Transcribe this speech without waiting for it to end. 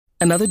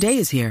Another day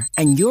is here,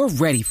 and you're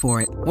ready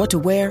for it. What to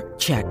wear?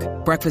 Check.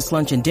 Breakfast,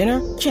 lunch, and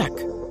dinner? Check.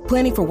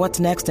 Planning for what's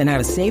next and how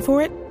to save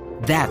for it?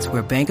 That's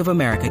where Bank of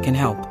America can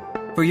help.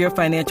 For your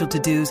financial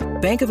to-dos,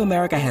 Bank of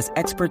America has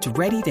experts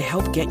ready to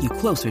help get you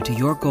closer to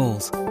your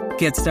goals.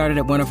 Get started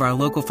at one of our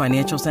local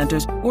financial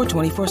centers or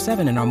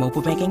 24/7 in our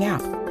mobile banking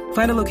app.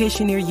 Find a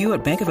location near you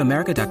at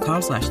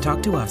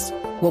bankofamerica.com/talktous.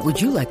 What would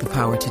you like the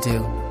power to do?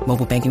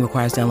 Mobile banking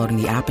requires downloading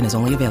the app and is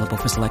only available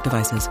for select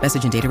devices.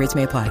 Message and data rates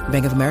may apply.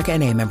 Bank of America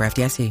NA, member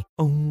FDIC.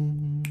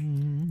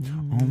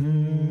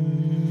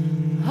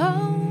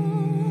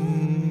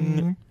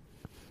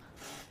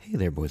 Hey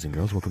there, boys and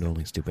girls. Welcome to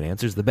Only Stupid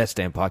Answers, the best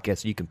damn podcast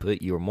so you can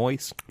put your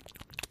moist.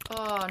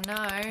 Oh,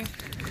 no.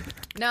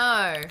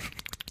 No.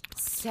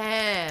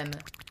 Sam,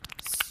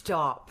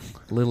 stop.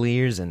 Little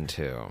ears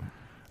into. That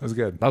was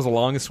good. That was the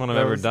longest one I've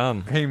ever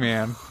done. Hey,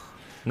 man.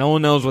 No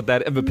one knows what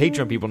that is. But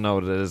Patreon people know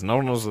what it is. No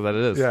one knows what that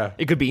is. Yeah.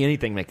 It could be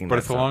anything making But that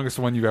it's the sound. longest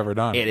one you've ever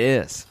done. It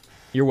is.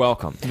 You're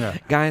welcome. Yeah.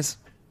 Guys,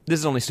 this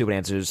is Only Stupid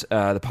Answers,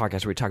 the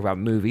podcast where we talk about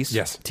movies,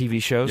 Yes. TV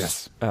shows,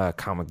 Yes.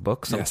 comic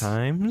books Yes.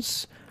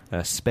 sometimes,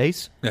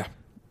 space, Yeah.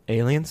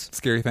 aliens,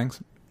 Scary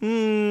things.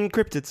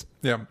 cryptids.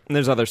 Yeah. And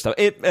there's other stuff.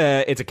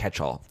 It's a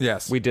catch-all.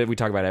 Yes. We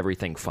talk about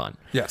everything fun.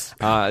 Yes.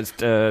 It's,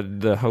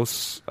 the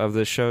hosts of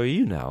the show,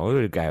 you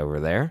know, the guy over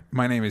there.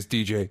 My name is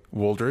DJ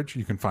Wooldridge.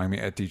 You can find me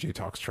at DJ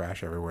Talks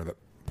Trash everywhere, that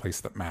place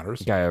that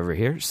matters. Guy over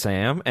here,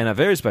 Sam, and a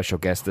very special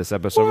guest this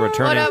episode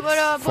returning What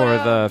up, for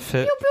what the up?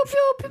 fifth. Pew, pew,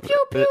 pew, pew,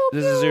 pew, pew,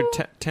 This is your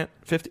pew. 10,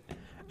 50.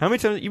 How many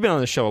times you've been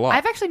on the show? A lot.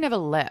 I've actually never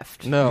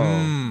left. No,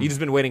 you just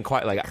been waiting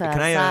quiet. Like, can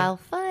I? I'll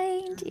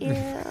find you.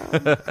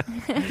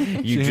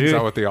 You She hangs do.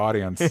 out with the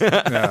audience.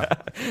 Yeah.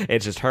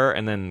 It's just her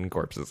and then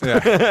corpses.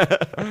 Yeah.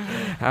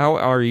 How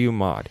are you,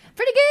 Maud?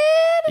 Pretty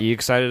good. Are you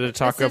excited to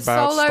talk This is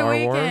about solo Star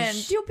weekend.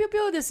 Wars? Pew, pew,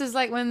 pew. This is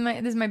like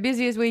this is my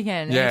busiest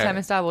weekend. Yeah. Anytime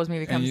a Star Wars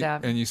movie comes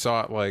out. And you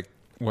saw it like,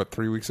 what,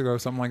 3 weeks ago,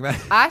 something like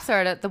that? I saw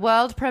it at the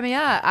world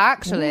premiere,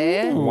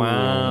 actually.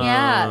 Wow.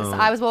 Yes,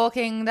 I was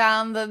walking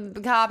down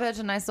the carpet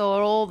and I saw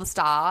all the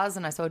stars,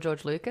 and I saw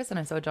George Lucas and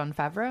I saw Jon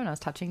Favreau, and I was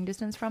touching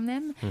distance from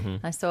them.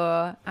 I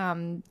saw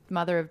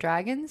Mother of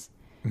Dragons.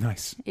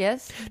 Nice.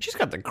 Yes, She's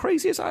got the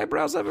craziest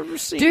eyebrows I've ever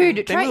seen. Dude,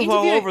 they try move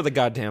all interview- over the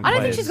goddamn I place.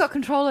 don't think she's got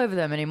control over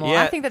them anymore.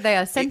 Yeah. I think that they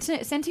are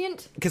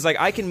sentient. Because like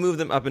I can move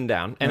them up and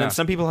down, and Yeah. then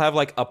some people have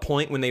like a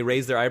point when they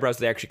raise their eyebrows,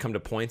 they actually come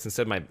to points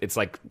instead. It's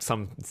like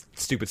some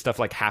stupid stuff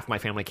like half my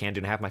family can do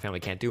and half my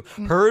family can't do.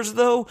 Hers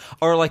though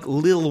are like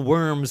little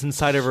worms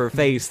inside of her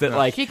face that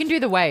like She can do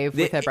the wave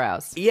with her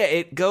brows. Yeah,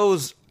 it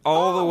goes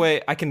all the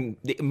way.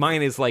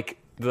 Mine is like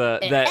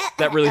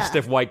that really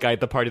stiff white guy at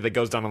the party that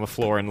goes down on the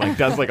floor and like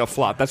does like a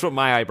flop. That's what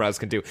my eyebrows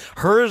can do.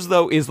 Hers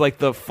though is like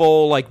the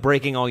full like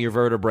breaking all your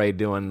vertebrae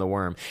doing the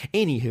worm.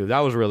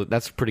 Anywho,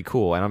 that's pretty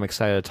cool, and I'm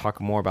excited to talk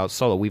more about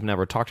Solo. We've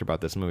never talked about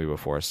this movie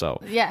before,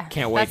 so Yeah,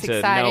 can't wait that's to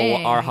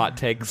exciting. know our hot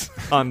takes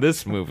on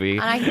this movie.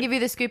 And I can give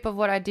you the scoop of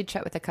what I did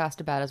chat with the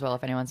cast about as well,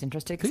 if anyone's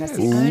interested, because that's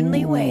the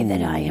only way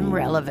that I am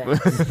relevant.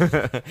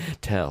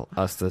 Tell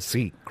us the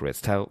secrets.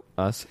 Tell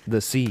us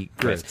the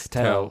secrets.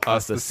 Tell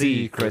us the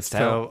secrets.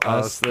 Tell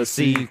us the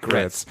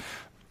secrets.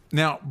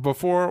 Now,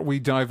 before we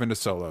dive into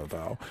Solo,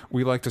 though,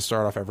 we like to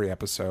start off every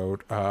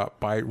episode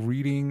by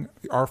reading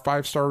our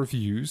 5-star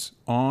reviews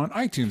on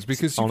iTunes,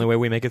 because Only way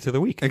we make it through the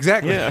week.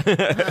 Exactly.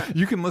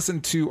 You can listen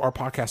to our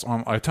podcast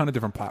on a ton of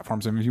different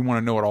platforms, and if you want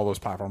to know what all those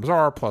platforms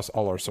are, plus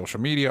all our social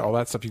media, all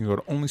that stuff, you can go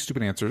to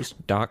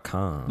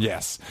OnlyStupidAnswers.com.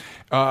 Yes.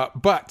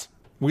 But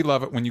we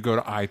love it when you go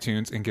to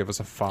iTunes and give us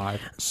a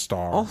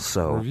 5-star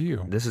Also,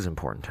 review. this is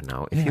important to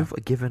know. If you've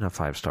given a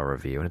 5-star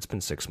review and it's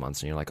been 6 months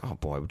and you're like, oh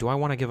boy, do I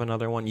want to give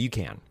another one? You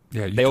can.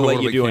 Yeah, you They'll totally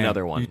let you do can.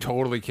 another one. You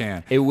totally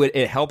can.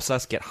 It helps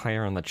us get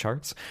higher on the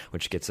charts,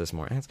 which gets us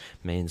more ads,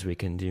 means we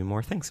can do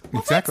more things.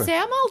 Exactly.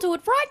 Sam, I'll do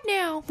it right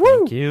now.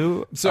 Thank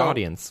you, So-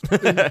 audience.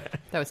 That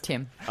was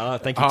Tim.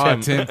 Thank you,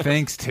 Tim. Tim.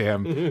 Thanks,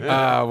 Tim. We're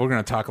going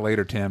to talk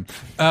later, Tim.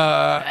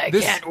 I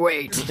can't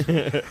wait.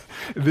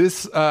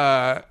 This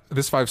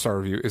 5-star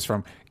review is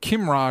from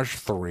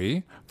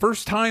Kimraj3,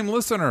 first-time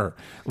listener.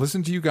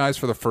 Listened to you guys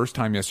for the first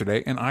time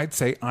yesterday, and I'd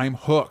say I'm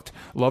hooked.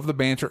 Love the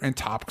banter and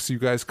topics you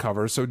guys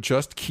cover, so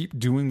just keep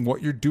doing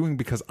what you're doing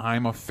because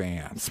I'm a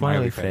fan.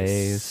 Smiley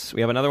face.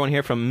 We have another one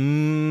here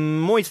from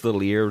Moist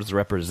Little Ears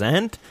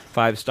Represent.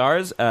 5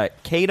 stars.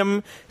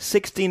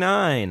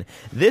 Katum69.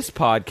 This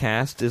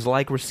podcast is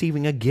like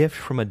receiving a gift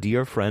from a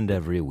dear friend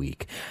every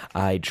week.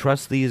 I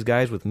trust these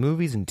guys with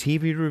movies and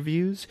TV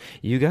reviews.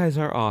 You guys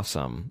are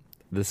awesome.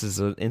 This is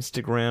an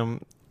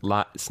Instagram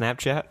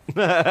Snapchat.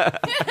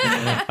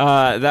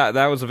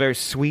 That was a very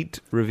sweet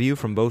review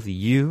from both of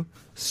you.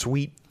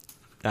 Sweet.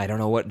 I don't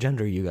know what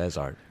gender you guys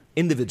are.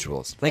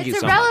 Individuals. Thank you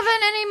It's so much.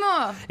 irrelevant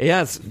anymore.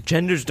 Yes,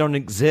 genders don't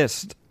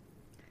exist.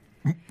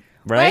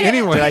 Right? Wait.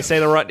 Anyway.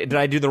 Did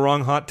I do the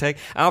wrong hot take?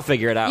 I'll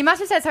figure it out. You must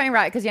have said something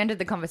right because you ended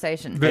the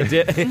conversation.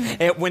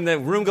 When the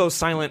room goes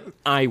silent,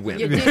 I win.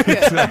 You did good.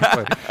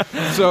 Exactly.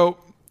 So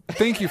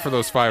Thank you for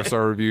those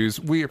 5-star reviews.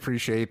 We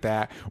appreciate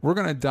that. We're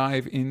going to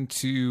dive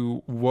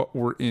into what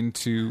we're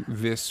into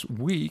this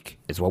week.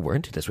 Is what we're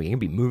into this week. It could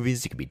be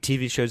movies, it could be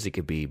TV shows, it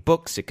could be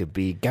books, it could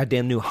be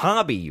goddamn new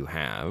hobby you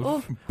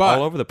have. But-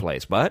 all over the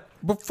place. But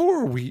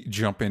Before we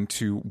jump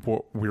into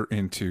what we're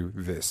into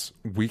this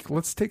week,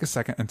 let's take a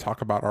second and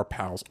talk about our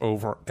pals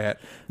over at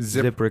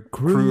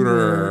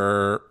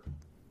ZipRecruiter.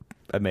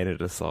 I made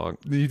it a song.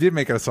 You did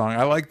make it a song.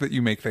 I like that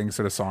you make things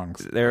into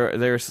songs.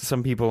 There's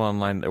some people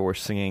online that were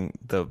singing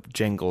the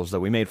jingles that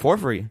we made for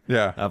free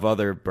of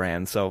other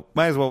brands. So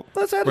might as well,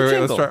 let's add a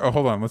jingle. Let's try. Oh,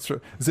 hold on. Let's try.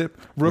 ZipRecruiter.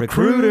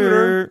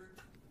 Recruiter.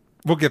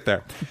 We'll get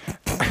there.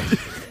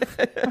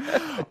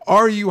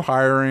 Are you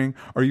hiring?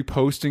 Are you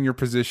posting your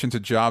position to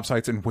job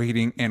sites and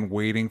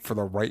waiting for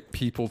the right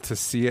people to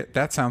see it?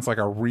 That sounds like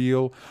a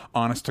real,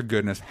 honest to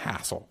goodness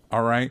hassle.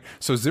 All right.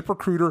 So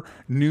ZipRecruiter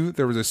knew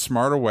there was a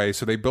smarter way.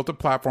 So they built a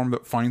platform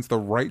that finds the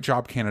right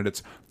job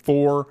candidates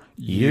for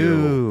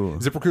you.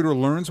 ZipRecruiter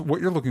learns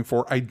what you're looking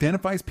for,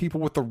 identifies people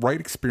with the right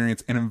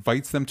experience, and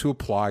invites them to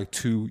apply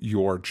to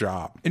your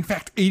job. In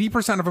fact,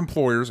 80% of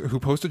employers who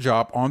post a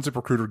job on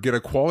ZipRecruiter get a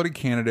quality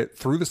candidate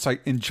through the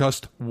site in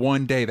just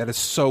one day. That is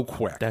so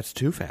quick. That's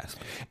too fast.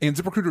 And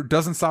ZipRecruiter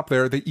doesn't stop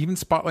there. They even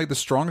spotlight the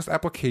strongest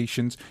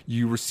applications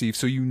you receive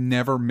so you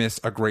never miss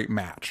a great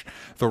match.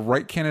 The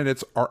right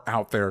candidates are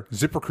out there.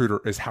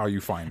 ZipRecruiter is how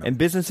you find them. And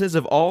businesses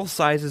of all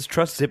sizes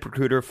trust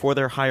ZipRecruiter for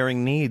their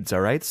hiring needs,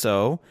 all right?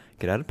 So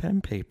get out a pen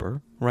and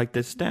paper, write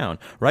this down.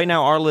 Right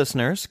now, our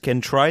listeners can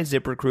try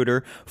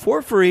ZipRecruiter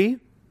for free.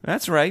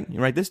 That's right.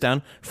 You write this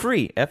down.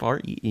 Free,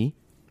 Free.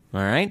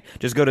 All right?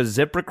 Just go to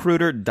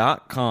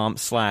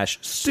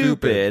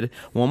ZipRecruiter.com/stupid.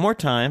 One more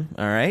time,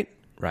 all right?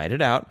 Write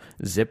it out.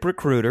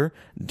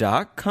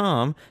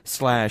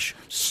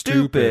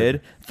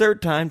 ZipRecruiter.com/stupid.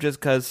 Third time, just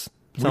because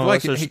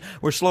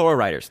we're slower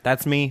writers.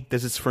 That's me.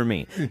 This is for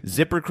me.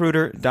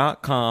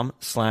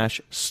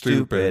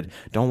 ZipRecruiter.com/stupid.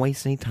 Don't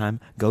waste any time.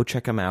 Go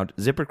check them out.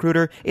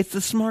 ZipRecruiter, it's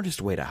the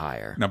smartest way to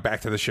hire. Now back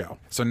to the show.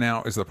 So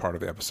now is the part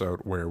of the episode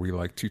where we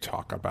like to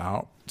talk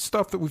about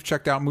stuff that we've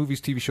checked out,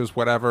 movies, TV shows,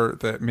 whatever,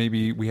 that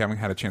maybe we haven't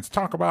had a chance to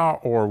talk about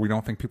or we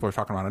don't think people are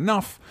talking about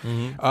enough.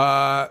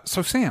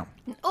 So Sam,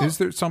 is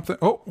there something...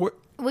 what?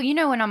 Well, you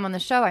know, when I'm on the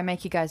show, I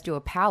make you guys do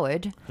a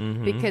powered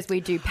because we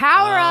do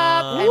Power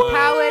Up and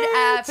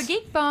Powered for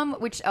Geek Bomb,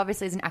 which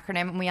obviously is an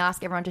acronym, and we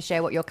ask everyone to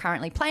share what you're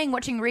currently playing,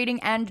 watching, reading,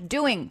 and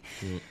doing.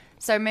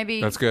 So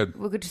maybe that's good.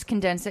 We could just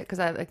condense it because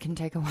it can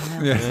take a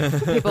while.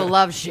 People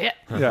love shit.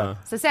 Yeah.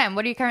 So Sam,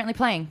 what are you currently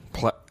playing?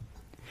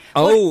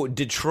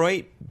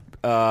 Detroit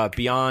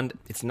Beyond.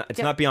 It's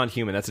not Beyond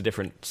Human. That's a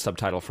different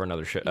subtitle for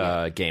another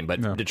game.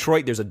 But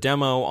Detroit, there's a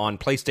demo on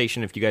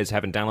PlayStation. If you guys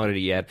haven't downloaded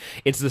it yet,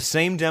 it's the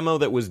same demo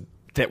that was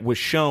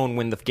shown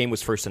when the game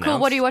was first announced. Cool.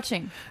 What are you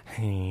watching?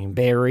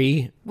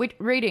 Barry.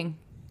 Reading.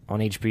 On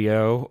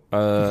HBO.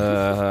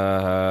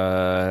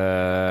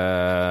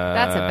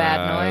 That's a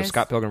bad noise.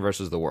 Scott Pilgrim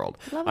versus the World.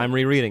 I'm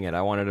rereading it.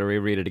 I wanted to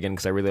reread it again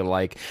because I really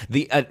like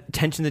the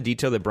attention to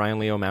detail that Brian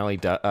Lee O'Malley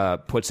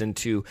puts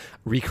into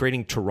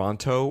recreating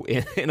Toronto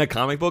in a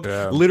comic book.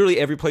 Yeah. Literally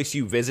every place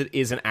you visit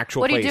is an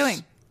actual place. What are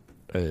you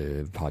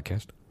doing?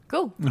 Podcast.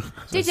 Cool.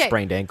 DJ.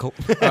 Sprained ankle.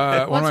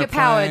 What's your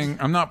powered?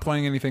 I'm not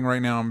playing anything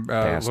right now. I'm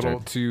a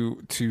little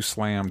too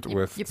slammed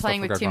with. You're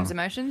playing with Tim's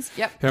emotions?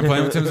 Yep. Yeah, I'm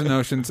playing with Tim's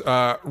emotions.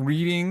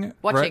 Reading.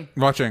 Watching.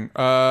 Watching.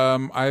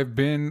 I've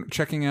been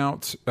checking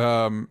out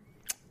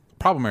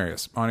Problem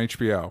Areas on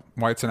HBO.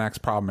 Whites and X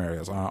Problem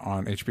Areas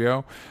on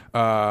HBO.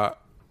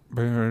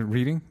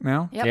 Reading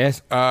now? Yep.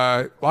 Yes.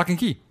 Lock and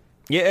Key.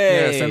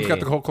 Yay. Yeah, Sam's got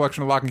the whole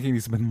collection of Lock and Key.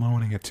 He's been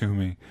loaning it to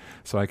me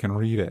so I can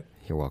read it.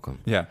 You're welcome.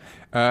 Yeah.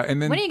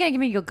 And then when are you going to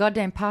give me your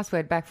goddamn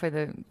password back for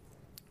the...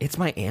 It's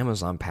my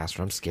Amazon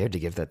password. I'm scared to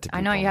give that to people.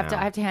 I know, I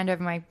have to hand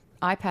over my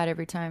iPad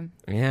every time.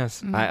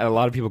 Yes. A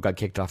lot of people got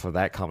kicked off of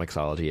that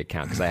Comixology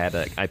account because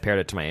I paired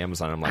it to my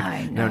Amazon. I'm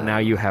like, no, now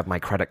you have my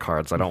credit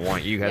cards. I don't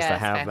want you guys to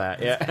have that.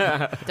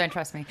 Yeah. Don't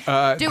trust me.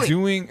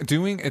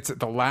 Doing it's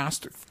the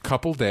last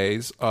couple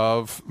days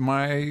of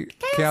my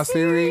Chaos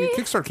Theory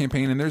Kickstarter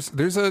campaign, and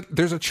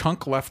there's a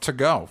chunk left to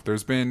go.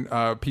 There's been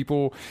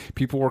people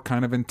were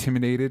kind of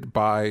intimidated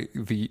by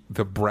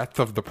the breadth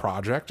of the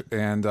project,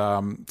 and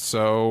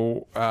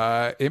so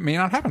it may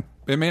not happen.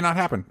 It may not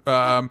happen.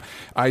 I'm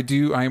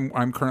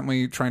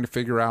currently trying to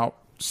figure out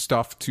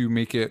stuff to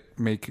make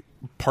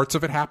parts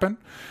of it happen.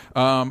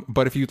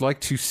 But if you'd like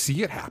to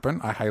see it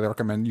happen, I highly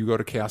recommend you go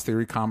to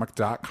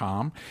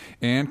chaostheorycomic.com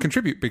and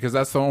contribute, because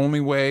that's the only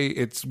way.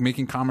 It's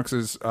making comics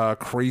is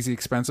crazy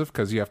expensive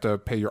because you have to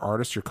pay your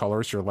artist, your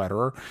colorist, your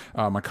letterer,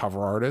 my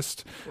cover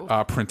artist,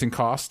 printing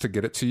costs to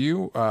get it to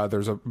you.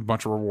 There's a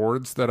bunch of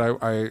rewards that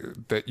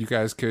that you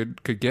guys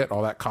could get.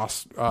 All that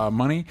costs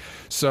money.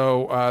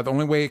 So the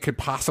only way it could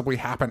possibly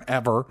happen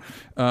ever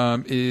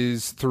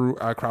is through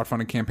a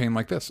crowdfunding campaign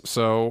like this.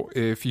 So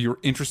if you're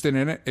interested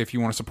in it, if you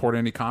want to support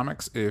indie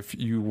comics, if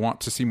you want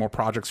to see more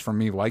projects from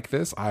me like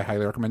this, I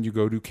highly recommend you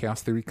go to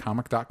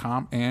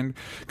chaostheorycomic.com and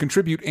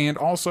contribute. And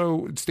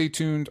also stay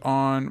tuned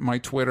on my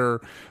Twitter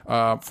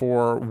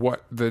for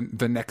what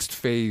the next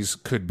phase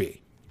could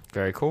be.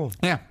 Very cool.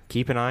 Yeah.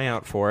 Keep an eye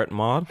out for it,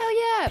 Maud.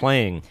 Hell yeah.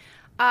 Playing.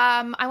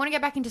 I want to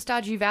get back into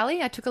Stardew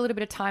Valley. I took a little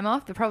bit of time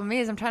off. The problem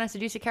is I'm trying to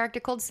seduce a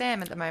character called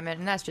Sam at the moment,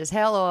 and that's just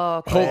hell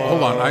awkward.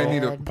 Hold on. I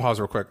need to pause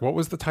real quick. What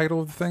was the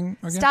title of the thing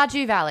again?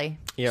 Stardew Valley.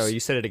 Yo, you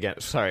said it again.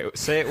 Sorry.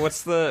 Say it.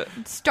 What's the...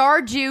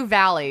 Stardew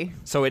Valley.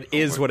 So it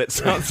is what it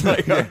sounds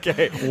like.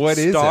 Okay. What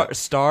is it?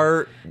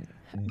 Stardew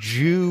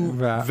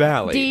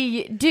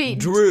Valley.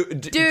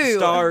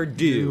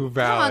 Stardew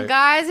Valley. Come on,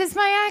 guys. It's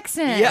my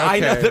accent. Yeah, I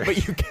know Okay. that,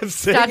 but you kept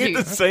saying Stardew. it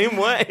the same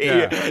way.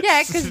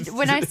 Yeah, because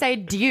when I say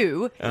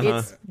dew,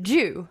 it's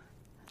Jew.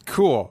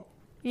 Cool.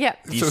 Yeah.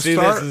 You So see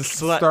this is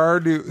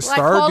Stardew Like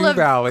Call of,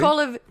 Valley. Call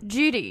of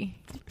Duty.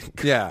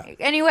 Yeah.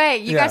 Anyway,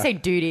 you Yeah. guys say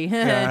duty.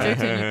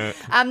 Joking.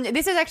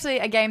 This is actually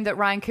a game that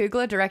Ryan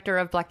Coogler, director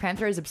of Black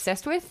Panther, is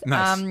obsessed with.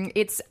 Nice.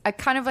 It's a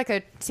kind of like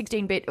a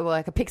 16-bit or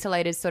like a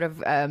pixelated sort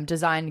of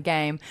designed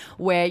game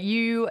where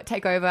you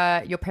take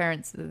over your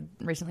parents'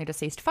 recently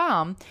deceased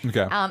farm.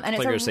 Okay. And I it's thought you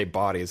were going to say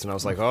bodies, and I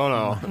was like, oh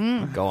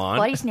no. Go on.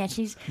 body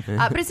snatches.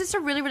 But it's just a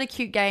really, really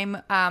cute game.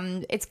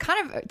 It's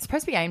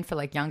supposed to be aimed for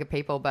like younger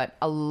people, but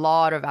a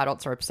lot of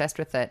adults are obsessed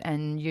with it.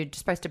 And you're just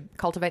supposed to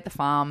cultivate the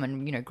farm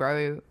and, you know,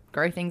 grow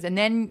things. And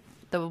then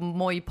the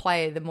more you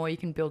play, the more you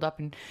can build up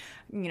and,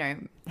 you know,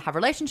 have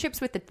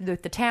relationships with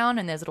the town.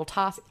 And there's little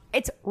tasks.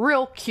 It's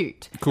real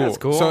cute. Cool. That's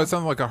cool. So it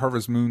sounds like a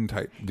Harvest Moon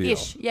type deal.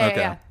 Ish. Yeah, Okay.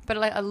 yeah. But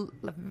like, I don't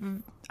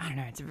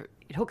know.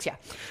 It hooks you.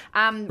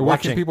 Where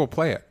Watching. can people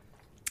play it?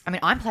 I mean,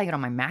 I'm playing it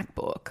on my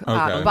MacBook,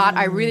 Okay. but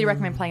I really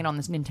recommend playing it on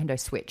this Nintendo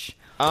Switch.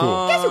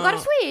 Cool. Guess who got a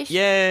Switch?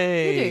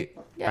 Yay. You do.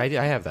 Yeah. I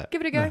have that. Give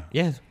it a go.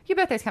 Yes. Your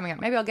birthday's coming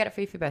up. Maybe I'll get it for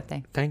you for your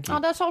birthday. Thank you. Oh,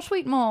 that's all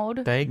sweet,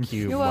 Maud. Thank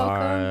you, You're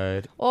welcome.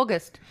 Maud.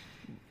 August.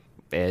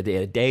 A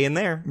day in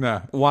there.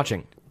 Nah.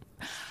 Watching.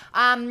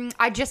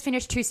 I just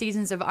finished 2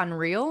 seasons of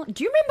Unreal.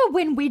 Do you remember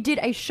when we did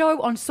a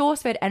show on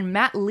SourceFed and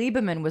Matt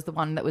Lieberman was the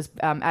one that was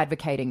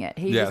advocating it?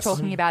 He Yes. was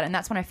talking about it, and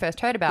that's when I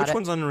first heard about Which it.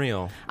 one's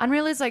Unreal?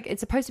 Unreal is like,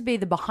 it's supposed to be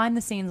the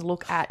behind-the-scenes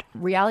look at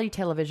reality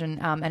television,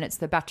 and it's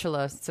the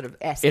Bachelor sort of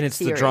esque And it's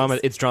series. the drama.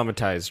 It's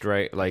dramatized,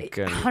 right? Like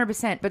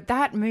 100%. But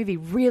that movie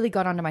really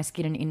got under my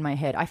skin and in my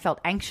head. I felt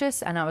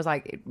anxious, and I was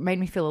like, it made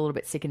me feel a little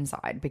bit sick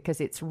inside because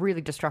it's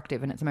really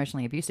destructive and it's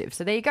emotionally abusive.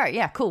 So there you go.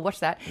 Yeah, cool. Watch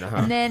that.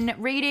 And then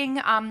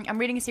reading, I'm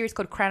reading a series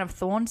called Crown of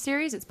Thorns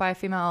series. It's by a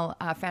female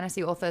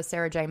fantasy author,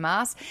 Sarah J.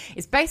 Maas.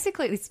 It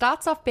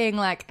starts off being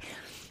like,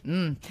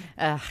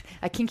 a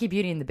kinky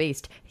Beauty and the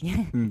Beast.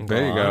 There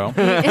you go.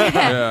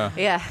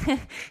 Yeah,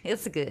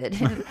 it's good.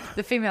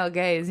 The female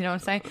gaze, you know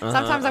what I'm saying?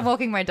 Sometimes I'm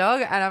walking my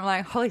dog and I'm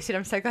like, holy shit,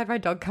 I'm so glad my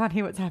dog can't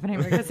hear what's happening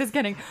because it's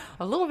getting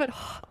a little bit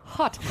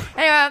hot.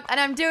 Anyway,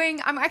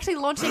 and I'm actually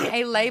launching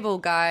a label,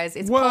 guys.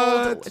 It's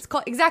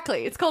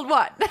called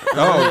what?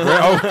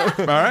 Oh,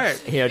 all right.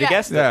 He already Yeah.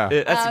 guessed it. Yeah.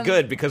 That's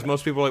good because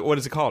most people are like, what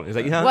is it called? He's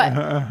like,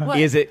 huh? What?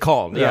 Is it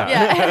called? Yeah.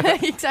 Yeah,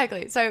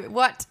 exactly. So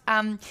what?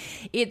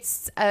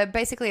 It's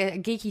basically a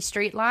geeky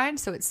street line.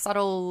 So it's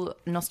subtle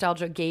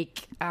nostalgia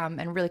geek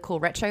and really cool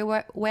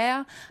retro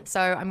wear. So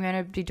I'm going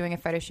to be doing a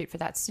photo shoot for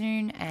that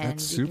soon, and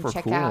That's you can super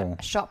check cool.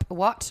 out Shop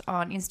What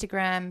on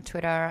Instagram,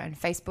 Twitter, and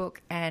Facebook.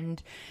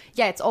 And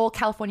yeah, it's all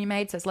California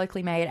made, so it's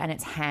locally made and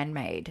it's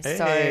handmade.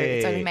 So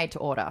it's only made to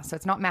order. So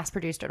it's not mass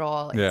produced at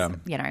all. It's, Yeah.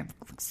 you know,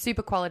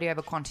 super quality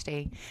over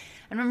quantity.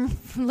 And I'm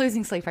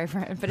losing sleep over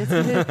it, but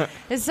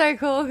it's so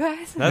cool,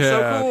 guys. That's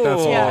so cool.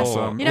 That's Yeah.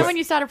 awesome. You know when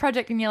you start a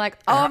project and you're like,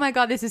 oh my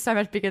God, this is so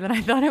much bigger than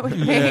I thought it would be.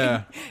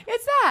 Yeah.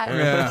 It's that.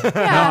 Yeah. Yeah.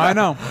 No, I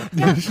know.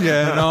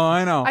 Yeah, no,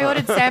 I know. I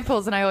ordered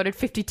samples and I ordered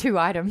 52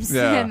 items.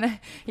 Yeah. And,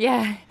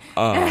 yeah.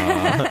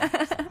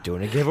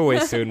 Doing a giveaway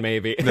soon,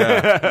 maybe.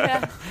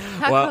 Yeah.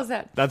 How Well, cool is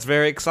that? that's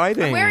very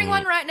exciting. I'm wearing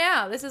one right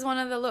now. This is one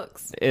of the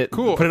looks.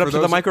 Cool. Put it up For to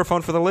the those-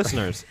 microphone for the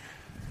listeners.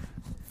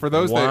 For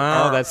those that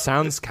Wow, are, that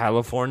sounds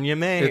California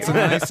made. it's a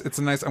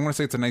nice. I want to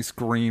say it's a nice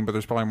green, but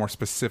there's probably more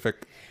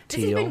specific.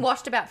 This has been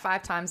washed about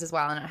 5 times as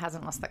well, and it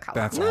hasn't lost the color.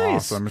 That's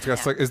Nice. awesome. It's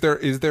got like, is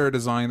there a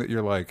design that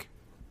you're like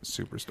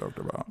super stoked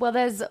about? Well,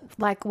 there's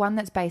like one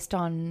that's based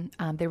on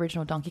the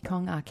original Donkey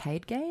Kong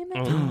arcade game.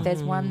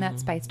 There's one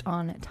that's based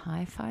on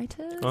TIE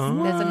Fighters.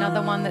 There's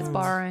another one that's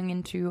borrowing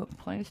into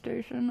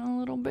PlayStation a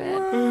little bit.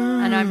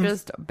 And I'm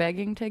just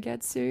begging to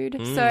get sued.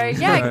 So,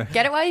 yeah,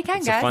 get it while you can,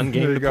 It's guys. a fun There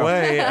game you to go.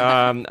 play.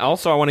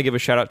 Also, I want to give a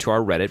shout out to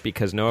our Reddit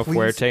because Noah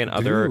Fuerte and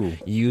other do.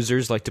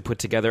 users like to put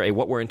together a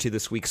what we're into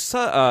this week's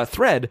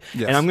thread.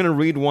 Yes. And I'm going to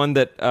read one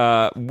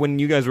that when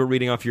you guys were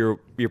reading off your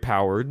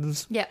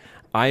powereds, Yeah.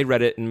 I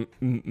read it and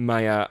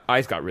my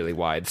eyes got really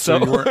wide. So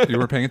You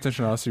were paying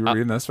attention to us. You were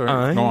reading this. Right?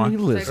 I Go on.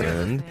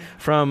 listened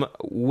from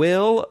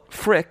Will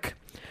Frick.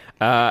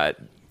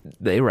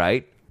 They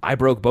write, I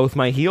broke both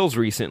my heels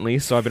recently,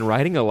 so I've been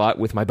riding a lot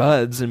with my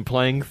buds and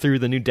playing through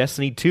the new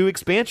Destiny 2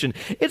 expansion.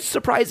 It's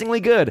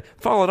surprisingly good.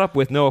 Followed up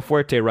with Noah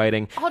Fuerte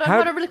writing, Hold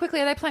on, really quickly.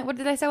 Are they playing? What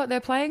did they say? What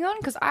they're playing on?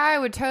 Because I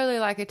would totally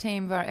like a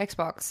team for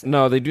Xbox.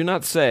 No, they do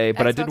not say,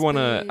 but I did Xbox, want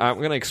to. please. I'm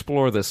going to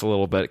explore this a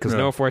little bit because Yeah.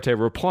 Noah Fuerte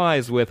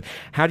replies with,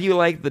 "How do you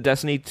like the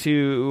Destiny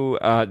 2?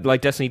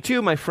 Like Destiny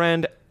 2, my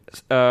friend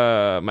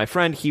my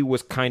friend, he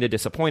was kind of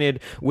disappointed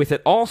with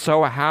it.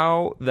 Also,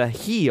 how the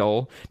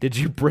heel did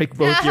you break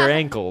both your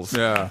ankles?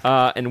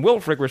 Yeah. And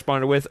Wilfric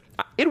responded with,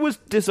 it was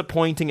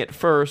disappointing at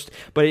first,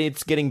 but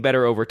it's getting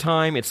better over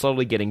time. It's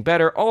slowly getting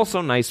better.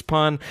 Also, nice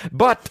pun.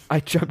 But I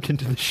jumped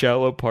into the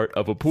shallow part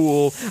of a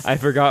pool. I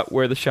forgot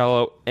where the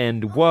shallow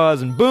end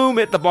was, and boom,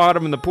 hit the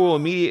bottom of the pool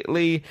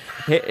immediately.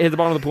 Hit the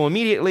bottom of the pool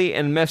immediately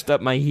and messed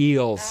up my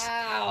heels.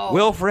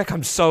 Wilfric,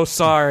 I'm so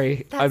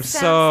sorry. I'm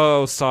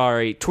so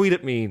sorry. Tweet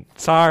at me.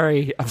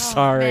 Sorry. I'm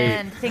sorry.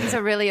 Man, things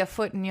are really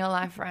afoot in your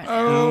life right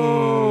now.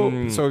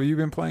 Oh. So have you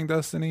been playing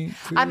Destiny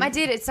too? I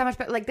did. It's so much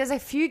better. Like, there's a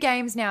few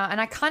games now, and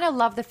I kind of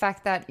love the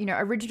fact that,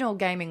 original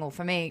gaming, or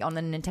for me, on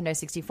the Nintendo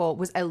 64,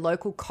 was a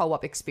local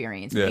co-op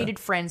experience. Yeah. You needed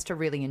friends to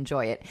really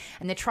enjoy it.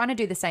 And they're trying to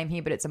do the same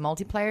here, but it's a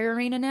multiplayer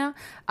arena now.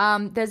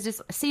 There's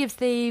just Sea of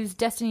Thieves,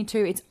 Destiny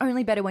 2. It's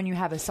only better when you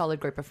have a solid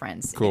group of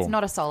friends. Cool. It's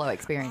not a solo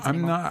experience I'm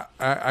anymore. not.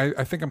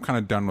 I think I'm kind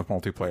of done with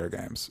multiplayer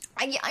games.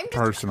 I'm just,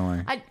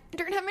 personally. I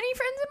don't have many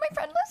friends in my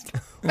friend list.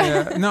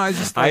 Yeah, no, I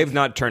just. I have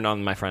not turned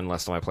on my friend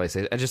list on my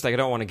PlayStation. I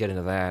don't want to get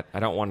into that. I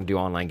don't want to do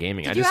online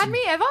gaming. Did you add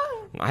me ever?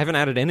 I haven't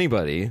added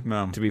anybody.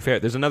 No. To be fair,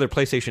 there's another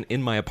PlayStation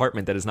in my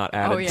apartment that is not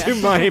added yeah. to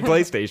my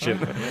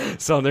PlayStation,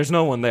 so there's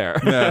no one there.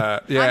 Yeah.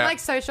 I'm like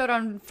so short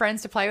on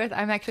friends to play with.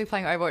 I'm actually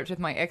playing Overwatch with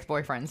my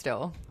ex-boyfriend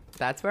still.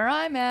 That's where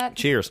I'm at.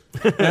 Cheers.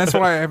 And that's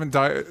why I haven't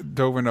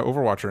dove into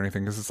Overwatch or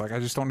anything, because it's like I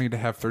just don't need to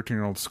have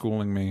 13-year-olds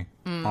schooling me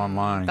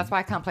online. That's why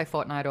I can't play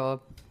Fortnite or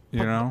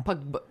You know?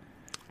 Pug.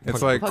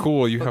 It's like,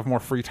 cool, you have more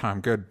free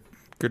time. Good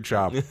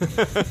job.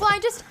 Well,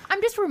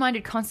 I'm just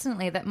reminded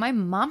constantly that my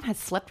mum has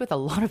slept with a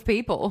lot of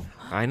people.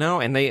 I know,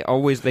 and they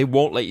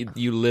won't let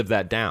you live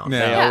that down. Yeah.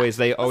 They always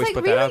like,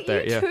 put really? that out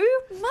there. You Yeah. too?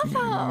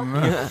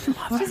 Mother.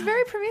 She's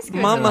very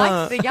promiscuous. Mama. And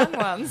likes the young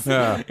ones.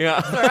 Yeah,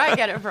 Yeah. That's where I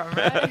get it from,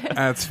 right?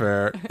 that's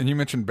fair. And you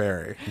mentioned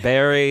Barry.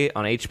 Barry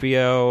on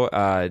HBO.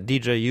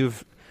 DJ,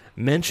 you've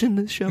mentioned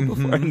this show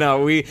before?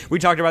 No, we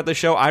talked about the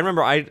show. I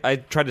remember I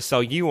tried to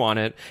sell you on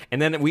it,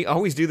 and then we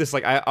always do this.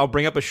 Like I'll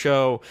bring up a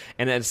show,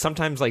 and then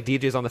sometimes like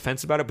DJ's on the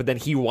fence about it, but then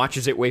he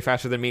watches it way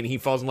faster than me, and he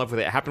falls in love with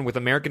it. It happened with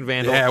American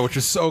Vandal. Yeah, which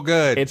is so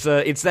good. It's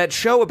that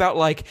show about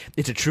like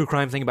it's a true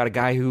crime thing about a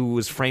guy who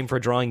was framed for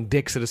drawing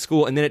dicks at a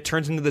school, and then it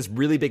turns into this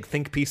really big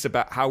think piece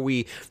about how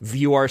we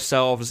view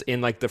ourselves in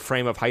like the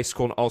frame of high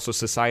school and also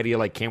society.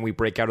 Like, can we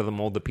break out of the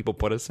mold that people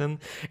put us in?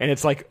 And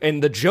it's like,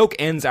 and the joke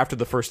ends after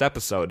the first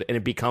episode, and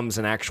it becomes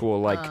an actual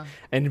like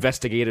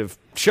investigative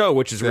show,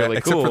 which is really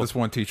except cool. for this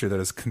one teacher that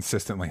is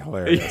consistently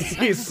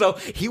hilarious. So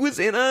he was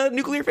in a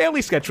Nuclear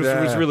Family sketch, which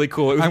was really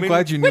cool. It was I'm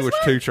glad you knew which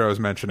teacher I was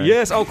mentioning.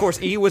 Yes, oh, of course.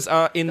 He was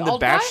in The old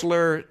guy?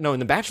 Bachelor. No, in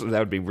The Bachelor, that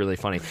would be really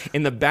funny.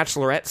 In the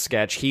Bachelorette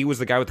sketch, he was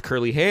the guy with the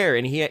curly hair,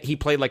 and he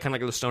played like kind of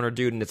like the stoner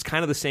dude, and it's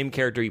kind of the same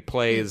character he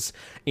plays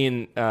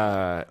in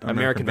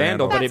American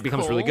Vandal, but That's it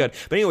becomes really cool. good.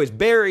 But anyways,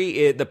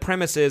 Barry, the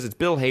premise is it's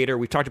Bill Hader.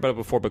 We've talked about it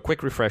before, but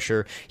quick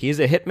refresher. He is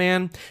a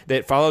hitman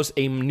that follows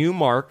a new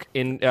Mark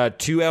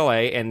to LA,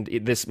 and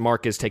this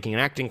Mark is taking an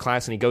acting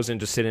class, and he goes in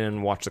to sit in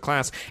and watch the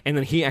class, and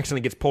then he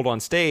accidentally gets pulled on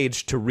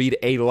stage to read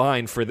a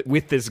line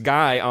with this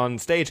guy on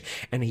stage,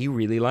 and he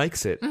really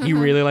likes it. He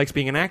really likes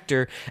being an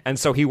actor, and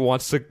so he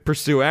wants to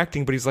pursue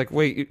acting, but he's like,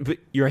 wait, but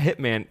you're a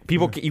hitman.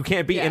 You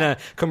can't be in a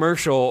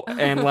commercial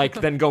and like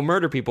then go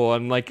murder people,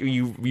 and like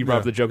you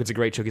rob the joke. It's a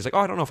great joke. He's like, oh,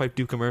 I don't know if I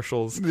do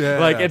commercials.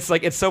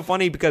 It's so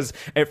funny because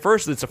at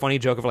first it's a funny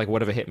joke of like,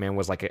 what if a hitman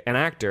was like an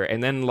actor,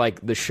 and then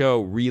like the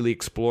show really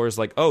explores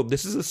like, oh,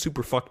 this is a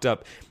super fucked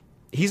up.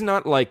 He's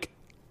not like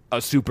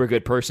a super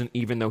good person,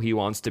 even though he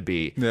wants to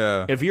be.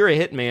 Yeah. If you're a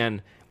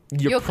hitman,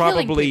 you're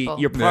killing probably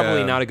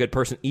people. not a good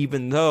person,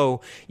 even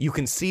though you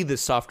can see the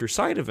softer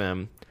side of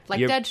him. Like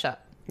You're- Deadshot.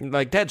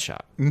 Like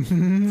Deadshot.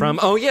 From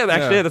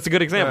actually that's a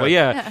good example.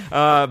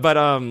 Yeah.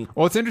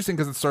 Well, it's interesting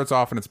because it starts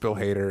off and it's Bill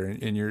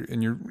Hader, and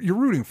you're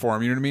rooting for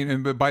him. You know what I mean?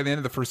 And but by the end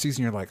of the first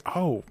season, you're like,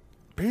 oh,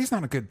 Barry's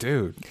not a good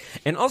dude.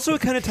 And also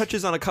it kind of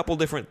touches on a couple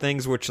different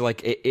things, which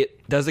like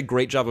it does a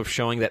great job of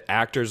showing that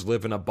actors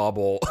live in a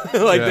bubble.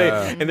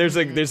 There's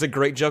a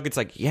great joke. It's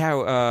like,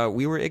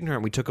 we were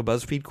ignorant. We took a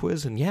BuzzFeed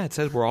quiz, and it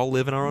says we're all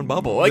live in our own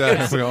bubble. Like,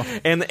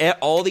 and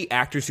all the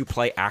actors who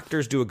play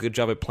actors do a good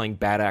job at playing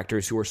bad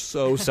actors who are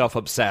so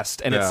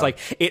self-obsessed. And it's like,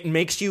 it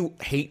makes you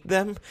hate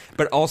them,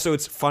 but also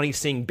it's funny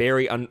seeing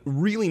Barry, a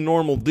really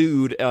normal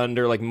dude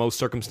under like most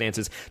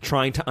circumstances,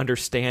 trying to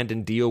understand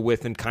and deal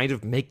with and kind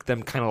of make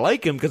them kind of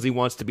like him because he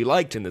wants to be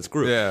liked in this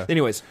group. Yeah.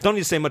 Anyways, don't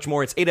need to say much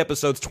more. It's 8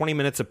 episodes, 20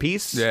 minutes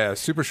apiece. Yeah,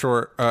 super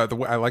short. I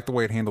like the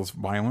way it handles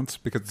violence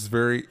because it's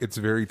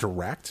very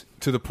direct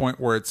to the point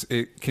where it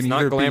can It's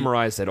not either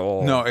glamorized at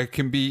all. No, it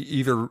can be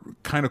either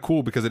kind of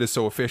cool because it is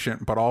so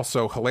efficient, but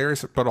also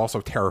hilarious, but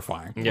also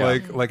terrifying. Yeah.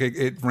 Like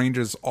it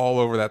ranges all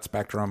over that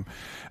spectrum,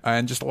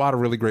 and just a lot of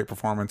really great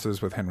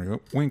performances with Henry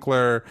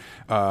Winkler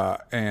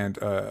and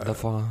The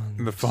Fonz.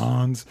 The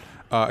Fonz.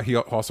 He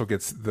also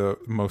gets the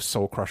most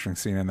soul crushing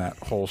scene in that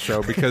whole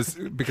show because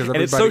everybody, And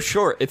it's so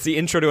short. It's the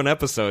intro to an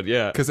episode.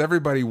 Yeah. because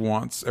everybody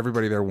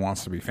there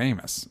wants to be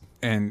famous,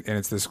 and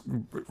it's this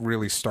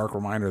really stark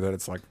reminder that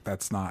it's like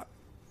that's not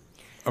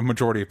a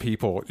majority of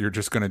people, you're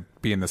just going to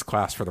be in this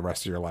class for the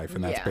rest of your life,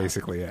 and that's Yeah.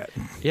 basically it.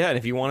 Yeah, and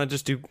if you want to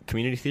just do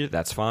community theater,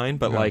 that's fine.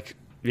 But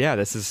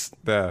this is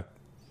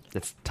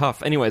it's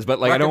tough. Anyways, but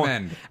like I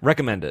don't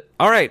recommend it.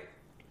 All right,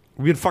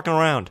 we've been fucking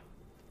around.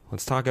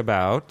 Let's talk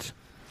about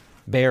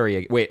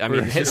Barry. Wait, I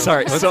mean,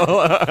 sorry. So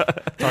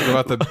Talk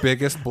about the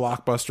biggest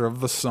blockbuster of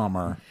the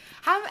summer.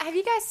 Have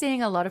you guys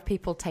seen a lot of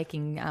people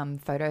taking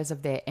photos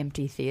of their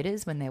empty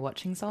theaters when they're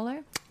watching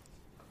Solo?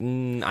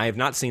 I have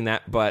not seen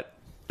that, but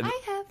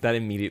I have. that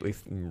immediately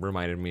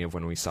reminded me of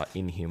when we saw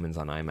Inhumans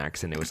on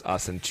IMAX, and it was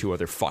us and 2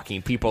 other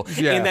fucking people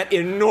in that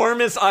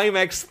enormous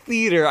IMAX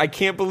theater. I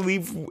can't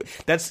believe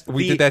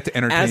we did that to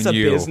entertain as a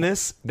you.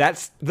 business.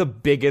 That's the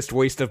biggest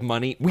waste of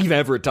money we've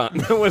ever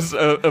done. Was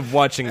of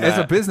watching that As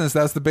a business,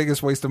 that's the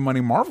biggest waste of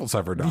money Marvel's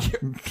ever done.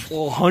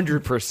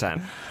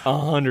 100%.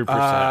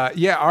 100%.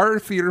 Yeah, our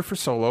theater for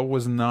Solo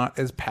was not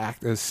as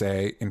packed as,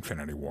 say,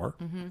 Infinity War,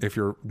 if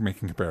you're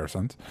making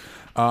comparisons.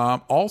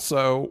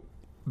 Also,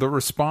 the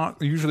response,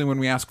 usually when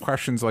we ask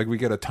questions, like we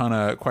get a ton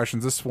of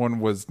questions. This one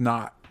was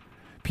not,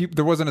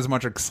 there wasn't as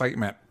much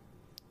excitement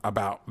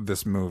about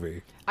this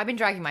movie. I've been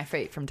dragging my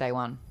feet from day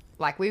one.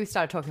 Like, we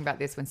started talking about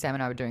this when Sam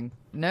and I were doing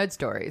Nerd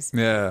Stories.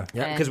 Yeah.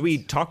 Yeah, because we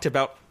talked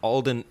about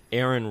Alden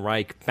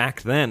Ehrenreich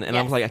back then, and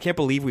I was like, I can't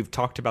believe we've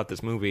talked about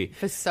this movie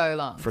For so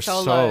long. for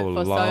Solo,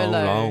 so for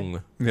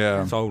long.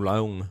 Yeah. So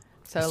long.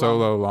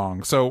 Solo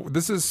long. So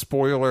this is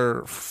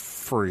spoiler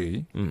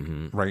free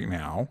right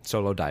now.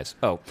 Solo dies.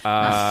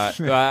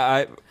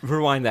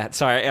 Rewind that.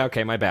 Sorry.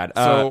 Okay, my bad.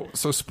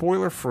 So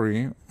spoiler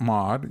free,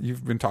 Maud,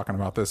 you've been talking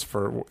about this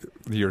for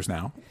years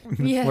now.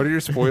 Yeah. What are your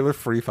spoiler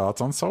free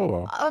thoughts on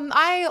Solo?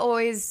 I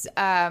always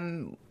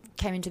came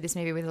into this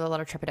movie with a lot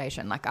of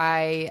trepidation. Like,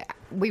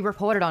 we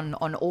reported on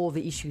all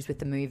the issues with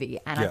the movie,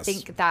 and I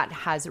think that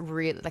has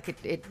really, like,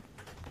 it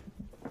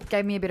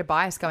gave me a bit of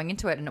bias going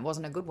into it, and it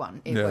wasn't a good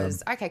one. It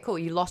was, okay, cool,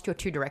 you lost your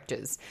 2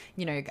 directors,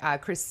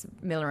 Chris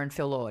Miller and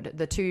Phil Lord,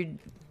 the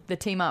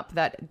team up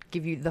that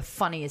give you the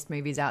funniest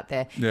movies out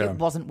there. It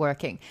wasn't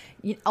working.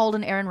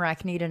 Alden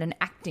Ehrenreich needed an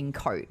acting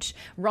coach.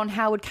 Ron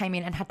Howard came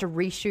in and had to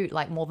reshoot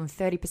like more than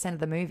 30% of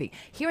the movie.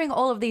 Hearing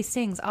all of these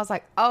things, I was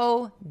like,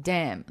 oh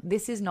damn,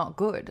 this is not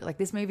good. Like,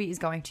 this movie is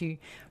going to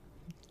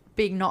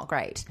be not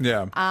great.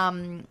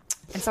 And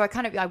so I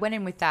went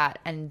in with that,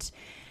 and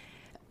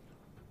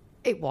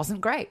it wasn't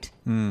great.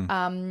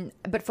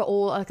 But for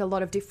a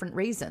lot of different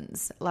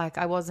reasons. Like,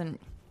 I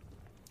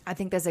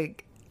think there's an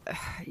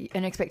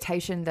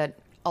expectation that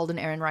Alden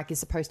Ehrenreich is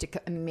supposed to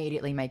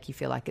immediately make you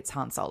feel like it's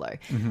Han Solo.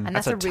 And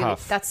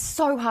that's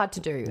so hard to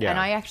do. Yeah. And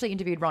I actually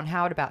interviewed Ron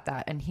Howard about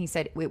that, and he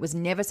said it was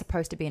never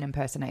supposed to be an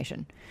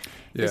impersonation.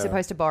 It was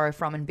supposed to borrow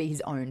from and be his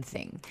own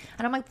thing.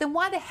 And I'm like, then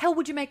why the hell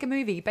would you make a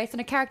movie based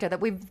on a character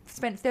that we've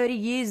spent 30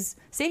 years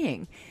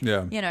seeing?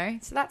 Yeah.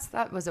 So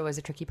that was always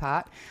a tricky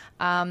part.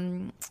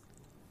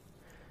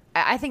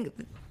 I think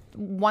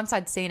once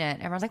I'd seen it,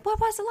 everyone's like, what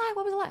was it like?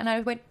 What was it like? And I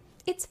went,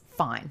 it's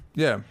fine.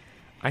 Yeah.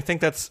 I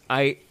think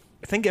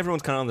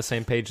everyone's kind of on the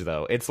same page,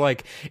 though. It's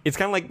kind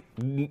of like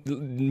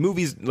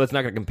movies. Let's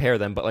not gonna compare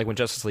them, but like when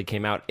Justice League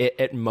came out,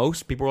 at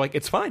most people were like,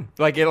 "It's fine."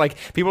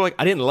 People were like,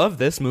 "I didn't love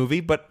this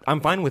movie, but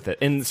I'm fine with it."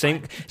 And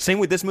same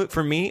with this movie.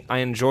 For me,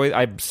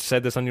 I've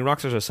said this on New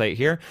Rockstars. I'll say it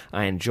here.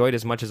 I enjoyed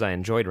as much as I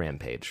enjoyed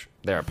Rampage.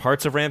 There are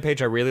parts of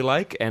Rampage I really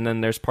like, and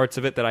then there's parts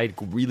of it that I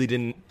really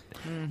didn't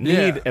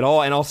need at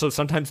all, and also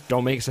sometimes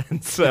don't make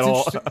sense at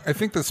all. I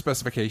think the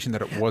specification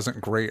that it wasn't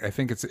great, I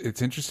think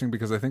it's interesting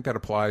because I think that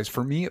applies,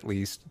 for me at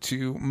least,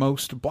 to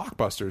most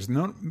blockbusters.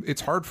 It's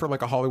hard for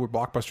like a Hollywood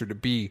blockbuster to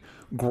be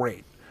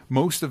great.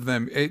 Most of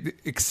them,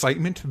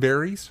 excitement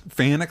varies,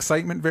 fan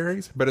excitement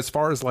varies, but as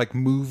far as like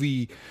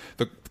movie,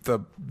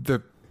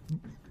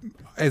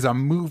 as a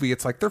movie,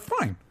 it's like they're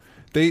fine.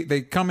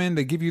 They come in,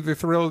 they give you the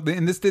thrill,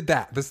 and this did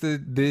that. This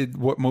did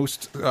what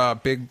most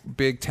big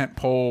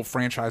tentpole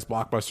franchise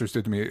blockbusters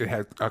did to me. It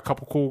had a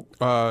couple cool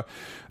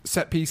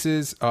set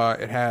pieces.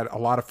 It had a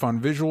lot of fun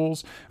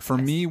visuals. For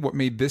me, what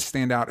made this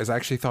stand out is I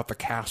actually thought the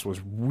cast was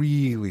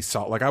really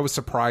solid. Like, I was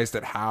surprised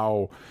at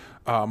how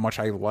much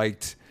I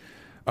liked.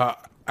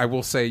 I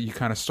will say you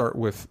kind of start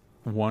with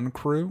one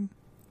crew,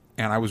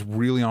 and I was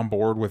really on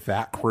board with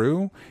that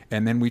crew,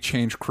 and then we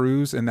changed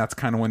crews, and that's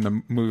kind of when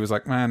the movie was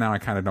like, now I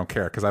kind of don't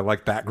care because I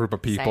like that group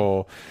of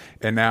people.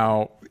 Same. And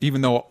now,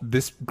 even though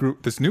this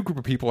new group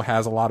of people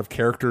has a lot of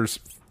characters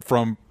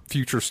from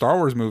future Star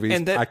Wars movies,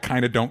 and I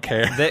kind of don't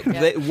care.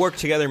 They work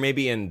together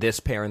maybe in this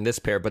pair and this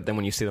pair, but then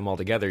when you see them all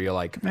together, you're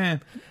like,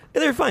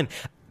 they're fine.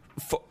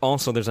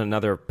 Also, there's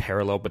another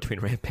parallel between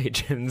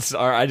Rampage and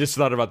I just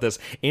thought about this.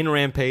 In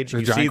Rampage,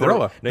 you see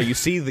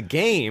the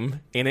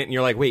game in it, and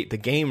you're like, wait, the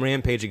game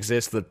Rampage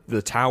exists,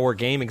 the tower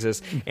game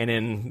exists, and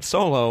in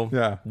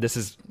Solo, this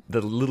is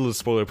the littlest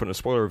spoiler put in a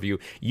spoiler review,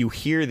 you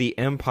hear the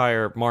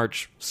Empire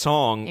March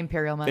song,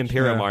 Imperial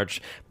March,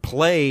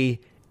 play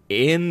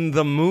in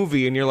the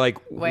movie, and you're like,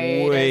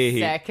 wait a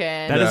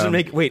second. That doesn't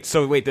make... Wait,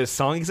 this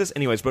song exists?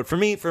 Anyways, but for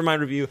my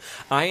review,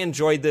 I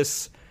enjoyed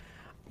this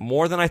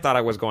more than I thought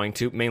I was going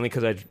to, mainly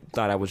because I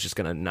thought I was just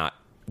going to not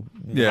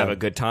have a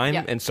good time,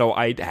 Yeah. and so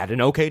I had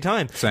an okay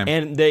time. Same.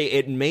 And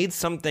it made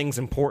some things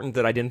important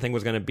that I didn't think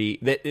was going to be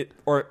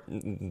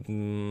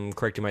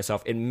correcting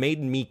myself. It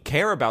made me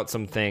care about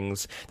some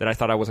things that I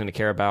thought I wasn't going to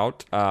care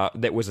about.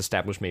 That was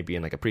established maybe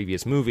in like a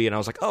previous movie, and I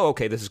was like, oh,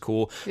 okay, this is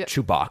cool. Yep.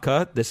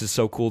 Chewbacca, this is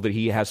so cool that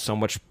he has so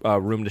much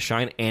room to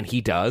shine, and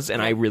he does,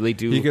 and I really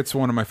do. He gets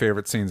one of my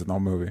favorite scenes in the whole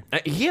movie.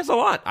 He has a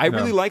lot. I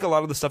really like a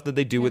lot of the stuff that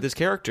they do with his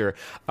character.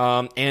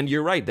 And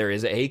you're right. There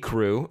is a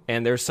crew,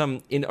 and there's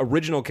some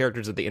original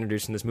characters that they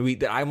introduced in this movie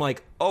that I'm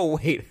like, oh,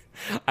 wait.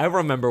 I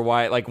remember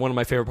why, like, one of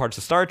my favorite parts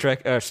of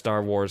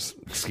Star Wars,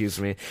 excuse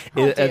me,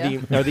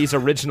 are these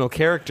original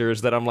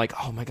characters that I'm like,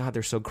 oh, my God,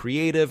 they're so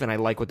creative, and I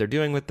like what they're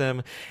doing with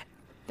them.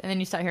 And then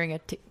you start hearing a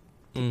tick.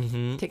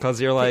 Because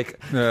you're like,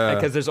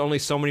 because there's only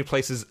so many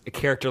places a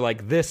character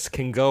like this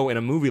can go in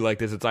a movie like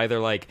this. It's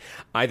either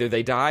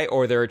they die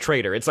or they're a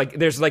traitor. It's like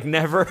there's like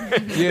never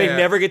they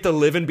never get to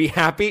live and be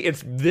happy.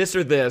 It's this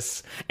or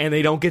this, and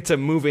they don't get to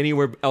move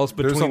anywhere else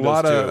between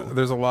those two.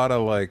 There's a lot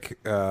of like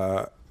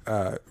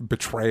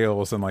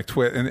betrayals and like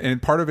and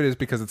part of it is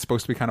because it's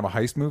supposed to be kind of a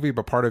heist movie,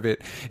 but part of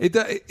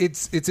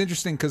it's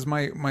interesting because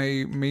my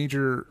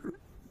major.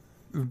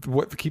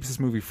 What keeps this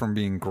movie from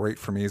being great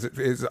for me is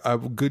a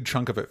good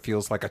chunk of it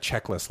feels like a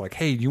checklist. Like,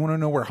 hey, do you want to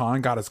know where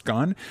Han got his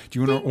gun? Do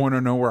you want to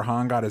know where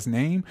Han got his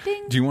name?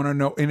 Ding. Do you want to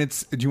know? And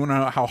do you want to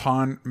know how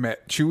Han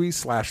met Chewie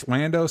 /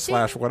 Lando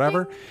 /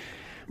 whatever? Ding.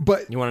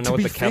 But You want to know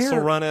what the Kessel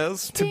Run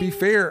is? To be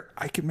fair,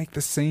 I could make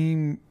the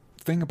same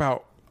thing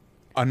about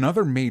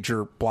another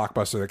major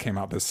blockbuster that came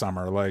out this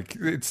summer. Like,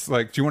 it's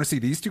like, do you want to see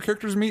these two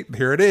characters meet?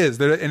 Here it is.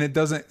 And it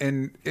doesn't.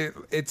 And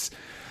it's.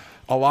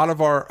 A lot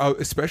of our,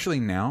 especially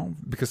now,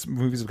 because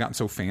movies have gotten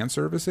so fan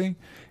servicey,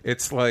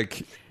 it's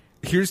like,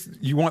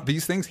 you want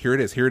these things? Here it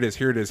is. Here it is.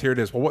 Here it is. Here it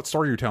is. Well, what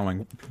story are you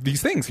telling?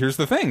 These things. Here's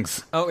the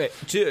things.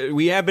 Okay,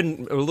 we have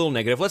been a little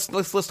negative. Let's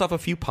list off a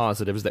few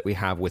positives that we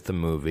have with the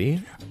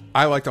movie.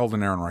 I liked Alden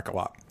Ehrenreich a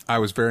lot. I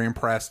was very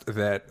impressed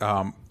that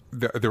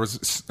there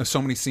was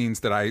so many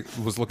scenes that I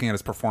was looking at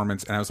his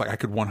performance, and I was like, I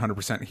could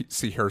 100%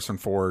 see Harrison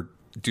Ford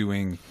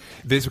doing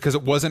this because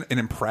it wasn't an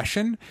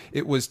impression.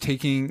 It was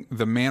taking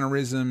the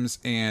mannerisms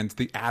and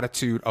the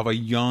attitude of a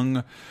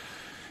young,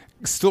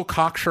 still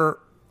cocksure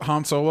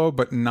Han Solo,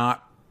 but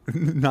not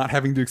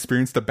having to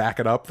experience to back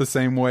it up the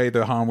same way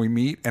the Han we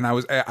meet. And I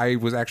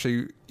was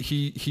actually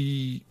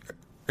he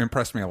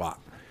impressed me a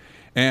lot.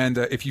 And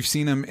if you've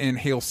seen him in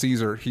Hail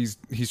Caesar, he's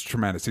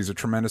tremendous. He's a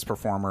tremendous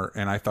performer,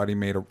 and I thought he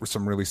made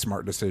some really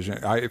smart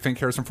decisions. I think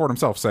Harrison Ford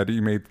himself said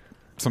he made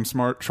some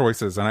smart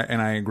choices,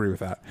 and I agree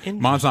with that.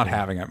 Mom's not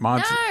having it. I'll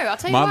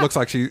tell you Mom what. looks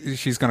like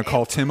she's going to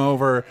call Tim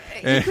over.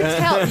 You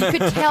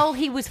could tell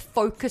he was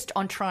focused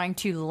on trying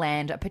to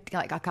land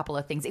a couple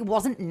of things. It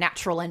wasn't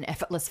natural and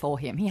effortless for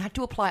him. He had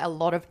to apply a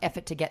lot of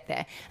effort to get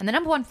there. And the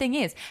number one thing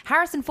is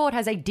Harrison Ford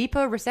has a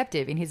deeper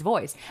receptive in his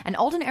voice, and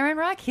Alden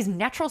Ehrenreich, his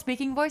natural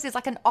speaking voice is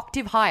like an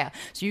octave higher,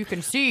 so you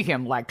can see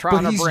him like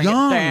trying to bring it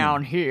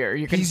down here.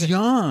 He's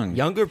young.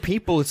 Younger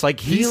people, it's like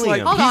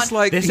helium. Hold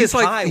on. This is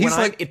high.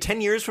 When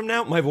 10 years from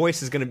now, my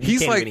voice is going to be. You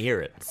can't even hear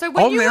it. So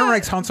when Alden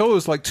Ehrenreich's Han Solo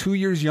is like 2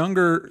 years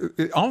younger.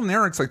 Alden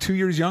Ehrenreich's like 2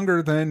 years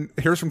younger than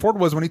Harrison Ford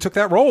was when he took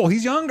that role.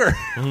 He's younger.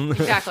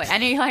 Exactly,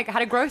 and he like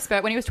had a growth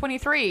spurt when he was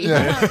 23.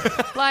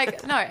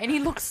 Like no, and he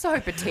looks so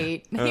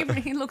petite.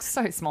 He looks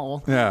so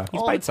small. Yeah,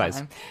 he's bite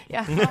size.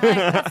 Yeah,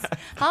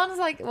 Han's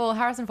like, well,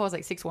 Harrison Ford's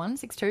like 6'1",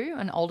 6'2",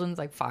 and Alden's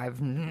like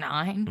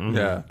 5'9".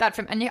 Yeah,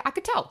 I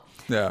could tell.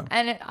 Yeah,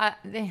 and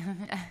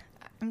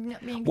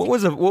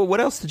what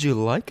else did you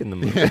like in the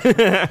movie?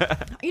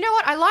 You know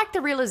what? I like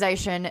the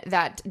realization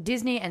that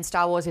Disney and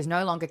Star Wars is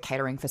no longer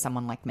catering for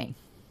someone like me.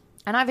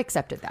 And I've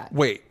accepted that.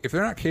 Wait, if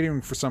they're not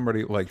catering for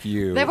somebody like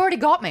you... They've already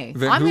got me.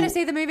 I'm going to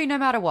see the movie no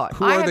matter what.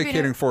 Who are they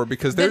catering for?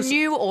 Because there's... The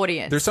new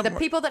audience. There's the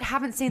people that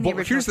haven't seen the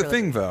original Here's the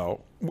thing,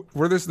 though.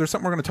 Where there's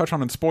something we're going to touch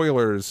on in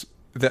spoilers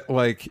that,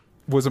 like,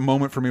 was a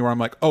moment for me where I'm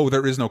like, oh,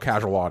 there is no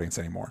casual audience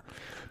anymore.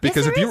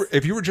 Because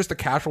if you were just a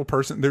casual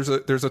person, there's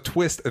a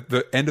twist at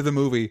the end of the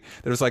movie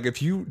that is like,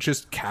 if you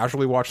just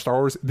casually watch Star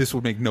Wars, this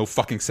would make no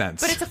fucking sense.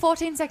 But it's a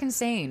 14-second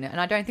scene,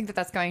 and I don't think that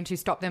that's going to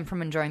stop them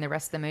from enjoying the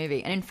rest of the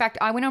movie. And in fact,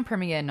 I went on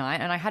premiere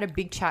night, and I had a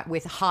big chat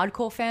with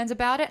hardcore fans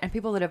about it, and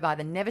people that have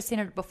either never seen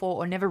it before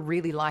or never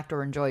really liked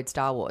or enjoyed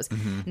Star Wars.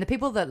 Mm-hmm. And the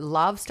people that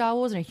love Star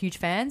Wars and are huge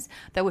fans,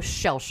 they were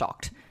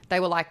shell-shocked. They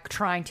were like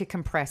trying to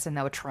compress, and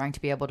they were trying to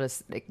be able to,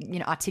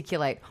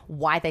 articulate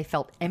why they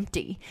felt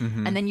empty.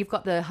 Mm-hmm. And then you've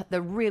got the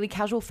really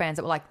casual fans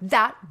that were like,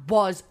 "That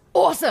was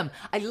awesome!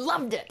 I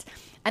loved it."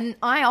 And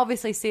I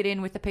obviously sit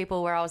in with the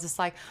people where I was just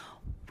like,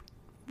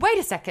 "Wait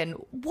a second,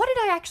 what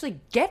did I actually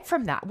get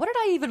from that? What did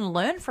I even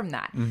learn from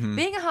that?" Mm-hmm.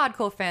 Being a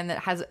hardcore fan that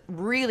has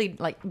really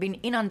been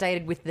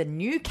inundated with the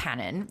new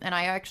canon, and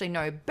I actually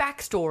know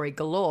backstory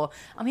galore,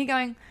 I'm here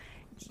going,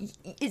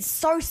 it's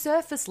so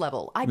surface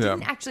level. I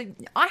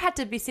had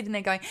to be sitting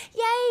there going,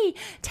 yay,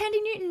 Tandy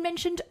Newton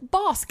mentioned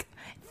Bosk.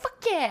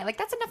 Fuck yeah,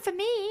 that's enough for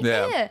me.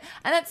 Yeah.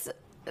 And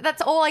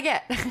that's all I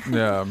get.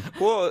 Yeah.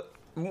 Well,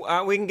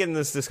 We can get in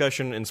this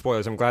discussion in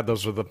spoilers. I'm glad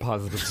those were the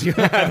positives you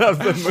had of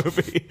the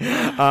movie.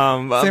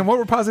 Sam, what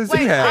were positives you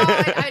Wait,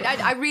 had?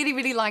 I really,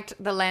 really liked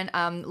the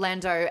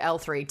Lando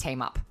L3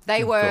 team up.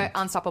 They were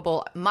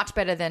unstoppable, much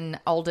better than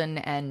Alden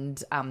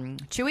and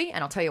Chewie,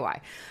 and I'll tell you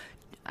why.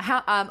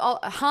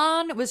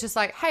 Han was just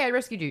like, hey, I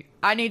rescued you.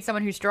 I need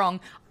someone who's strong.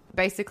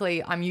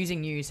 Basically, I'm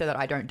using you so that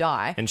I don't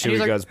die. And he's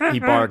Chewie goes, he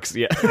barks.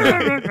 Yeah.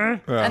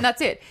 And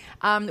that's it.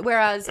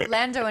 Whereas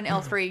Lando and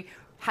L3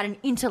 had an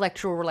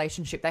intellectual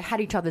relationship. They had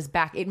each other's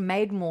back. It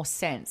made more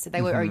sense.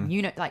 They were a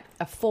unit, like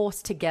a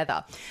force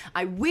together.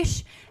 I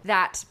wish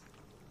that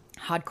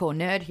hardcore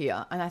nerd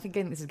here, and I think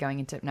this is going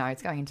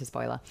into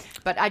spoiler,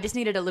 but I just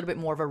needed a little bit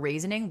more of a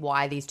reasoning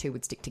why these two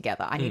would stick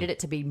together. I needed it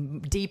to be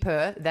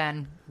deeper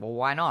than, well,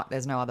 why not?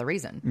 There's no other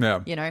reason.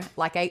 Yeah. You know,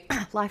 like a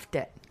life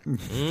debt. So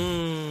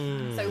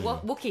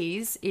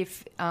Wookiees,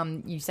 if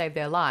you save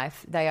their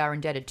life, they are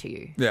indebted to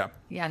you. Yeah.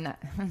 Yeah, and that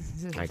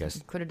I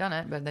guess. could have done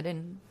it, but they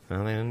didn't.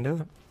 Well, they didn't do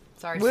it.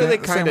 Sorry. Well, they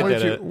Sam, kind of what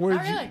did it. What Oh,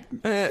 did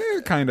really?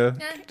 you? Kind of.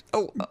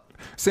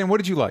 Sam, what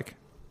did you like?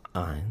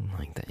 I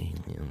like the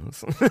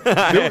aliens.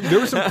 There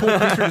were some cool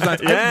creature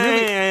designs.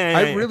 Yeah.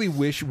 I really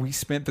wish we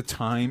spent the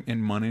time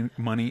and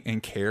money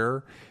and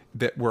care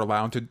that we're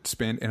allowed to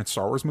spend in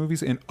Star Wars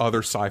movies and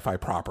other sci-fi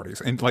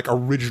properties and like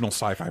original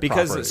sci-fi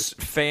Because properties.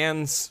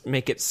 fans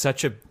make it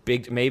such a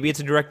big. Maybe it's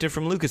a directive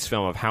from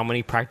Lucasfilm of how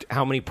many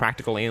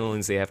practical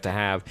aliens they have to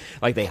have.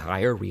 Like they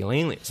hire real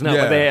aliens. No,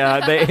 Yeah.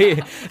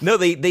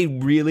 they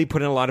really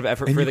put in a lot of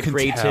effort And for you the can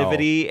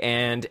creativity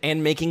and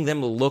making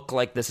them look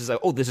like this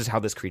is how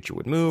this creature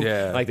would move.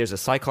 Yeah. Like there's a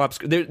Cyclops.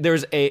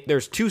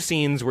 There's two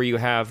scenes where you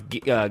have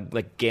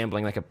like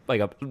gambling, like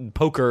a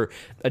poker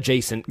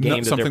adjacent game that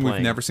they're Something playing.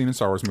 we've never seen in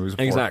Star Wars movies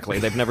before. Exactly.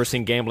 They've never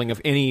seen gambling of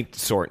any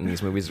sort in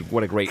these movies.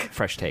 What a great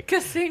fresh take.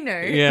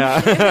 Casino.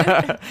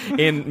 Yeah.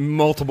 In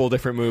multiple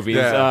different movies.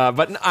 Yeah.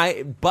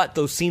 But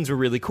those scenes were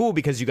really cool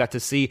because you got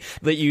to see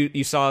that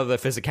you saw the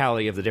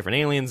physicality of the different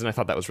aliens, and I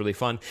thought that was really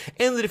fun.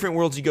 And the different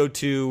worlds you go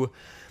to,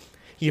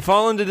 you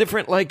fall into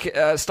different,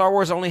 Star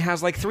Wars only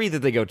has 3 that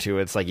they go to.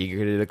 It's like you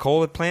go to the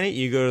coal planet,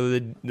 you go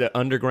to the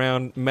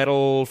underground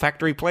metal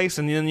factory place,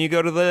 and then you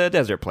go to the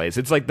desert place.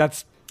 It's like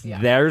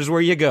there's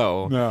where you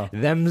go. Yeah.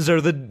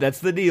 That's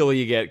the deal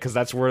you get because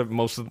that's where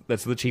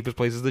that's the cheapest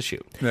places to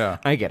shoot. Yeah.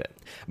 I get it.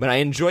 But I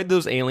enjoyed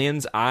those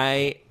aliens.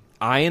 I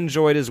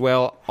enjoyed as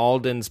well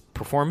Alden's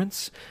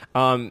performance.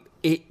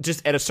 It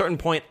just at a certain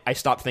point I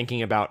stopped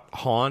thinking about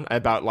Han,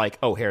 about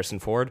Harrison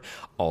Ford.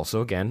 Also,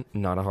 again,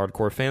 not a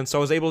hardcore fan, so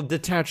I was able to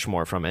detach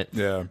more from it.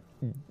 Yeah.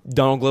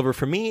 Donald Glover,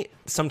 for me,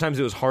 sometimes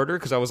it was harder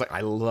because I was like,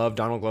 I love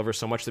Donald Glover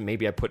so much that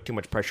maybe I put too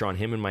much pressure on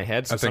him in my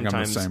head. So I think I'm in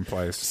the sometimes, same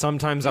place.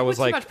 Sometimes I was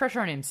Too much pressure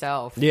on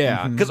himself.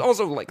 yeah, because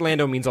also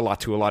Lando means a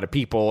lot to a lot of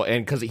people,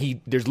 and because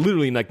there's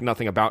literally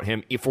nothing about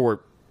him for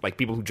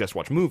people who just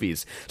watch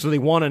movies, so they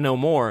want to know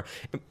more.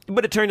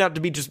 But it turned out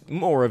to be just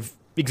more of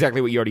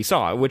exactly what you already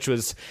saw, which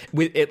was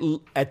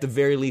at the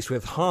very least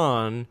with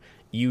Han,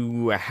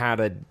 you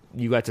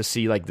got to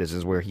see this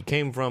is where he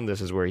came from,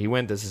 this is where he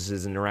went, this is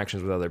his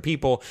interactions with other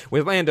people.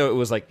 With Lando, it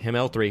was him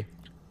L3,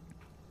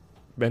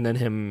 and then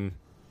him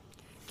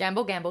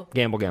Gamble. gamble.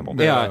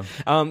 Yeah.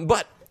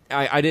 But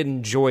I did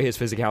enjoy his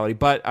physicality,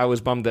 but I was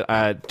bummed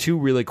that 2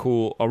 really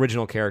cool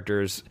original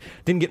characters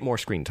didn't get more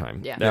screen time.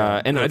 Yeah.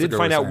 And I That's a did good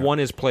find way out to say it. one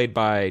is played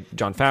by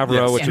Jon Favreau,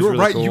 Yes, which you is were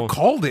really right. cool. You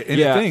called it in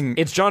the thing.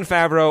 It's Jon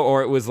Favreau,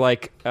 or it was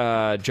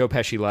Joe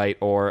Pesci light,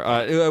 or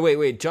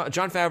wait. Jon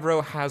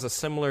Favreau has a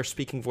similar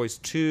speaking voice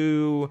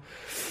to.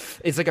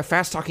 It's like a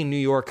fast talking New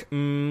York.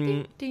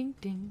 Ding, ding,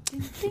 ding,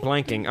 ding.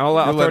 Blanking. I'll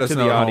You'll throw let it us to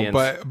know the at home.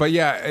 audience. But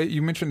yeah,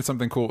 you mentioned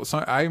something cool.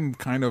 So I'm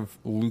kind of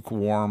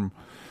lukewarm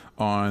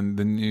on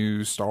the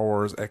new Star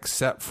Wars,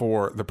 except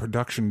for the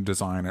production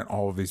design in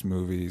all of these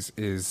movies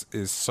is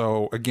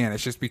so. Again,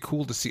 it's just be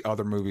cool to see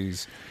other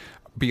movies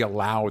be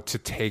allowed to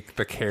take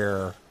the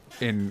care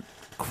in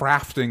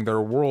crafting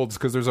their worlds,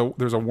 because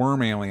there's a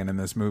worm alien in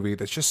this movie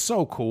that's just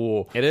so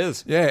cool. It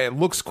is. Yeah, it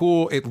looks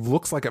cool. It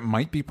looks like it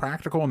might be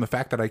practical, and the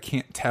fact that I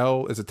can't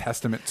tell is a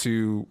testament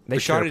to They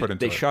the shot care put it.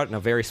 into They it. shot in a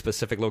very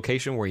specific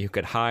location where you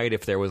could hide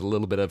if there was a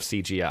little bit of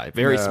CGI.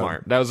 Very Yeah.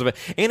 smart. That was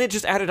and it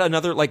just added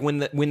another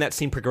when that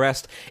scene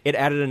progressed. It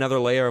added another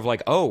layer of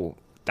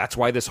that's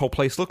why this whole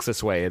place looks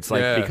this way. It's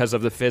because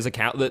of the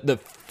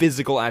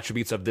physical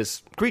attributes of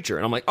this creature,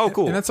 and I'm like, oh,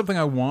 cool. And that's something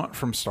I want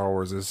from Star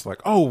Wars is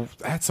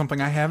that's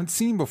something I haven't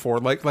seen before.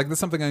 Like that's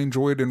something I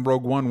enjoyed in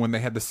Rogue One when they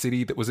had the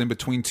city that was in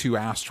between 2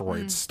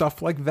 asteroids.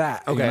 Stuff like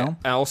that. Okay. You know?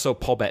 And also,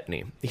 Paul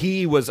Bettany.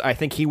 I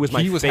think he was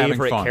my He was having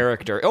favorite fun.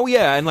 character. Oh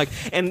yeah,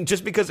 and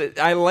just because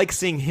I like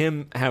seeing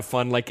him have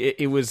fun.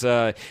 It was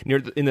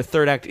near in the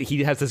third act,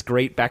 he has this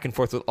great back and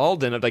forth with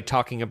Alden of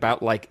talking about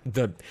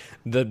the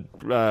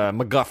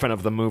MacGuffin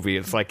of the movie.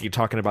 It's like you're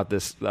talking about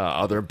this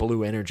other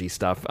blue energy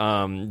stuff.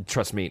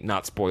 Trust me,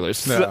 not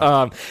spoilers.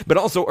 Yeah. But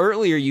also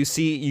earlier, you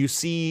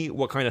see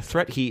what kind of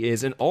threat he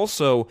is, and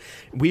also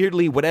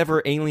weirdly,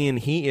 whatever alien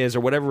he is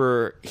or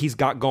whatever he's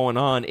got going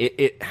on,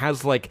 it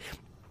has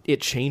it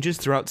changes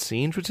throughout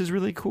scenes, which is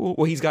really cool.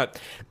 Well, he's got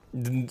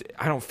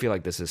I don't feel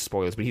like this is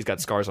spoilers, but he's got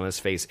scars on his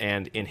face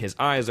and in his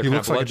eyes are He kind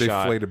looks of like a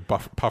bloodshot. deflated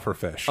puffer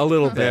fish. A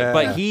little bit, Yeah.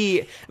 but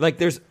he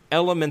there's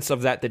elements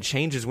of that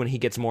changes when he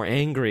gets more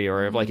angry,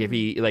 or like if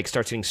he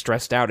starts getting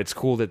stressed out. It's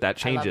cool that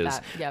changes,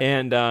 that. Yep.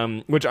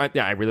 and which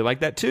I really like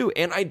that too.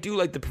 And I do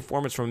like the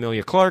performance from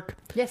Emilia Clarke.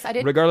 Yes, I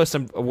did. Regardless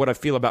of what I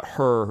feel about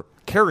her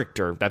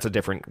character, that's a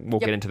different. We'll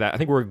get into that. I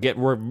think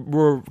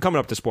we're coming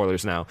up to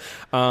spoilers now,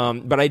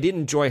 but I did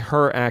enjoy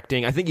her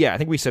acting. I think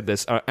we said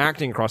this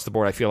acting across the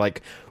board. I feel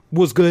like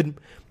was good.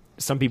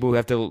 Some people who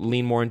have to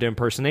lean more into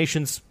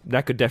impersonations,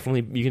 that could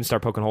definitely, you can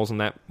start poking holes in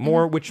that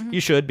more, which you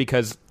should,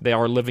 because they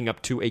are living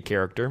up to a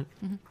character.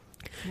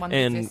 One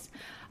And- thing is,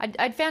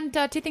 I'd found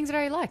two things that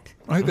I liked.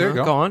 Right, there you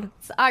go. Go on.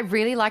 So I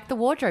really like the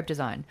wardrobe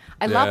design.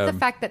 I love Yeah. the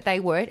fact that they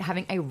were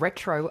having a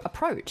retro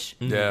approach.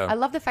 Yeah. I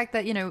love the fact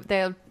that,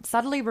 they're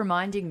subtly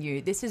reminding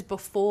you this is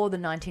before the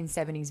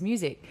 1970s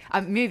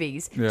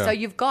movies. Yeah. So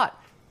you've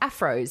got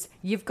afros,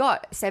 you've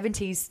got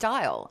 70s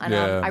style. And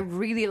Yeah. I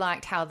really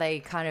liked how they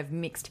kind of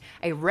mixed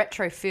a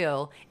retro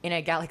feel in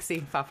a galaxy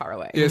far, far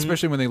away. Yeah,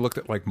 especially when they looked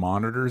at like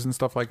monitors and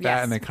stuff like that,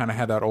 Yes. and they kind of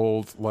had that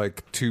old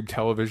like tube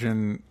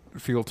television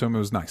feel to them. It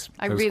was nice.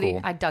 It was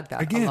cool. I dug that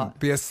a Again, lot.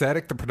 the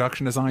aesthetic, the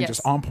production design, Yes.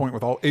 just on point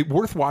with all.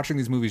 Worth watching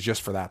these movies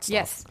just for that stuff.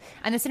 Yes.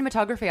 And the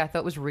cinematography I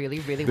thought was really,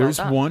 really There's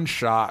well done. one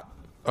shot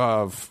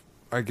of,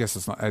 I guess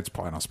it's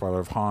probably not a spoiler,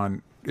 of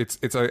Han. It's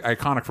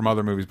iconic from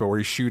other movies, but where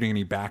he's shooting and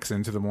he backs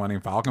into the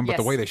Millennium Falcon. But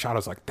the Yes. way they shot it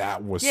was like,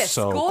 that was Yes,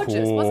 so gorgeous,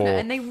 cool. wasn't it?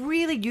 And they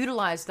really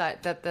utilized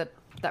that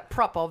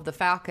prop of the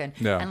Falcon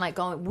Yeah. and like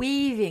going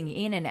weaving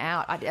in and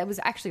out. It was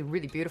actually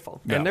really beautiful.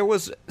 Yeah. And there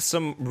was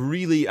some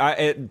really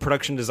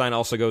production design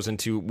also goes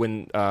into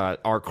when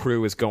our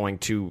crew is going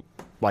to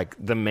like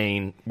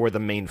where the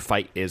main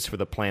fight is for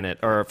the planet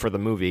or for the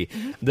movie.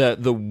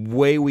 The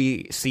way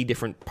we see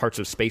different parts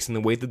of space and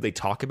the way that they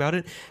talk about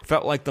it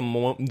felt like the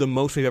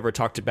most we've ever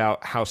talked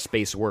about how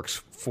space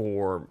works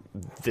for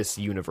this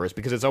universe,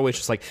 because it's always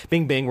just like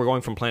bing bing, we're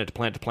going from planet to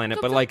planet to planet,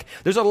 but like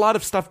there's a lot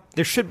of stuff,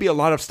 there should be a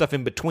lot of stuff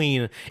in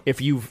between if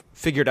you've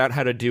figured out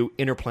how to do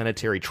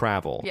interplanetary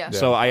travel. Yeah.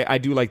 So I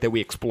do like that we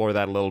explore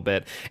that a little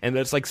bit, and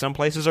it's like some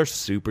places are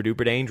super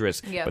duper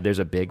dangerous, Yeah. but there's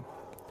a big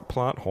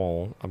plot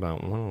hole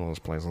about one of those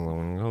places that we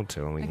can go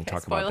to, and we can Okay,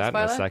 talk spoiler, about that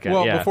in a spoiler? second.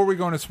 Well, yeah. before we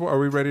go into, are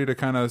we ready to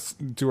kind of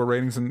do our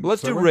ratings? And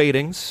Let's do segue?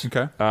 ratings.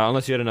 Okay.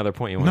 Unless you had another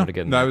point you wanted to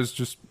get in No, there. I was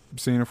just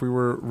seeing if we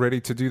were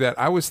ready to do that.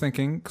 I was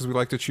thinking, because we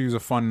like to choose a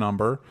fun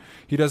number,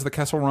 he does the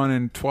Kessel Run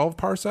in 12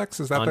 parsecs.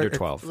 Is that Under the,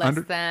 12. Less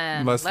Under,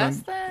 than. less Less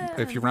than. than.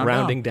 If you round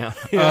Rounding down.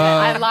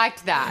 I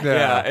liked that.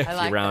 Yeah, if I you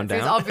like round that.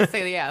 So down. it's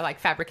obviously, like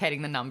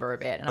fabricating the number a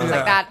bit. And I was Yeah.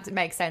 like, that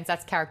makes sense.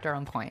 That's character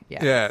on point.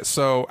 Yeah. Yeah,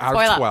 so out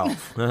Spoiler.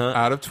 of 12,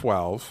 out of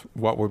 12,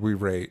 what would we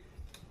rate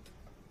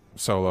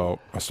Solo,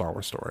 A Star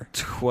Wars Story?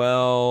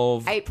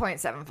 12,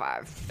 8.75.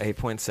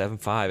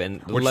 8.75.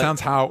 And Which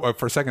sounds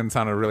for a second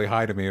sounded really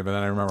high to me, but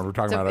then I remember we're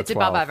talking So about it's a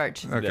 12. above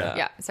average. Okay. Yeah.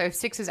 Yeah. So if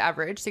 6 is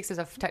average, 6 is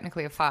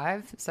technically a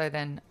 5. So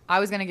then I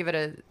was going to give it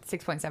a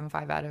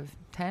 6.75 out of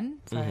 10.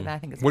 So then I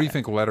think it's What do you better.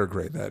 think letter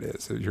grade that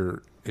is?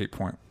 Your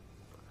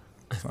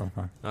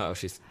 8.75. Oh,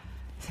 she's.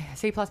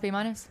 C plus B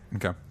minus?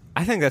 Okay.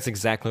 I think that's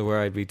exactly where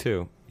I'd be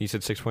too. You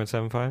said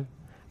 6.75. I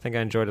think I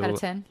enjoyed it. Out a of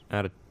 10?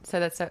 Out of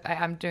So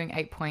I'm doing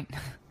 8 point.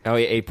 oh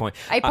yeah, 8 point.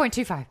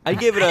 8.25. I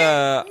give it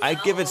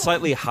I'd give it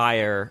slightly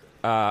higher.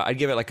 I'd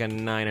give it like a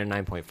 9 or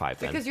 9.5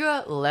 then. Because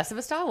you're less of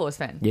a Star Wars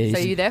fan. Yeah, so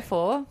you- you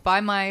therefore, by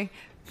my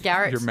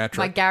Garrett, Your metric.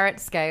 my Garrett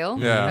scale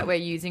Yeah. that we're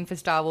using for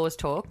Star Wars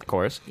talk, of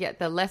course. yeah,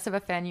 the less of a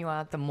fan you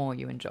are, the more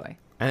you enjoy.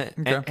 And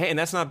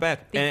that's not bad.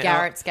 The And,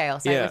 Garrett scale.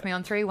 Say it yeah. with me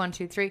on 3. 1,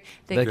 2, 3.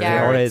 The, The Garrett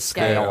Garrett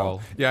scale.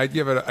 scale. Yeah, I'd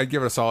give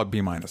it a solid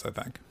B minus, I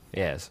think.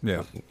 Yes.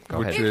 Yeah.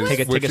 Go ahead. Is- Take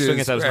a which swing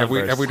is- at those have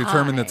we numbers.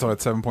 determined that's Fine. at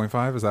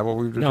 7.5? Is that what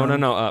we've No,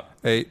 determined? up.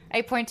 8.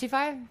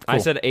 8.25? I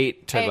said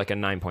 8 to 8. like a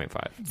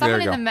 9.5.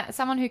 Someone you in go.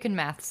 someone who can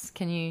maths,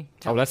 can you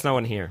tell Oh, that's no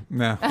one here.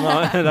 Nah.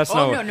 That's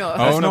Oh, no. no.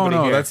 That's Oh, no, nobody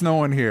no. here. That's no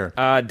one here.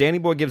 Danny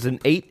Boy gives an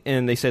 8,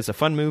 and they say it's a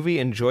fun movie.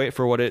 Enjoy it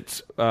for what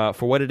it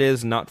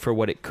is, not for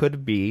what it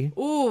could be.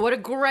 Ooh, what a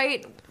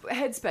great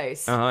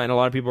headspace. And a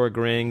lot of people are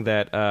agreeing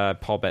that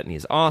Paul Bettany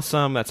is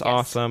awesome. That's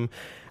awesome.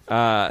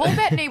 Paul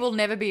Bettany will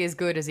never be as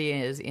good as he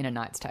is in A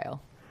Knight's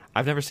Tale.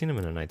 I've never seen him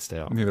in A Knight's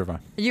Tale. Neither have I.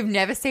 You've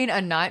never seen A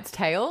Knight's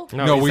Tale?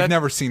 No, is we've that-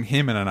 never seen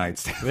him in A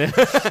Knight's Tale.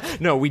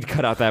 No, we'd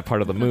cut out that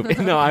part of the movie.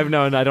 No, I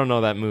don't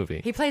know that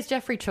movie. He plays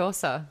Geoffrey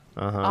Chaucer.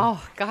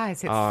 Oh,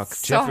 guys,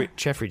 it's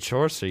Jeffrey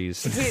Chaucer, you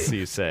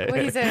say.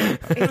 Well, he's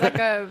like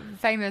a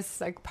famous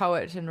like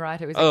poet and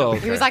writer. He was like, Oh,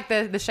 he was okay.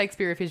 like the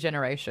Shakespeare of his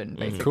generation,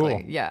 basically.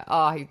 Cool. Yeah.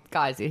 Oh,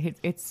 guys,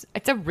 it's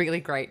a really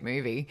great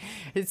movie.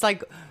 It's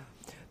like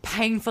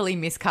painfully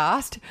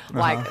miscast.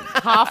 Like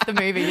half the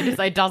movie,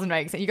 it doesn't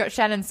make sense. You got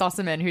Shannon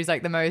Sossaman, who's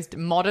like the most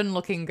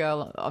modern-looking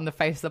girl on the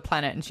face of the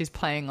planet, and she's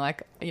playing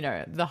like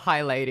the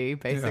high lady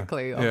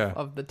basically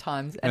of the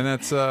times. And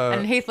that's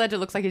and Heath Ledger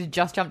looks like he's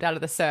just jumped out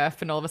of the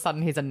surf, and all of a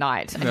sudden he's a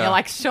knight, and you're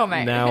like, sure,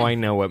 mate. Now I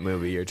know what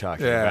movie you're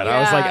talking about. Yeah. I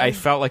was like, I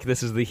felt like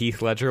this is the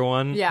Heath Ledger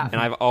one. Yeah.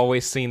 And I've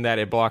always seen that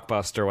at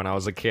Blockbuster when I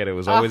was a kid. It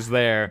was always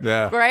there.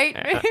 Yeah. Great.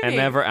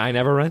 I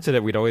never rented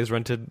it. We'd always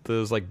rented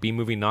those like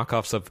B-movie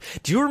knockoffs of.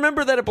 Do you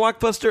remember that at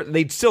Blockbuster?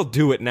 They still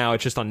do it now.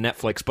 It's just on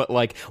Netflix. But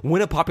like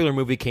when a popular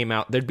movie came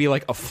out, there'd be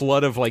like a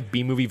flood of like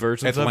B-movie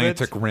versions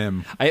Atlantic of it.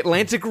 Rim.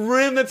 Atlantic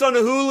Rim. That's on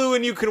Hulu,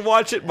 and you can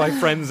watch it. My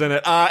friend's in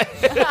it.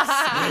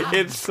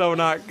 It's so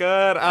not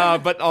good.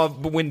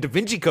 But when Da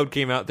Vinci Code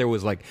came out, there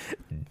was like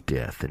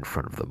death in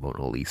front of the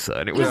Mona Lisa,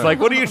 and it was like,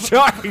 what are you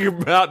talking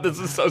about? This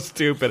is so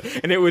stupid.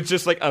 And it was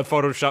just like a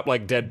Photoshop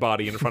like dead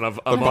body in front of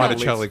a Mona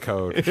Lisa. Botticelli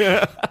Code.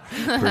 Yeah.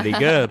 Pretty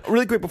good.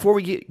 Really quick, before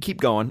we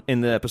keep going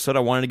in the episode, I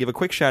wanted to give a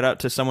quick shout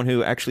out to someone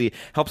who actually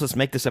helps us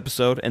make this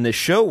episode and this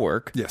show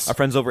work. Yes. Our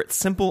friends over at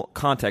Simple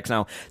Contacts.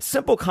 Now,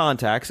 Simple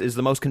Contacts is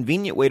the most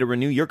convenient way to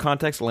renew your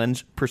contacts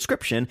lens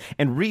prescription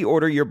and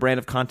reorder your brand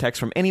of contacts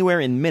from anywhere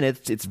in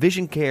minutes. It's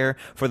vision care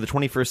for the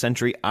 21st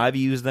century. I've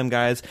used them,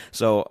 guys,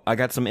 so I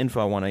got some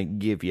info I want to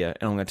give you, and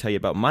I'm going to tell you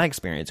about my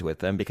experience with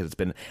them because it's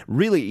been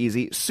really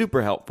easy,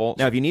 super helpful.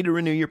 Now, if you need to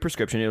renew your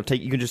prescription, you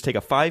can just take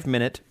a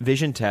 5-minute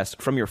vision test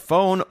from your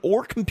phone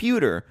or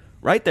computer.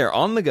 Right there,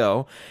 on the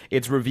go.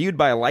 It's reviewed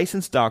by a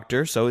licensed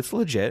doctor, so it's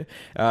legit.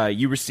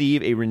 You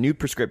receive a renewed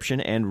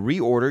prescription and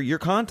reorder your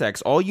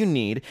contacts. All you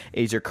need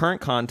is your current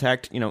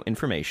contact,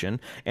 information,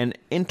 and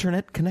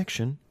internet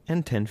connection,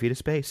 and 10 feet of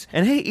space.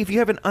 And hey, if you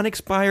have an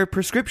unexpired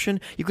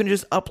prescription, you can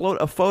just upload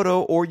a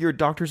photo or your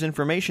doctor's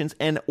information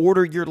and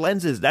order your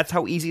lenses. That's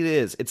how easy it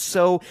is. It's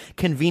so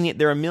convenient.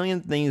 There are a million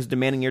things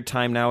demanding your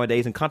time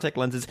nowadays, and contact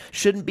lenses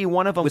shouldn't be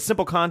one of them. With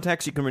Simple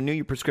Contacts, you can renew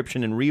your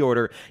prescription and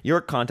reorder your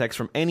contacts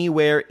from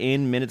anywhere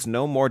in minutes.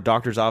 No more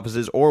doctor's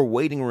offices or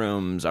waiting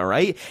rooms, all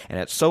right?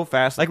 And it's so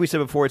fast. Like we said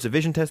before, it's a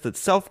vision test that's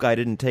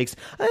self-guided and takes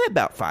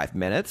about 5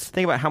 minutes.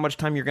 Think about how much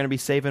time you're going to be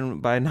saving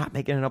by not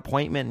making an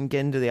appointment and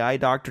getting to the eye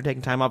doctor,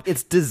 taking time off.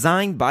 It's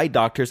designed by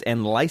doctors,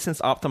 and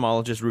licensed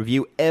ophthalmologists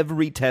review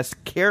every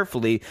test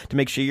carefully to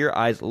make sure your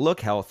eyes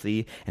look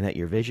healthy and that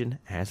your vision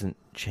hasn't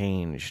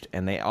changed.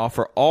 And they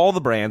offer all the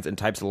brands and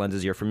types of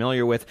lenses you're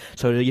familiar with,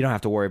 so you don't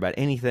have to worry about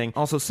anything.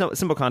 Also,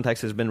 Simple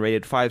Contacts has been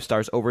rated 5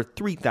 stars over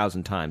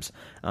 3,000 times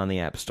on the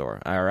App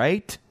Store. All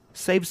right?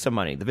 Save some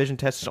money. The vision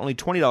test is only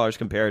 $20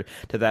 compared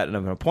to that of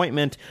an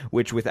appointment,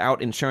 which without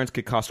insurance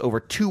could cost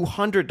over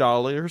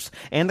 $200.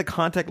 And the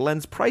contact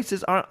lens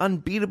prices are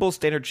unbeatable.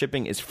 Standard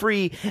shipping is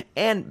free.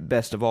 And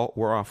best of all,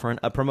 we're offering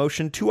a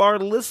promotion to our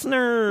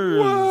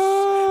listeners.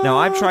 What? Now,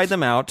 I've tried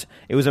them out.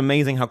 It was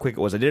amazing how quick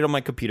it was. I did it on my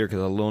computer because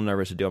I was a little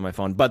nervous to do it on my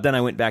phone. But then I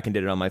went back and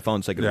did it on my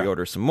phone so I could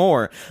reorder some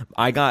more.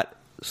 I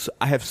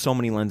have so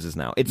many lenses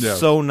now. It's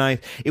so nice.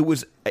 It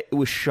was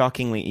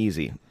shockingly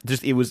easy.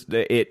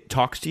 It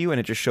talks to you and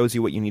it just shows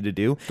you what you need to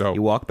do. Dope.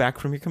 You walk back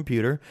from your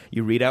computer,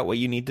 you read out what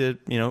you need to,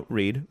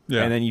 read,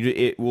 and then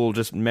it will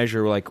just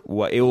measure it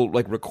will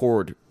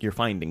record your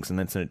findings and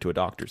then send it to a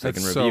doctor so they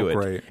can review it.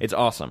 Great. It's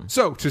awesome.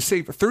 So to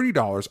save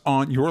 $30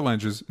 on your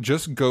lenses,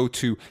 just go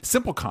to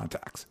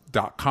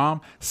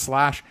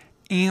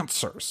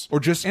simplecontacts.com/answers or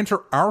just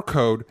enter our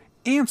code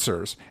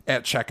ANSWERS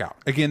at checkout.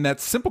 Again,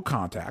 that's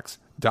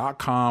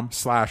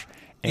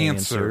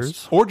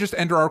simplecontacts.com/answers, or just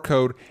enter our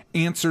code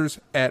ANSWERS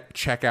at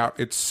checkout.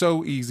 It's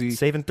so easy.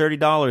 Saving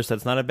 $30,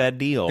 that's not a bad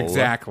deal.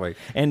 Exactly.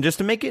 And just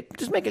to make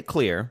it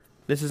clear,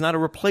 this is not a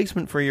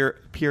replacement for your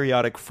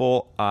periodic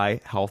full eye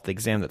health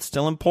exam. That's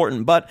still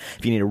important, but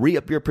if you need to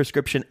re-up your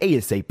prescription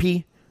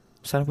ASAP,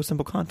 sign up with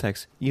Simple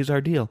Contacts. Use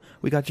our deal.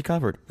 We got you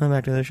covered. Now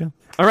back to the show.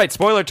 All right,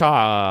 spoiler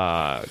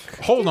talk.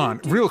 Hold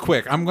on, real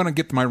quick. I'm going to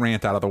get my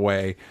rant out of the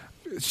way.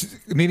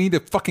 They need to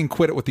fucking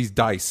quit it with these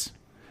dice.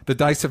 The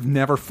dice have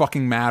never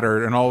fucking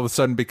mattered, and all of a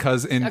sudden,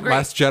 because in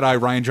Last Jedi,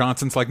 Rian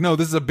Johnson's like, no,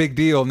 this is a big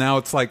deal. Now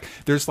it's like,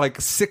 there's like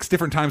 6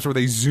 different times where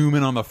they zoom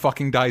in on the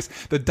fucking dice.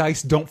 The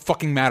dice don't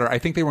fucking matter. I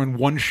think they were in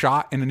one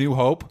shot in A New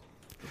Hope.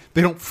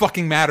 They don't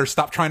fucking matter.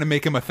 Stop trying to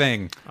make him a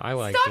thing. I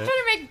like Stop it. trying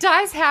to make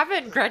dice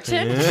happen,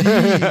 Gretchen.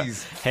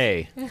 Jeez.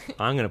 Hey,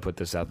 I'm going to put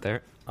this out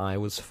there. I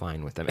was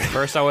fine with them. At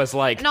first, I was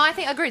like... No, I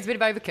think I agree. It's a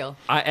bit of overkill.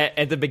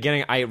 At the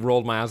beginning, I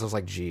rolled my eyes. I was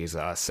like,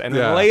 Jesus. And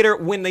then later,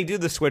 when they do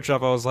the switch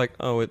up, I was like,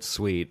 oh, it's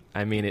sweet.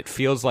 I mean, it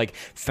feels like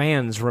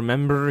fans,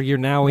 remember, you're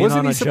now in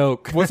on a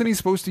joke. Wasn't he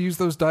supposed to use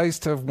those dice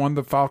to have won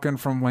the Falcon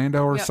from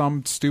Lando or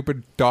some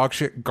stupid dog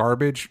shit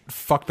garbage?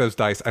 Fuck those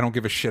dice. I don't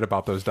give a shit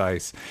about those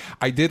dice.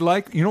 I did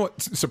like... You know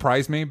what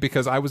surprised me?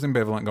 Because I was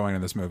ambivalent going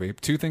into this movie.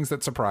 2 things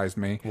that surprised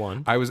me.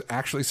 One. I was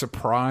actually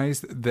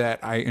surprised that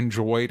I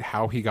enjoyed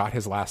how he got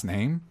his last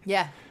name.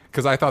 Yeah.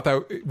 Because I thought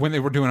that when they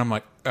were doing, I'm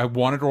like, I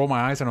wanted to roll my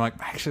eyes, and I'm like,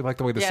 I actually like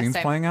the way the scene's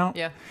same. playing out.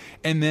 Yeah.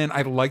 And then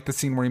I liked the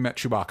scene where he met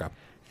Chewbacca.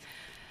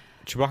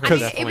 Chewbacca I think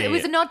definitely. it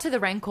was a nod to the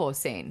Rancor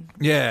scene.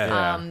 Yeah.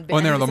 but-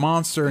 and they're and the it's-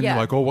 monster, and yeah.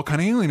 you're like, oh, what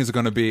kind of alien is it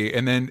going to be?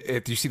 And then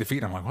you see the feet,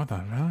 and I'm like, what the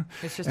hell?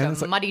 It's just And a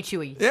like- muddy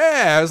Chewie.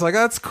 Yeah, I was like,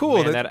 that's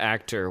cool. Man, that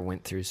actor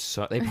went through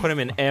so. They put him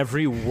in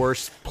every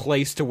worst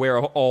place to wear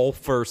an all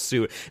fur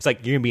suit. It's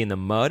like you're gonna be in the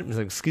mud. It's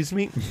like, excuse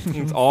me,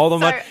 it's all the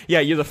mud. Yeah,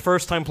 you're the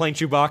first time playing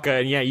Chewbacca,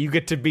 and yeah, you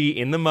get to be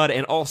in the mud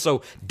and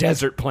also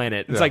desert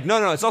planet. It's like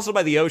no, it's also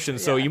by the ocean,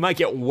 so you might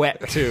get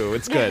wet too.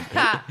 It's good.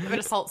 A bit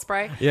of salt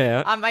spray.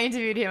 Yeah. I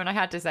interviewed him and I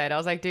had to say it. I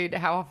was like, dude,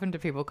 how often do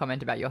people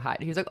comment about your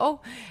height? He was like,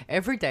 oh,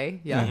 every day.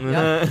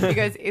 Yeah.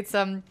 Because it's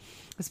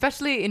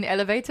especially in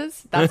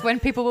elevators, that's when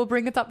people will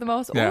bring it up the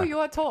most. Yeah. Oh, you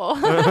are tall.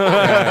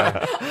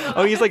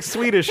 Oh, he's like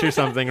Swedish or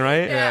something,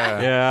 right?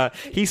 Yeah.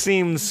 He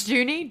seems.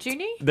 Junie?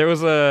 There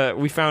was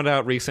we found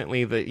out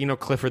recently that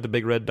Clifford the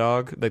big red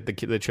dog, like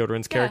the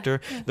children's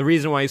character. The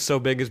reason why he's so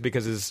big is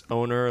because his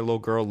owner, a little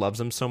girl, loves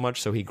him so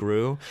much, so he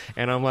grew.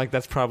 And I'm like,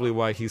 that's probably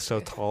why he's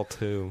so tall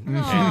too. And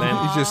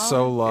then He's just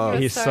so loved.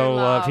 he's so so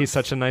loved. loved. He's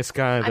such a nice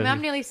guy. I mean, that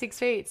I'm nearly 6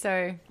 feet,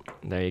 so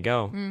there you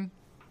go.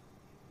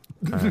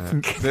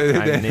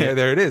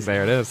 There it is.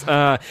 There it is.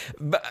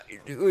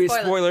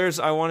 Spoilers.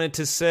 I wanted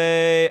to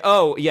say.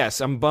 Oh yes,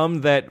 I'm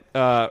bummed that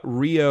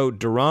Rio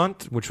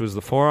Durant, which was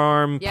the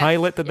forearm Yes,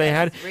 pilot that they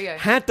yes, had, Rio.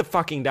 had to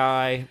fucking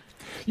die.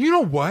 You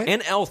know what?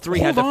 And L3 Hold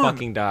had to on.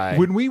 fucking die.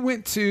 When we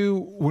went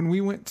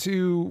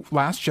to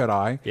Last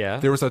Jedi, Yeah.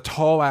 there was a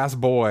tall ass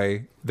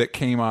boy that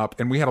came up,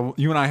 and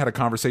you and I had a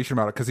conversation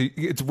about it because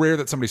it's rare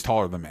that somebody's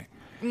taller than me.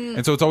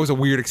 And so it's always a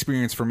weird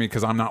experience for me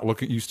because I'm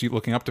not used to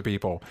looking up to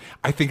people.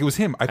 I think it was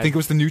him. I think it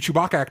was the new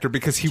Chewbacca actor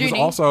because he was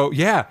Junie. also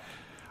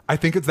I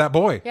think it's that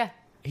boy. yeah.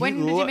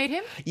 When did you meet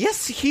him?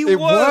 Yes, he It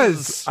was.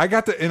 was. I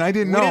got to, and I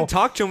didn't We know. didn't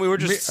talk to him. We were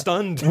just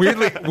stunned.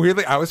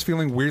 weirdly, I was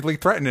feeling weirdly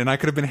threatened, and I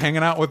could have been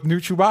hanging out with new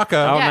Chewbacca.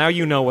 Oh, Yeah. now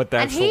you know what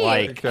that's and he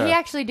like. he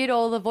actually did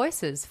all the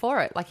voices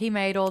for it. Like he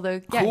made all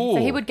the Cool.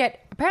 So he would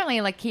get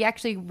apparently like he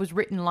actually was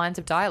written lines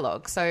of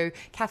dialogue. So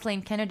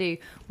Kathleen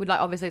Kennedy would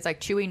obviously it's like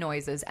Chewie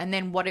noises, and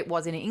then what it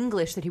was in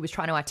English that he was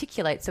trying to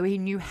articulate. So he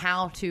knew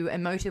how to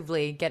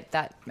emotively get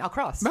that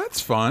across. That's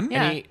fun.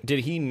 Yeah. And did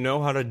he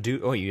know how to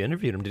do? Oh, you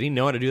interviewed him. Did he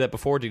know how to do that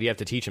before? Or did he have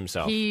to teach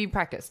himself? He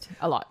practiced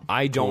a lot.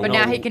 I don't But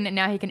know. now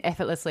he can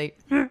effortlessly.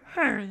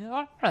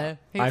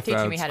 He's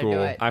teaching me how to cool. do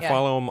it. I yeah.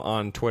 follow him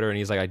on Twitter, and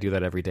he's like, I do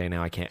that every day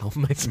now. I can't help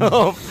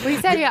myself. Well, he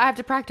said, "Yeah, I have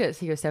to practice."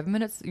 He goes, 7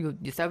 minutes. You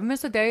 7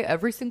 minutes a day,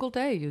 every single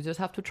day. You just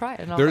have to try it.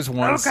 And I was There's like,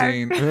 one okay.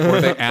 scene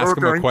where they ask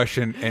him a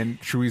question, and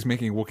Chewie's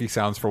making Wookiee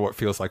sounds for what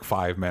feels like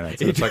 5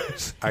 minutes. And it's like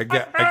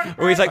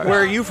Or he's like, "Where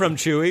are you from,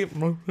 Chewie?"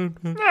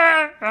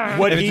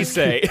 What'd he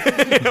say?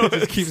 it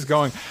just keeps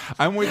going.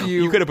 I'm with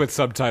you. You could have put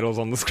subtitles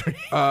on the screen.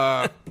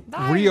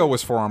 Rio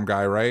was forearm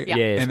guy, right? Yeah.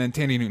 Yes. And then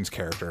Tandy Newton's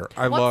character.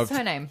 I What's loved.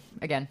 her name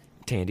again?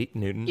 Tandy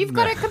Newton. You've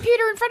got a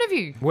computer in front of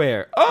you.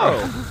 Where?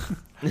 Oh,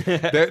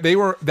 They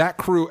were that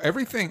crew.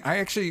 Everything. I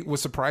actually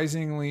was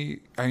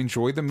surprisingly. I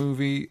enjoyed the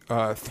movie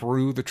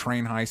through the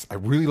train heist. I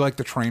really liked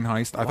the train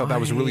heist. I thought that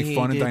was really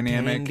fun and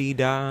dynamic. Tandy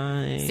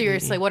die?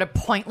 Seriously, what a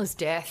pointless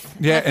death.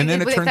 Yeah, I think and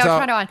then if it turns they were out-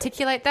 trying to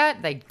articulate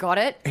that, they got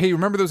it. Hey,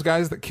 remember those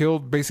guys that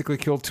basically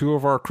killed 2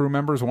 of our crew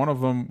members? One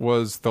of them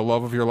was the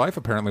love of your life,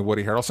 apparently,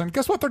 Woody Harrelson.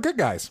 Guess what? They're good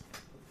guys.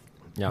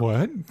 Yeah.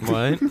 What?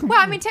 What? Well,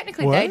 I mean,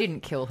 technically, What? they didn't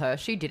kill her.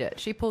 She did it.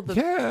 She pulled the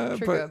Yeah,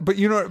 trigger.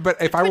 but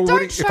if I But were don't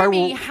Woody, show if I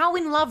me were how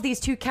in love these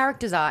two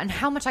characters are and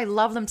how much I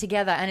love them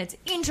together, and it's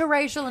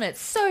interracial and it's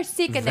so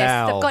sick, and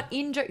Val.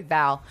 they've got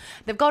Val.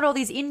 They've got all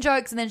these in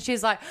jokes, and then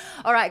she's like,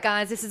 "All right,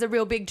 guys, this is a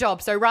real big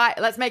job, so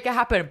let's make it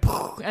happen,"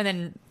 and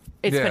then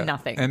it's yeah, for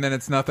nothing. and then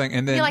it's nothing,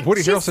 and then You're like,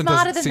 Woody she's Harrelson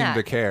smarter doesn't than seem that.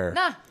 to care.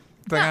 Nah.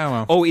 It's like, I don't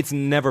know. Oh, it's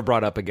never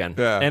brought up again.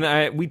 Yeah.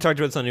 And we talked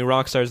about this on New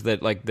Rockstars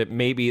that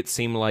maybe it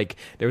seemed like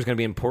there was going to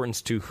be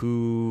importance to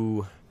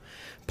who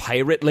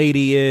Pirate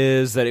Lady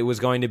is, that it was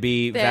going to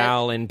be Their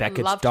Val and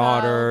Beckett's love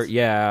daughter. child.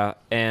 Yeah,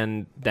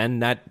 and then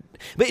that.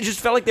 But it just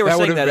felt like they were That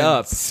would setting have that been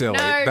up. silly.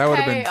 No, that would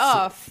have pay been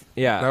off.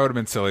 Yeah. That would have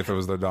been silly if it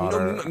was the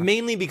daughter. No,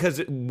 mainly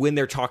because when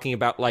they're talking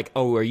about like,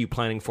 oh, are you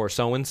planning for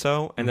so and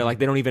so, and they're like,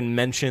 they don't even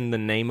mention the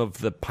name of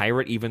the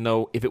pirate, even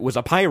though if it was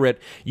a pirate,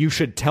 you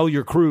should tell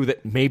your crew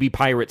that maybe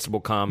pirates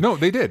will come. No,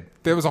 they did.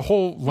 There was a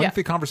whole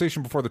lengthy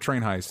conversation before the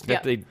train heist.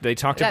 that they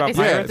talked That about is-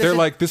 Yeah, pirates. they're This is-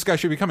 like, this guy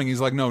should be coming.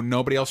 He's like, no,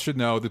 nobody else should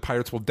know. The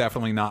pirates will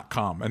definitely not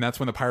come. And that's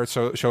when the pirates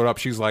showed up.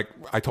 She's like,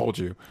 I told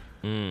you.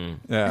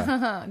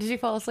 Yeah. Did you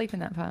fall asleep in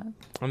that part?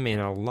 I mean,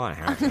 a lot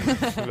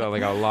happened.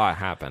 Like a lot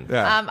happened.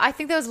 Yeah. I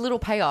think there was a little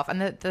payoff, and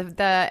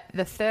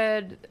the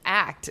third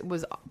act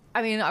was.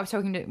 I mean, I was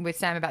talking with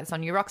Sam about this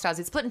on New Rockstars.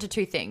 It's split into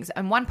 2 things,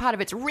 and one part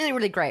of it's really,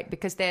 really great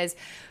because there's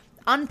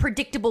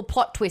unpredictable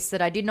plot twists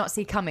that I did not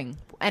see coming.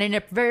 and in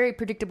a very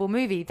predictable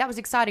movie. That was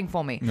exciting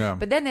for me. Yeah.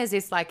 But then there's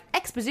this like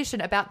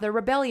exposition about the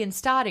rebellion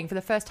starting for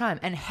the first time.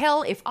 And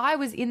hell, if I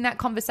was in that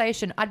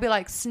conversation, I'd be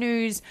like,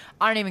 snooze,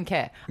 I don't even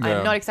care. Yeah.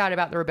 I'm not excited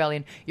about the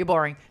rebellion. You're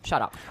boring.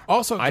 Shut up.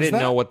 Also, I didn't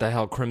know what the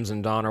hell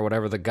Crimson Dawn or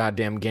whatever the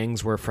goddamn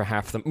gangs were for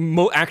half them.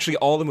 Actually,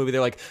 all the movie,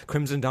 they're like,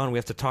 Crimson Dawn, we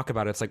have to talk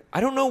about it. It's like,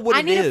 I don't know what I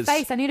it need is. a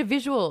face. I need a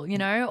visual, you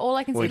know? All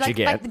I can see, What'd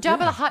you like get? the Jabba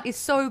the Hutt is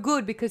so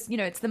good because, you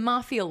know, it's the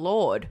mafia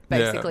lord,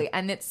 basically.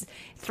 And it's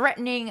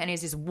threatening and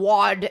he's this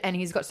wad and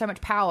he's got so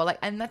much power. Like,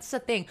 and that's the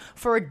thing.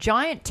 For a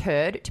giant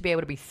turd to be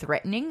able to be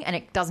threatening and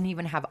it doesn't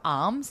even have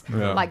arms,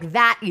 like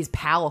that is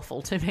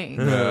powerful to me.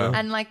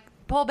 And like,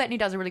 Paul Bettany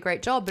does a really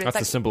great job, but That's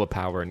it's the symbol of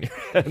power in your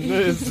head.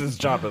 This is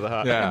Jabba the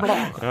Hutt. Yeah.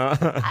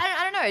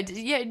 I don't know.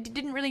 It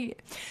didn't really,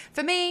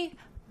 for me,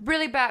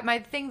 really bad. My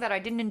thing that I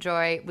didn't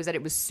enjoy was that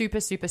it was super,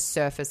 super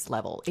surface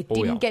level. It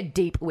didn't get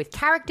deep with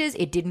characters.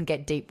 It didn't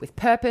get deep with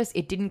purpose.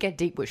 It didn't get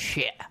deep with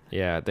shit.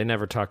 Yeah, they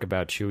never talk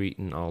about Chewie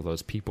eating all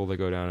those people that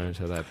go down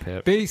into that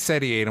pit. They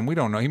said he ate him. We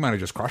don't know. He might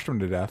have just crushed him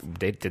to death.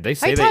 Did they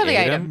say He they totally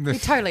ate ate him? him. He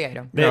totally ate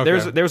him.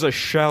 Okay. There's a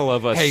shell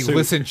of a Hey, suit.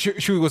 listen,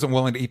 Chewie wasn't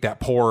willing to eat that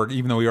porg,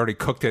 even though he already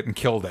cooked it and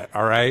killed it.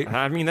 All right,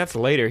 I mean, that's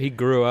later. He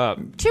grew up.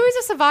 Chewie's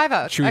a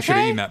survivor. Chewie should have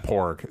okay? eaten that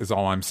porg. Is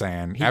all I'm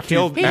saying. He after you-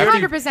 killed- He after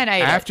you- 100%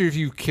 ate it. After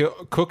you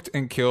cooked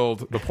and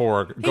killed the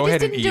porg, He go just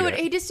ahead and didn't eat do it.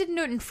 He just didn't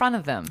do it in front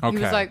of them. He Okay.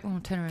 was like, oh,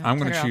 turn around. I'm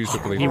going turn to around. choose to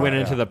believe. He went that,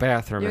 into yeah. the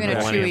bathroom You're in the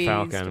gonna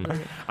Millennium Chewie's-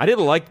 Falcon. I did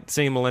like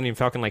seeing Millennium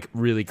Falcon like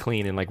really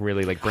clean and like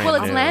really like brand Well,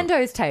 it's new.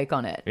 Lando's take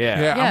on it. Yeah,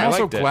 Yeah, I'm I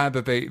also liked it. glad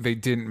that they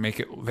didn't make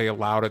it. They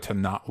allowed it to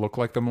not look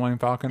like the Millennium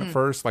Falcon at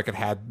first. Like it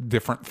had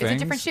different a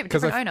things. different ship,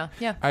 'Cause different I- owner,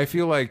 yeah. I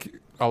feel like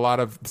a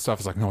lot of stuff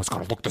is like, no, it's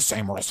going to look the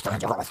same, or else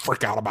fans are going to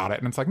freak out about it.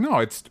 And it's like, no,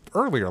 it's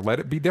earlier. Let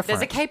it be different.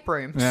 There's a cape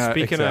room. Yeah,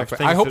 Speaking of exactly.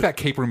 things I hope that- that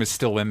cape room is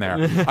still in there.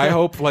 I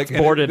hope like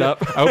boarded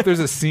up. I hope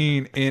there's a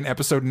scene in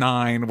episode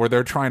 9 where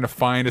they're trying to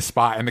find a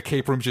spot and the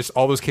cape room just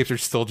all those capes are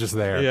still just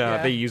there. Yeah,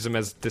 Yeah. they use them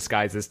as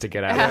disguises to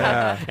get out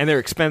of it. And they're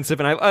expensive.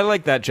 And I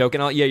like that joke.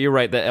 And yeah, you're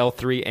right that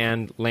L3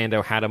 and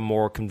Lando had a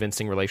more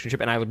convincing relationship.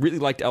 And I really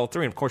liked L3.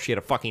 And of course, she had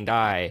to fucking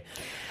die.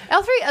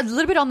 L3, a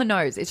little bit on the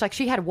nose. It's like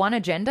she had one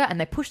agenda and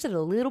they pushed it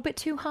a little bit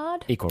too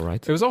hard. Equal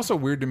rights. It was also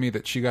weird to me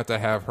that she got to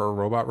have her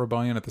robot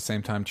rebellion at the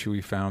same time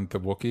Chewie found the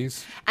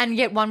Wookiees. And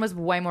yet one was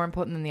way more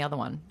important than the other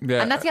one.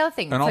 Yeah. And that's the other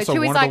thing. And So also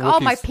Chewie's one of like, the oh,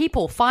 my Wookiees-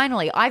 people,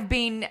 finally. I've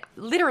been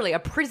literally a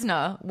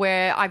prisoner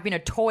where I've been a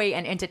toy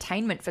and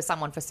entertainment for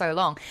someone for so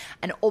long.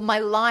 And all my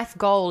life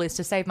goal is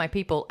to save my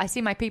people. I see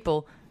my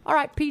people. All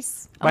right,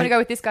 peace. I'm going to go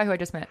with this guy who I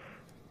just met.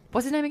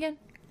 What's his name again?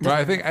 But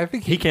I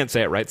think He can't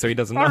say it right, so he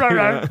doesn't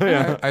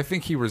know. I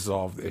think he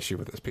resolved the issue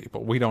with his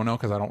people. We don't know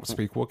because I don't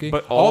speak Wookiee.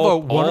 But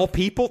although all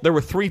people? There were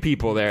 3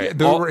 people there.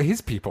 there All- were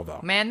his people though.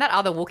 Man, that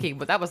other Wookiee,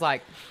 but that was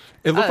like...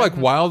 It looked like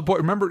Wild Boy.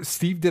 Remember,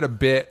 Steve did a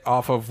bit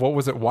off of what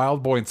was it?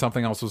 Wild Boy and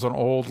something else. It was an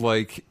old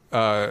like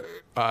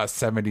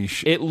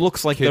 70s. It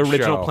looks like the Kid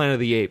original show. Planet of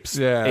the Apes.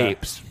 Yeah.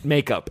 Apes.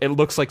 Makeup. It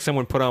looks like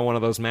someone put on one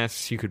of those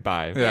masks you could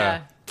buy.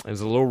 Yeah. It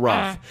was a little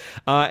rough.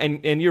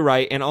 And you're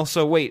right. And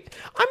also, wait,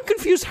 I'm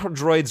confused how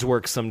droids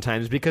work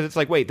sometimes because it's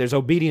like, wait, there's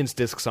obedience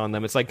discs on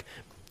them. It's like,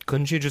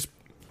 couldn't you just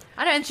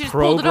I know, and she just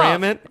pulled it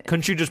program off. it?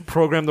 Couldn't you just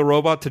program the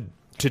robot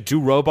to do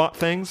robot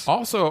things?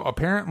 Also,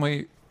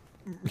 apparently,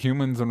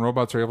 humans and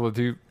robots are able to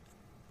do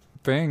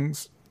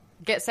things,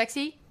 Get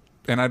sexy?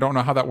 and I don't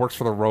know how that works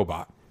for the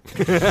robot.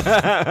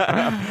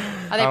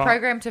 Are they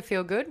programmed to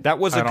feel good? That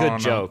was I a don't good know.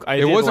 joke. It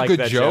did was a like good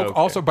that joke.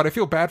 Also, but I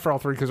feel bad for all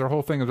 3 because her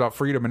whole thing is about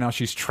freedom, and now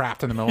she's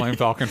trapped in the Millennium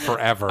Falcon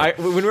forever.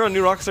 When we were on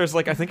New Rockstars,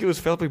 like I think it was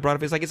Philip who brought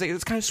up.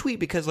 It's kind of sweet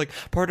because like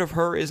part of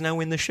her is now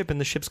in the ship and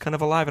the ship's kind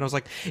of alive. And I was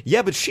like,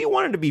 yeah, but she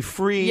wanted to be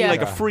free, Yeah.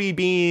 like a free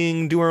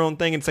being, do her own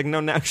thing. And it's like no,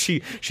 now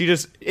she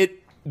just it.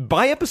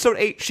 By episode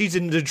 8, she's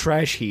in the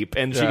trash heap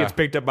and she Yeah. gets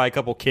picked up by a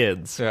couple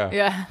kids. yeah.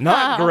 Yeah.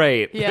 Not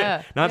great.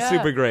 Yeah. Not Yeah.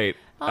 super great.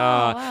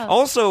 wow.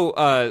 Also,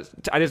 I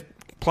just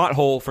plot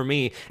hole for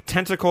me.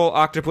 Tentacle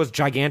octopus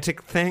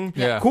gigantic thing.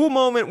 Yeah. Cool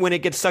moment when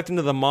it gets sucked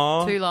into the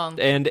maw. Too long.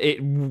 And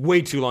it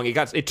way too long.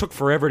 It took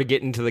forever to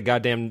get into the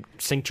goddamn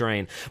sink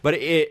drain. But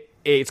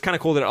it's kind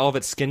of cool that all of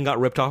its skin got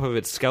ripped off of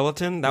its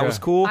skeleton. That Yeah. was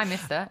cool. I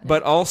missed that.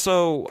 But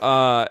also,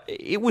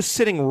 it was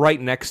sitting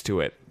right next to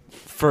it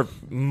for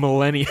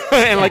millennia,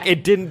 and like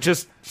it didn't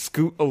just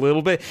scoot a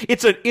little bit.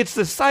 It's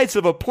the size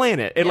of a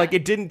planet. It like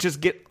it didn't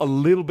just get a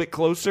little bit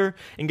closer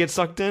and get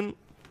sucked in.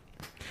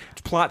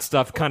 It's plot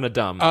stuff, kind of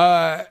dumb.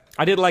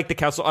 I did like the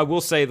castle. I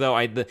will say though,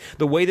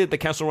 the way that the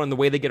Kessel Run, the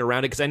way they get around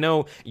it, because I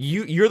know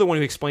you're the one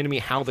who explained to me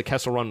how the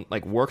Kessel Run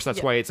like works.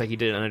 That's why it's like he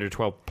did it in under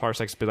 12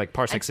 parsecs, but like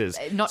parsecs is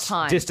not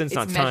time. distance, it's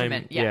not time.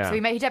 measurement. Yeah. So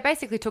he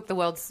basically took the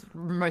world's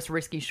most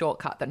risky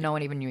shortcut that no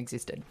one even knew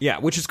existed. Yeah,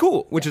 which is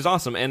cool, which is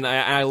awesome, and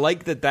I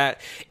like that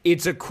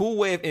it's a cool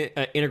way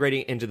of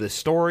integrating into the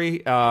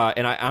story.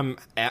 And I'm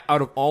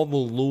out of all the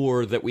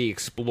lore that we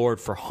explored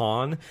for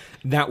Han,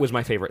 that was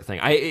my favorite thing.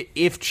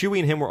 If Chewie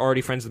and him we're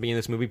already friends at the beginning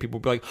of this movie, people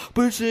would be like,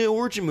 but it's an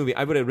origin movie.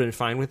 I would have been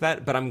fine with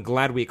that, but I'm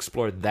glad we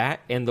explored that,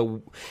 and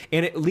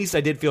at least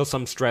I did feel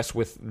some stress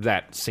with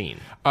that scene.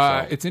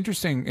 It's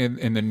interesting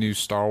in the new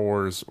Star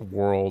Wars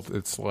world.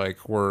 It's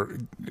like we're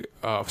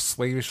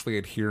slavishly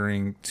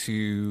adhering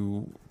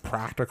to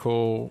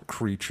practical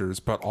creatures,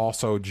 but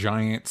also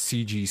giant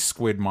CG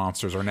squid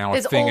monsters are now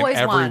There's a thing always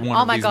in every one. one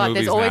Oh of my these god,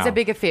 movies there's always now. a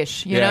bigger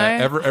fish. You Yeah,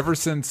 know, ever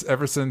since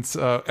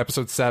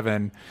episode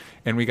 7,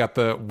 and we got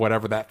the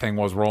whatever that thing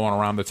was rolling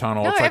around the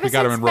tunnel. No, It's like ever we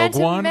got him since in Rogue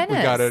Phantom One. We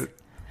Menace. got it.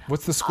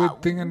 What's the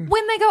squid thing in?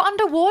 when they go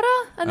underwater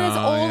and there's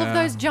all yeah. of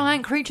those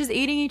giant creatures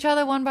eating each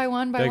other one by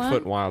one by Bigfoot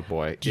one. Wild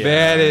Boy.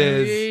 That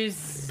is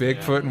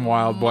Bigfoot and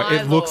Wild Boy.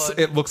 My It looks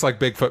lord. like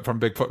Bigfoot from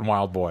Bigfoot and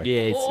Wild Boy.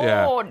 Yeah, it's,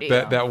 Oh,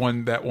 dear.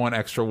 that one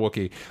extra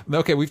Wookiee.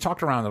 Okay, we've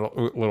talked around it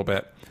a little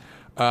bit.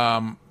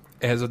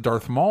 As a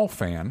Darth Maul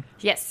fan,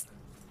 Yes,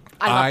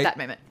 I love that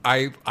moment.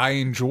 I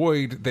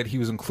enjoyed that he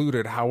was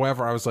included.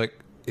 However, I was like,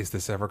 is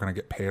this ever going to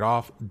get paid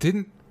off?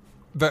 Didn't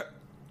the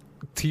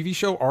TV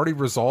show already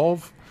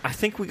resolve I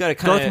think we got to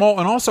kind Darth of... Maul?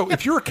 And also,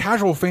 if you're a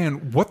casual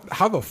fan,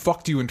 how the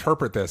fuck do you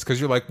interpret this? Because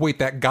you're like, wait,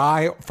 that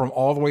guy from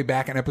all the way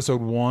back in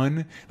episode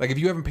 1. Like, if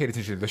you haven't paid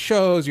attention to the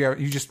shows, you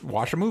just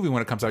watch a movie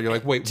when it comes out. You're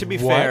like, wait, To be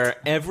what? fair,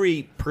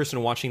 every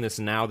person watching this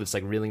now that's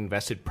like really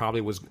invested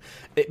probably was,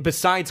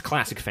 besides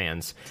classic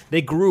fans,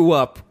 they grew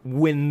up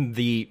when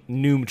the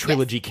new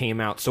trilogy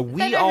came out. So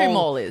we They know all, who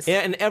Maul is.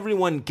 Yeah, and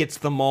everyone gets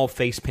the Maul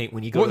face paint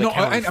when you go Well, to the no,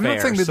 county I'm not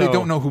fair, saying that they so-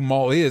 don't know who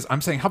Maul is.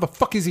 I'm saying, how the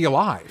fuck is he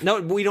alive? No,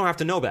 we don't have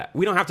to know that.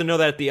 We don't have to know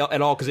that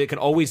at all because it can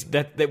always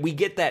that we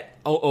get that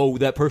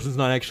that person's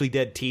not actually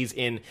dead tease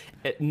in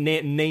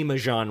name a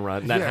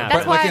genre that Yeah, happens.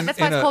 That's But, like, why in it's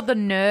a- called the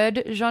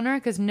nerd genre,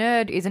 because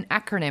nerd is an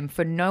acronym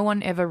for no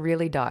one ever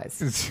really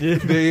dies.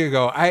 There you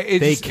go. It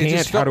They just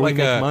can't. felt How do we like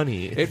make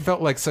money? It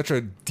felt like such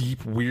a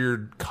deep,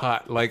 weird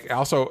cut. Like,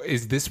 also,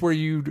 is this where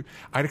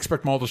I'd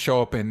expect Maul to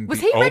show up in Was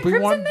the he Red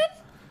Obi-Wan? Crimson then?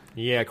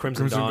 Yeah,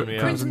 Crimson Dawn.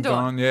 Yeah. Crimson Dawn.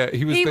 Dawn. Yeah,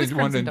 he was He the was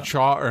one Crimson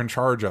in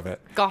charge of it.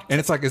 Gotcha. And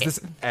it's like, is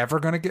this ever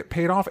going to get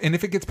paid off? And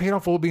if it gets paid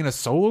off, will it be in a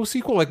solo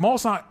sequel? Like,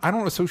 Maul's not. I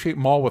don't associate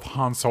Maul with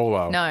Han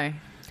Solo. No.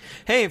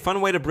 Hey, fun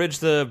way to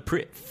bridge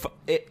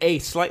a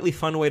slightly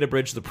fun way to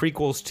bridge the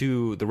prequels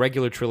to the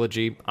regular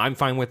trilogy. I'm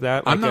fine with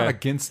that. I'm Like, not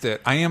against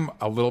it. I am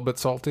a little bit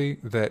salty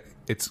that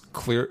it's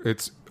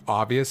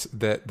obvious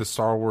that the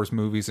Star Wars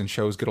movies and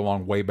shows get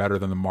along way better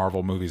than the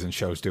Marvel movies and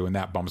shows do, and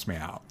that bums me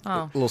out.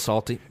 a little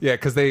salty. Yeah,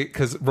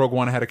 because Rogue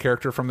One had a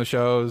character from the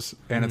shows,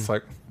 and it's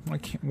like, why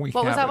can't we?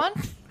 What was have that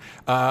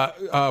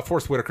it? one?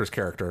 Forrest Whitaker's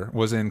character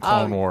was in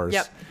Clone Wars.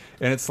 yep.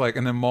 And it's like,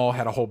 and then Maul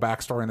had a whole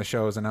backstory in the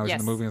shows, and now he's in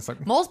the movie. And it's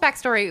like, Maul's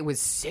backstory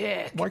was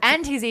sick, Why can't-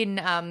 and he's in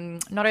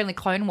not only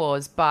Clone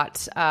Wars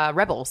but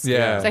Rebels.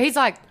 Yeah. so he's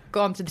like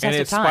gone to the And test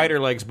of it's time. spider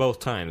legs both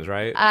times,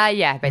 right?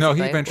 Yeah, basically. no,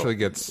 he eventually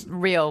gets.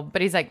 real,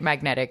 but he's like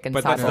magnetic and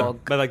but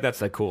cyborg. that's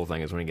the cool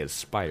thing is when he gets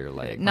spider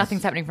legs.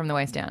 Nothing's happening from the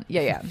waist down.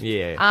 Yeah.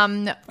 Yeah. I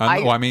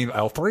mean,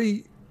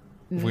 L3.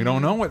 We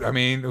don't know what. I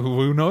mean,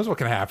 who knows what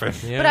can happen?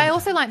 Yeah. But I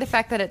also like the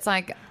fact that it's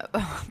like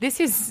this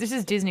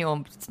is Disney or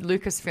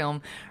Lucasfilm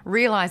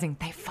realizing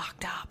they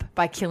fucked up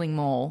by killing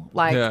Maul.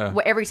 Like Yeah.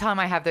 every time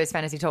I have those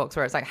fantasy talks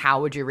where it's like,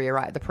 how would you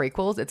rewrite the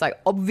prequels? It's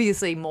like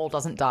obviously Maul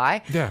doesn't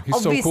die. Yeah,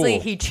 he's so obviously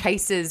cool. he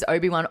chases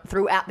Obi-Wan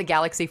throughout the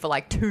galaxy for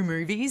like 2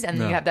 movies, and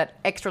then you Yeah. have that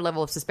extra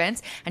level of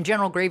suspense. And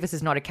General Grievous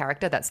is not a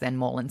character; that's then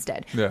Maul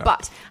instead. Yeah.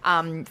 But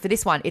for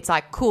this one, it's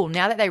like cool.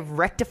 Now that they've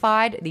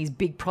rectified these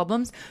big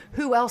problems,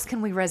 who else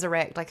can we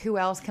resurrect? Like who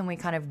else can we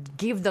kind of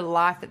give the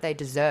life that they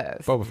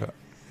deserve? Boba Fett.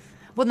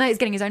 Well, no, he's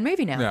getting his own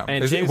movie now. Yeah.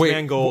 And Is it- James wait,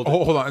 Mangold-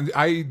 Hold on.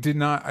 I did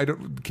not. I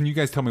don't. Can you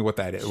guys tell me what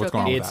that is? What's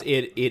going on with It's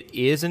that? it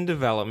is in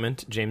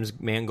development. James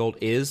Mangold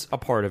is a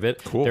part of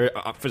it. Cool. There,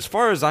 as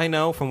far as I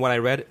know, from what I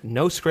read,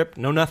 no script,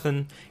 no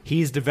nothing.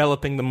 He's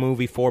developing the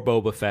movie for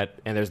Boba Fett,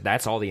 and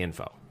that's all the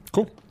info.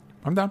 Cool.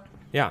 I'm done.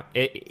 Yeah,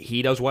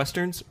 he does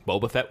westerns.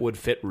 Boba Fett would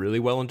fit really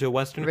well into a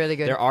western. Really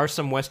good. There are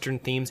some western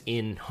themes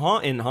in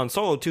Han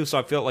Solo too, so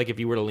I feel like if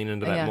you were to lean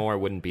into that Yeah. more, it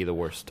wouldn't be the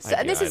worst. So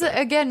idea this is either.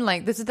 again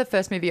like this is the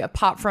first movie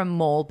apart from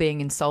Maul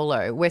being in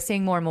Solo. We're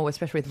seeing more and more,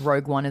 especially with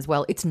Rogue One as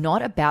well. It's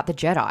not about the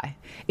Jedi;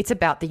 it's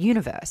about the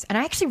universe, and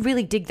I actually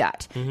really dig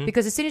that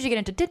because as soon as you get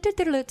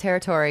into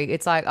territory,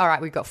 it's like, all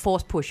right, we've got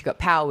force push, you've got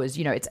powers.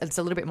 You know, it's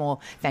a little bit more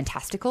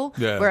fantastical.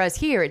 Yeah. Whereas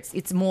here,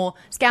 it's more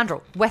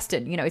scoundrel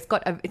Western. You know,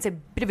 it's a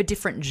bit of a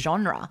different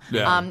genre.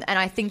 Yeah. And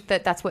I think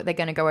that that's what they're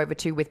going to go over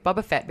to with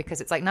Boba Fett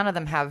because it's like none of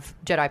them have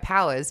Jedi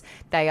powers.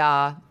 They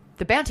are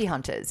the bounty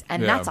hunters,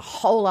 and Yeah. that's a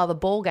whole other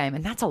ball game,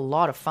 and that's a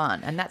lot of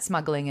fun. And that's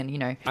smuggling,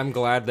 and I'm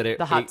glad that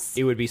the huts.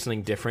 it would be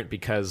something different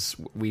because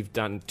we've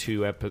done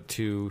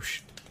two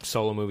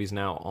solo movies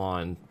now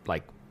on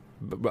like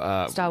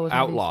Star Wars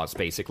outlaws,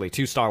 basically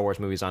 2 Star Wars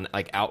movies on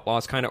like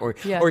outlaws kind of,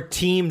 Yeah. or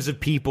teams of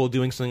people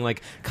doing something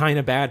like kind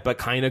of bad but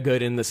kind of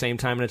good in the same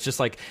time, and it's just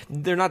like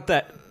they're not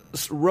that.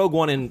 Rogue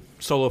One and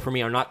Solo for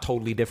me are not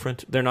totally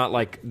different. They're not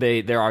like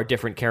there are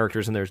different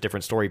characters and there's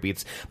different story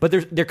beats, but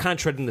they're kind of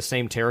treading the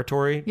same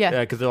territory. Yeah.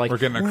 because they're like We're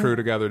getting a crew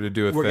together to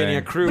do a we're thing. getting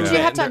a crew. But Yeah. you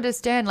have to They're-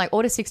 understand, like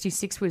Order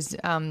 66 was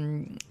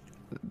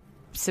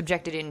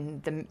subjected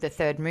in the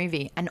third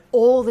movie, and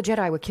all the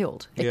Jedi were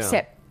killed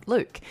except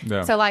Luke.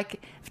 Yeah. So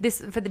like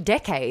for the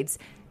decades,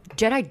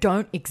 Jedi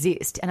don't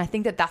exist, and I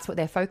think that that's what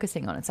they're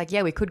focusing on. It's like,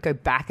 yeah, we could go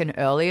back and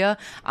earlier,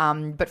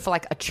 but for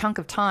like a chunk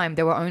of time,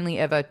 there were only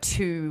ever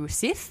 2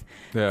 Sith,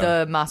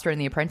 the Master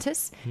and the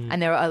Apprentice, and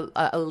there were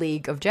a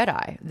League of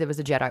Jedi. There was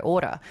a Jedi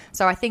Order.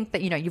 So I think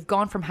that, you've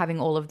gone from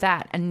having all of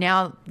that, and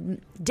now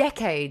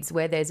decades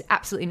where there's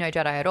absolutely no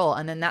Jedi at all,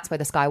 and then that's where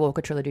the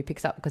Skywalker trilogy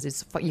picks up,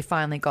 because you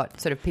finally got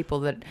sort of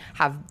people that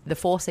have the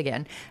Force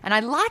again. And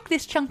I like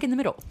this chunk in the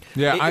middle.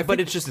 Yeah, but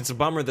it's a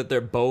bummer that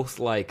they're both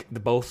like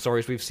both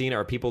stories we've seen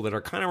are people that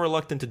are kind of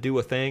reluctant to do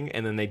a thing,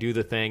 and then they do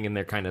the thing, and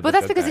they're kind of. Well,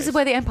 that's because this is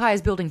where the Empire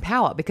is building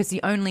power. Because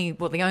the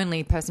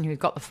only person who's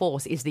got the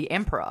Force is the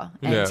Emperor,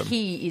 and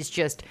he is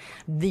just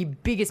the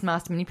biggest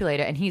master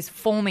manipulator, and he's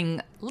forming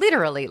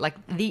literally like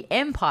the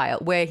Empire,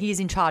 where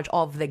he's in charge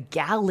of the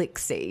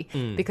galaxy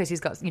because he's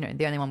got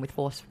the only one with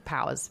Force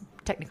powers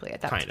technically at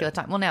that particular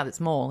time. Well, now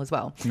it's Maul as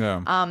well.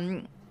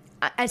 Yeah.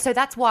 And so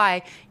that's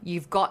why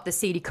you've got the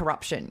seedy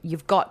corruption,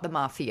 you've got the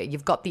mafia,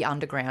 you've got the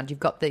underground, you've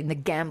got the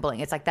gambling.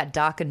 It's like that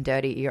dark and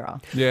dirty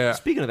era. Yeah.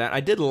 Speaking of that, I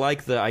did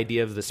like the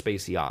idea of the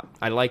space yacht.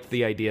 I liked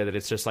the idea that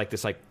it's just like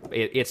this,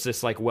 it's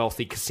this like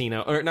wealthy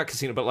casino, or not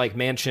casino, but like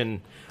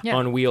mansion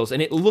on wheels,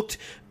 and it looked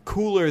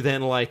cooler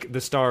than like the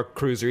Star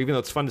Cruiser. Even though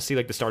it's fun to see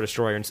like the Star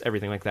Destroyer and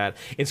everything like that,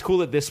 it's cool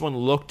that this one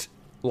looked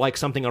like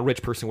something a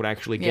rich person would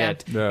actually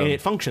get, and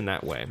it functioned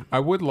that way. I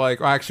would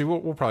like... Actually,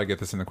 we'll probably get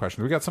this in the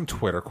question. We got some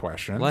Twitter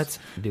questions. Let's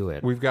do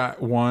it. We've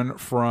got one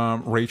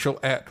from Rachel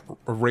at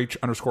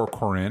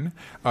Rach_Corinne.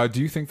 Do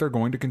you think they're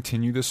going to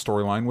continue this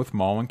storyline with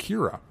Maul and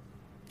Kira?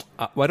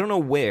 Well, I don't know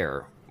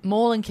where.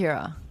 Maul and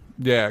Kira.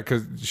 Yeah,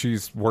 because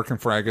she's working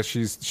for... I guess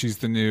she's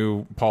the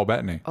new Paul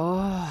Bettany.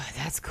 Oh,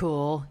 that's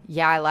cool.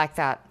 Yeah, I like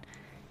that.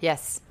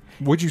 Yes.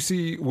 Would you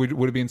see... Would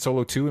it be in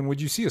Solo 2, and would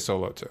you see a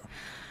Solo 2?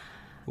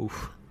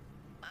 Oof.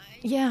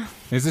 Yeah.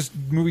 Is this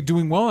movie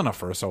doing well enough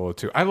for a Solo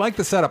 2? I like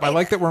the setup. I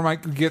like that we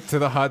might get to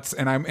the Hutts,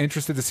 and I'm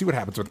interested to see what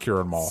happens with Kira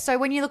and Maul. So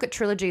when you look at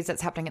trilogies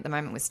that's happening at the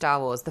moment with Star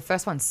Wars, the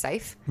first one's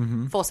safe.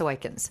 Force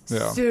Awakens,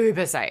 Yeah.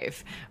 super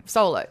safe.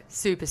 Solo,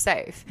 super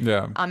safe.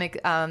 Yeah.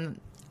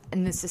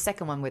 And this is the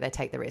second one where they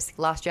take the risk.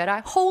 Last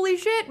Jedi, holy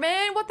shit,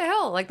 man, what the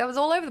hell? Like, that was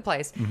all over the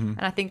place.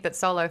 And I think that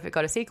Solo, if it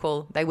got a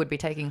sequel, they would be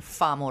taking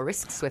far more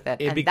risks with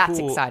it. And that's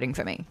exciting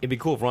for me. It'd be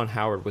cool if Ron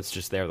Howard was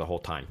just there the whole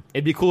time.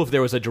 It'd be cool if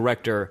there was a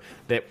director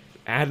that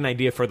had an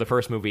idea for the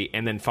first movie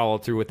and then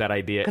followed through with that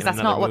idea. Because that's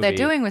not what they're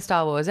doing with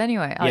Star Wars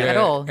anyway, at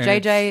all.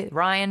 JJ,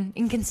 Ryan,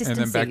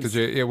 inconsistencies. And then back to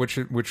J,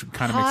 which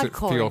kind of makes it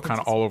feel kind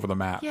of all over the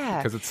map. Yeah,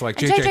 because it's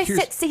like and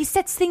JJ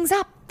sets things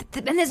up,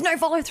 and there's no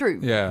follow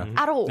through.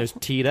 at all. There's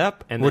teed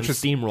up and then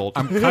steamrolled.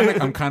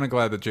 I'm kind of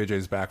glad that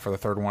JJ's back for the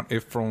third one,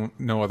 if for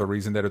no other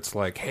reason that it's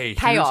like, hey,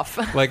 payoff.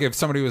 Like if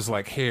somebody was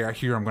like, hey,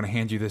 here I'm going to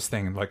hand you this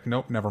thing, and like,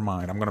 nope, never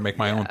mind, I'm going to make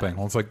my own thing.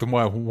 Well, it's like, then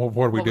what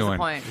are we doing?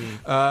 Was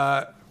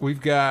the point? We've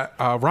got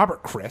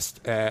Robert Christ.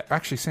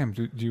 Actually, Sam,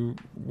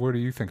 what do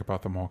you think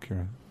about the Maul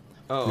Kira?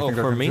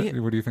 For me?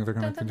 What do you think they're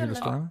going to continue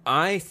the story?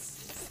 I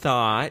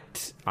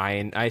thought,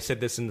 I said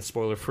this in the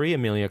spoiler-free,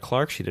 Emilia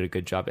Clarke, she did a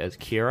good job as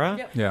Kira.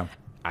 Yep. Yeah.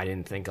 I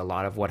didn't think a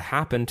lot of what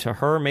happened to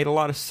her made a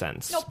lot of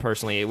sense. Nope.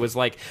 Personally, it was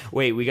like,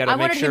 wait, we got to make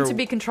sure. I wanted him to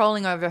be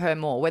controlling over her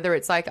more. Whether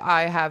it's like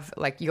I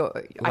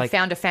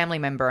found a family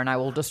member and I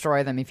will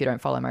destroy them if you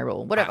don't follow my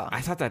rule. Whatever.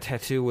 I thought that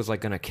tattoo was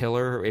like going to kill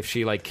her if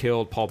she like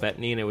killed Paul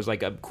Bettany, and it was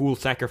like a cool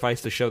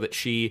sacrifice to show that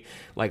she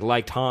like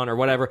liked Han or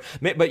whatever.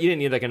 But you didn't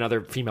need like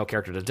another female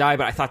character to die.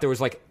 But I thought there was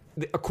like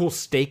a cool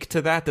stake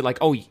to that. That like,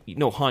 oh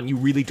no, Han, you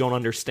really don't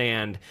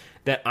understand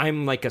that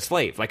I'm like a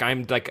slave. Like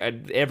I'm like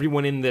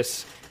everyone in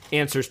this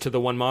answers to the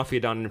one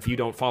Mafia Don, and if you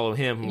don't follow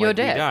him, you're like,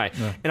 dead. You die.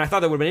 Yeah. And I thought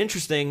that would have been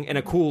interesting and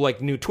a cool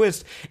like new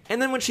twist.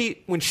 And then when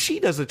she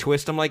does a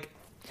twist, I'm like,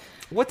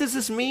 what does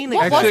this mean?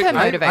 What was her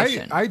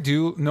motivation? I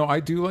do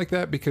like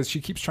that, because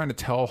she keeps trying to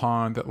tell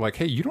Han that like,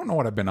 hey, you don't know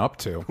what I've been up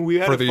to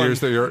for the years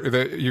that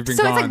you've been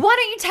so gone. It's like, why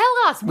don't you tell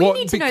us? We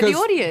need to know the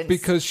audience.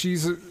 Because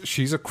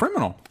she's a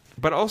criminal.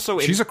 But also,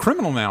 she's a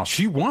criminal now.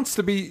 She wants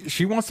to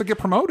get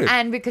promoted.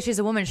 And because she's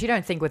a woman, she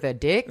don't think with her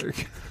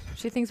dick.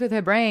 She thinks with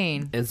her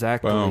brain.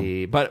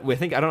 Exactly. Boom. But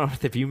I don't know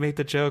if you made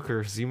the joke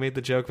or you made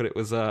the joke, but it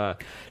was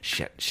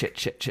shit.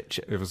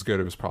 It was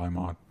good. It was probably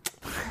Maud.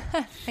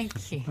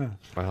 Thank you.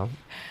 Well,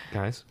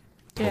 guys,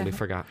 totally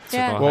forgot. So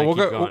Yeah. go Well,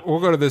 ahead,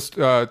 we'll go to this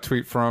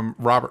tweet from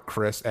Robert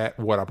Chris at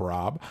What Up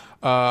Rob.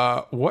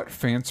 What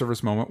fan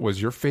service moment was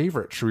your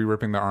favorite? Chewie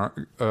ripping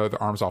the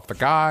arms off the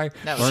guy?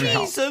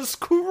 Jesus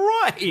Christ!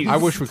 I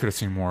wish we could have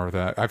seen more of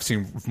that. I've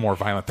seen more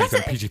violent things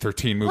in a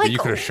PG-13 movie. Like, you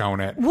could have shown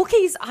it.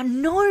 Wookiees are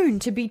known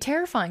to be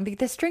terrifying.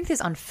 Their strength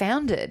is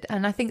unfounded,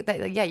 and I think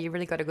that you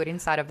really got a good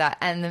insight of that.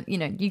 And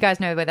you guys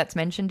know where that's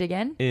mentioned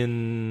again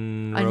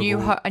In A New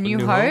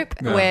Hope,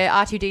 Yeah. where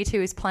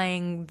R2D2 is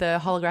playing the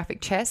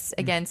holographic chess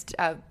against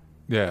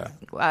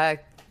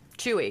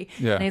Chewie.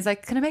 Yeah. And he's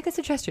like, can I make a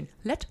suggestion?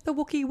 Let the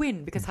Wookiee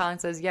win. Because Han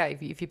says, yeah,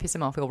 if you piss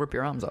him off, he'll rip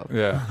your arms off.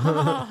 Yeah.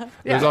 Yeah,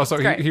 There's also,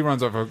 it's great. he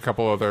runs off a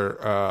couple other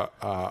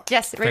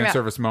Yes, read 'em fan out.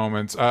 service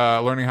moments.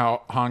 Learning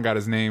how Han got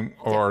his name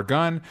or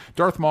gun.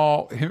 Darth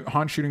Maul,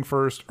 Han shooting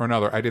first or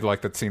another. I did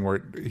like that scene where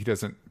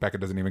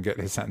Beckett doesn't even get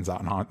his sentence out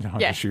and Han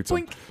Yeah. just shoots him.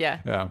 Boink. Yeah.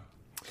 Yeah.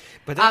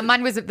 But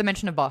Mine was the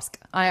mention of Bosk.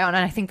 And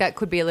I think that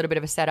could be a little bit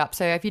of a setup.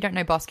 So if you don't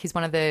know Bosk, he's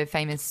one of the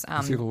famous...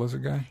 Is he the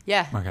lizard guy?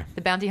 Yeah, Okay.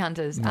 the bounty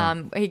hunters.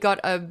 He got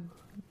a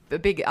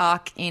big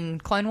arc in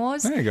Clone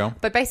Wars. There you go.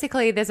 But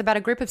basically, there's about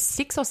a group of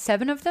 6 or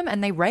 7 of them,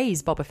 and they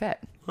raise Boba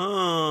Fett.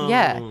 Oh.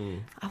 Yeah.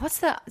 What's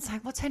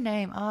her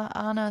name?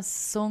 Anna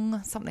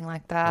Sung, something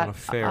like that. Anna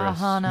Faris.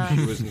 Ahana.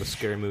 She was in the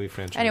Scary Movie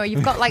franchise. Anyway,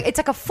 you've got it's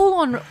like a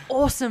full-on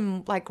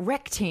awesome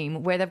rec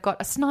team where they've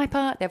got a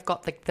sniper, they've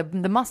got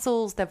the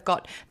muscles, they've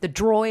got the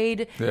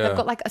droid, Yeah. they've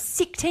got a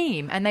sick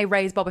team, and they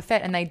raise Boba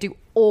Fett and they do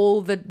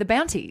all the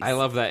bounties. I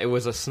love that. It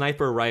was a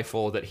sniper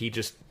rifle that he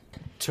just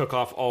took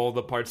off all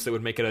the parts that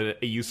would make it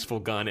a useful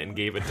gun and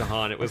gave it to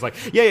Han. It was like,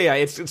 yeah.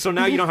 It's so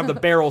now you don't have the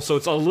barrel, so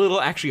it's a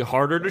little actually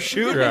harder to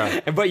shoot,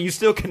 but you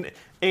still can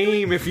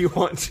aim if you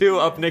want to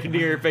up near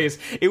your face.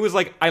 It was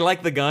like, I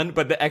like the gun,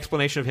 but the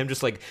explanation of him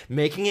just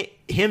making it,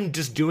 him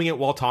just doing it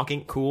while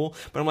talking, cool.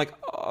 But I'm like,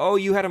 oh,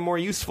 you had a more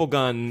useful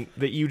gun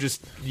that you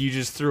just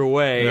threw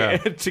away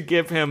to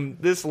give him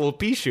this little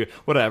pea shoot.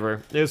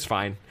 Whatever, it was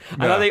fine.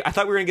 Yeah. I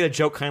thought we were gonna get a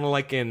joke kind of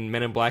like in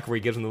Men in Black where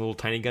he gives him the little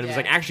tiny gun. It was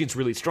like, actually, it's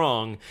really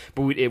strong,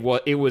 but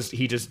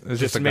he just just a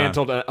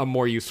dismantled a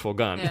more useful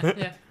gun.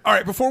 Yeah. All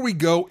right, before we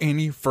go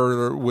any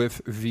further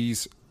with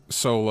these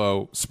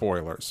Solo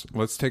spoilers,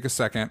 let's take a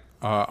second.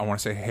 I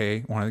want to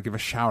say, I want to give a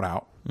shout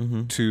out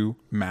to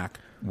Mac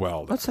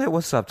Weldon. Let's say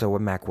what's up to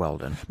Mac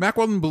Weldon. Mac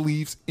Weldon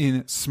believes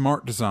in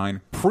smart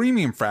design,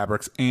 premium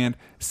fabrics, and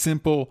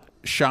simple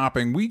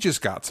shopping. We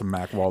just got some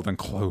Mac Weldon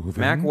clothing.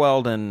 Mac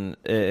Weldon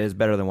is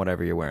better than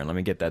whatever you're wearing. Let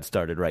me get that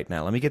started right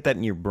now. Let me get that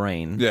in your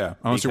brain. Yeah,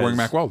 unless you're wearing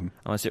Mac Weldon.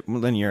 Well,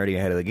 then you're already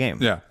ahead of the game.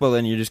 Yeah. Well,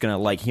 then you're just going to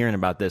like hearing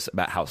about this,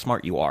 about how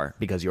smart you are,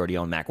 because you already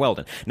own Mac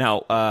Weldon.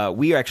 Now,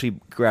 we actually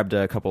grabbed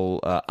a couple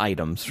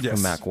items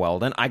from Mac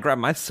Weldon. I grabbed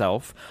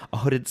myself a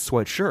hooded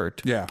sweatshirt.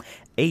 Yeah.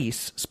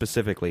 Ace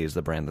specifically is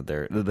the brand that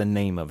the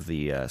name of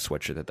the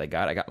sweatshirt that they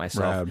got. I got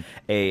myself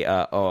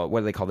a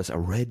what do they call this? A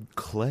red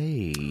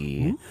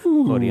clay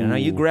hoodie. Now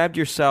you grabbed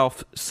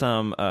yourself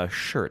some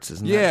shirts,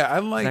 isn't that? Yeah,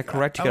 is that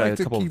correct? You got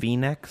a couple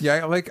V-necks.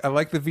 Yeah, I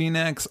like the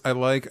V-necks. I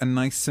like a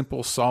nice,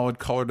 simple, solid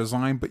color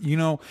design. But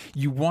you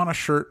want a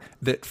shirt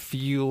that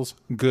feels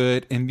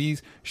good, and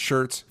these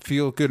shirts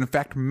feel good. In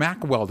fact,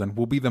 Mac Weldon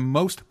will be the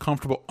most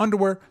comfortable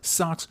underwear,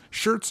 socks,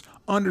 shirts,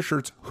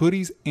 undershirts,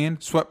 hoodies, and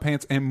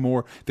sweatpants and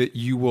more that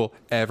you will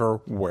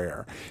ever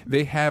wear.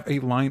 They have a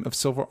line of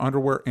silver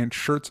underwear and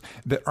shirts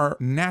that are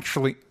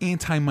naturally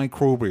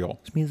antimicrobial.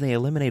 Which means they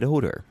eliminate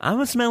odor. I'm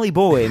a smelly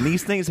boy, and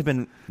these things have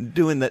been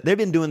doing that. They've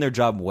been doing their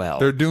job well.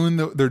 They're doing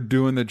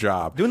the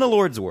job. Doing the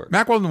Lord's work.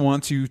 Mac Weldon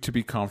wants you to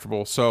be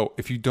comfortable, so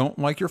if you don't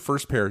like your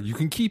first pair, you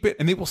can keep it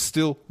and they will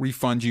still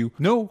refund you.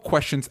 No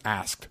questions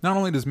asked. Not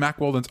only does Mac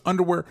Weldon's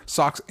underwear,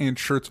 socks, and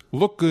shirts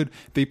look good,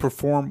 they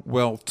perform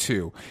well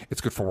too.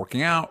 It's good for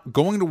working out,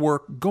 going to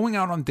work, going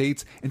out on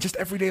dates, and just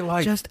everyday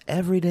life. Just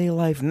everyday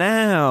life.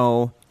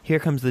 Now, here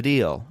comes the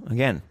deal.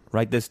 Again,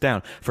 write this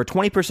down. For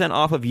 20%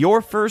 off of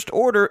your first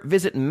order,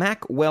 visit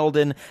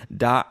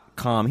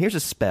MacWeldon.com. Here's a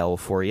spell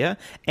for you.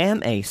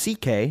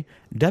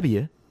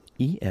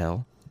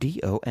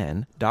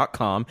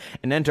 MacWeldon.com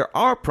and enter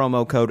our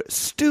promo code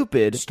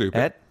STUPID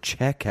at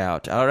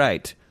checkout. All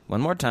right.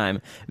 One more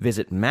time,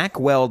 visit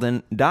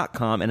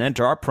MacWeldon.com and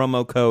enter our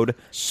promo code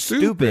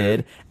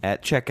STUPID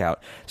at checkout.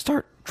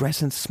 Start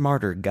dressing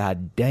smarter,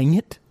 god dang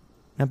it.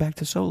 Now back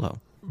to Solo.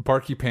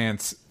 Barky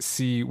Pants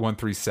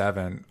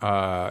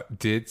C137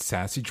 did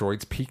Sassy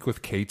Droids peak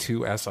with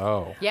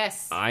K2SO.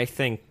 Yes. I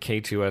think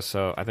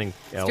K2SO. I think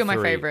L3. Still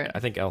my favorite. I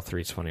think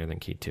L3 is funnier than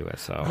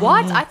K2SO.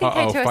 What? I think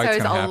Uh-oh, K2SO fight's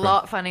is a gonna happen.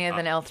 lot funnier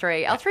than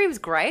L3. L3 was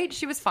great.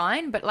 She was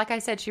fine. But like I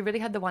said, she really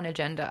had the one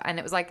agenda. And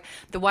it was like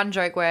the one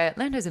joke where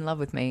Lando's in love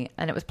with me.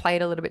 And it was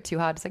played a little bit too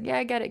hard. It's like,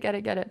 yeah, get it. I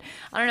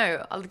don't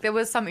know. There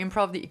was some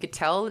improv that you could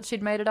tell that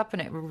she'd made it up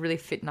and it really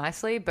fit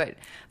nicely. But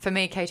for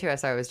me,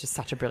 K2SO was just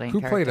such a brilliant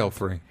Who character. played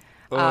L3?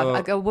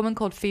 A woman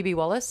called Phoebe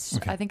Wallace,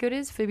 I think it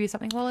is. Phoebe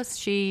something Wallace.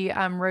 She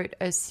wrote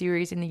a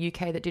series in the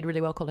UK that did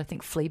really well called, I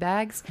think,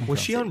 Fleabags. Was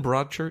she on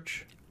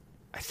Broadchurch?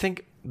 I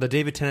think the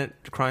David Tennant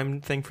crime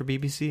thing for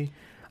BBC.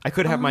 I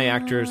could have my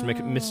actors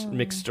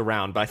mixed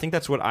around, but I think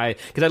that's what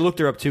because I looked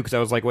her up too because I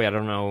was like, wait, I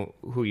don't know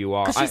who you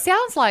are. Because she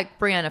sounds like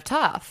Brienne of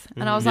Tarth.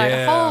 And I was like,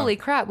 holy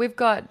crap, we've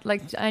got,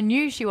 I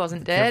knew she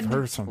wasn't dead. Give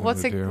her something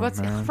to do,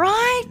 man.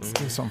 Right?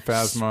 Some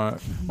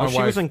Phasma.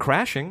 she was in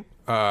Crashing.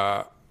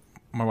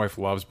 My wife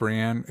loves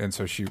Brienne, and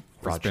so she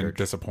has been Broadchurch.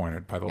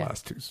 disappointed by the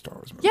last 2 Star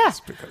Wars movies. Yeah.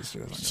 Because she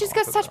doesn't She's go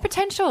got off such of them.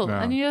 potential.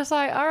 Yeah. And you're just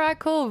like, all right,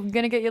 cool. I'm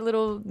going to get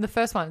the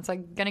first one. It's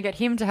like going to get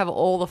him to have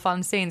all the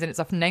fun scenes and it's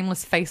a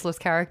nameless, faceless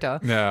character.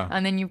 Yeah.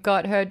 And then you've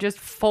got her just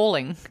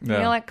falling. And Yeah.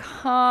 you're like,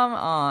 come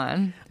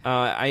on.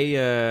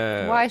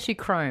 Why is she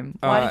chrome?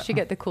 Why did she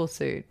get the cool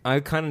suit? I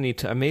kind of need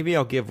to. Maybe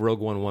I'll give Rogue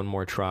One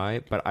more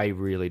try, but I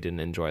really didn't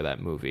enjoy that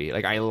movie.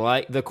 Like, I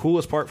like the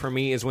coolest part for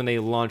me is when they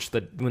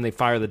when they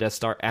fire the Death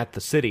Star at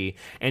the city,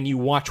 and you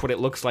watch what it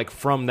looks like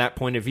from that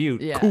point of view.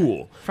 Yeah.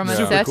 Cool, From a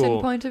Super certain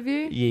cool. point of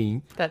view? Yeah,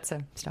 That's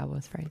a Star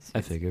Wars phrase.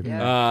 I figured.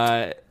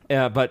 Yeah.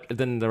 Yeah, but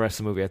then the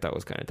rest of the movie I thought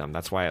was kind of dumb.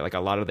 That's why, like, a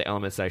lot of the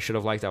elements that I should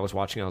have liked, I was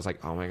watching. I was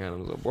like, oh my god,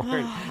 I'm so bored.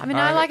 I mean,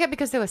 I like it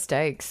because there were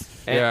stakes.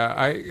 Yeah,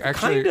 I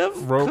actually Kind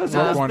of. Rogue 'Cause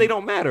One. they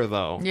don't matter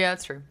though. Yeah,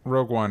 that's true.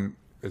 Rogue One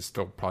is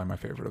still probably my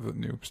favorite of the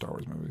new Star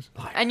Wars movies.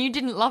 And you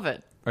didn't love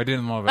it. I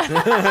didn't love it.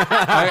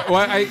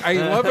 I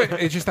love it.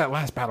 It's just that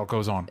last battle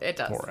goes on It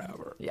does.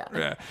 forever.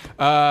 Yeah.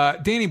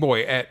 Danny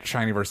Boy at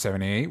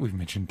Shinyverse78. We've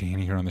mentioned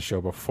Danny here on the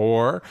show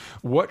before.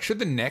 What should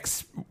be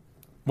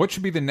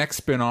the next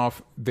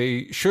spin-off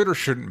they should or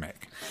shouldn't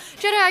make?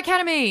 Jedi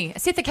Academy,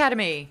 Sith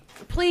Academy.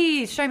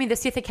 Please show me the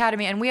Sith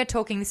Academy. And we are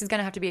talking, this is going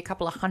to have to be a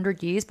couple of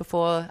 100 years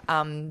before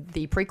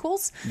the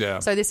prequels. Yeah.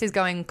 So this is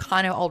going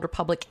kind of Old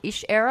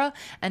Republic-ish era.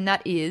 And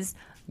that is,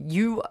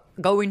 you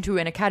go into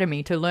an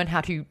academy to learn how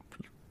to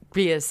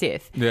be a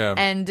Sith. Yeah.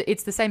 And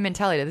it's the same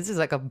mentality. This is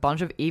like a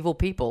bunch of evil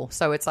people.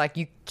 So it's like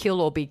you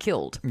kill or be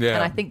killed. Yeah.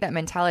 And I think that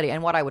mentality,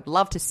 and what I would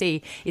love to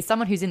see is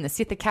someone who's in the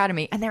Sith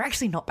Academy and they're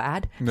actually not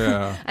bad.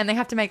 Yeah. And they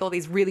have to make all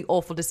these really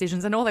awful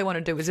decisions and all they want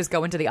to do is just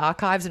go into the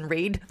archives and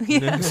read.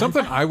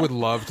 Something I would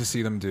love to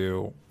see them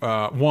do.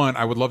 One,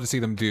 I would love to see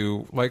them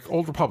do like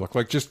Old Republic,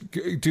 like just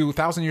do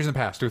 1,000 years in the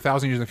past, do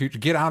 1,000 years in the future.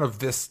 Get out of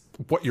this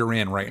what you're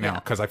in right now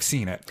because I've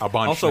seen it a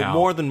bunch. Also, now.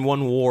 more than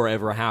one war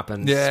ever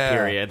happens. Yeah.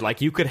 Period. Like,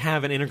 you could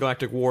have an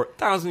intergalactic war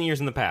 1,000 years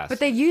in the past. But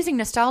they're using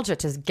nostalgia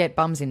to get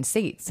bums in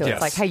seats. So Yes.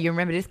 it's like, hey, you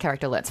remember this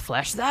character? Let's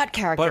flesh that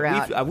character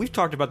But out. we've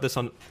talked about this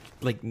on,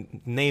 like,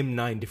 name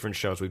 9 different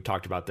shows we've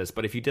talked about this.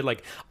 But if you did,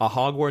 like, a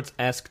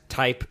Hogwarts-esque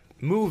type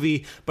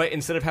movie, but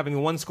instead of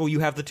having one school, you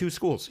have the 2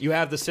 schools. You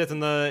have the Sith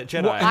and the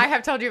Jedi. I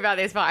have told you about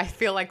this, but I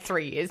feel like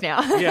 3 years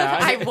now. Yeah.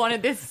 I've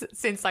wanted this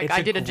since like It's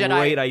I did a Jedi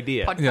great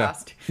idea.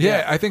 podcast.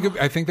 Yeah, I think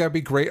that'd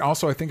be great.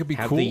 Also, I think it'd be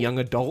have cool. the young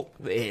adult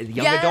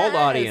Yes.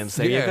 audience.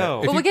 There Yeah. you go.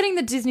 If Well, we're getting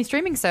the Disney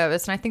streaming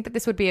service, and I think that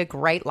this would be a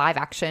great live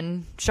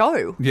action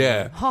show.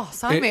 Yeah. Oh,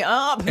 sign me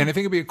up. And I think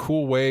it'd be a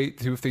cool way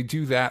to, if they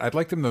do that, I'd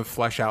like them to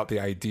flesh out the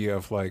idea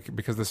of like,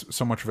 because this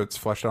so much of it's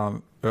fleshed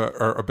out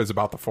or is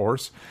about the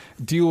Force.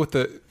 Deal with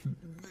the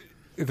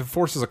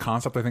Force as a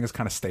concept. I think is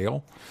kind of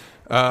stale.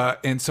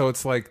 And so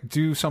it's like,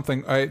 do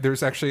something.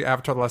 There's actually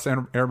Avatar: The Last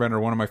Airbender.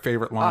 One of my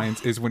favorite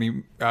lines is when he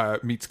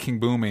meets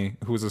King Boomy,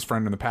 who was his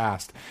friend in the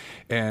past.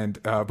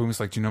 And Boomy's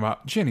like, do you know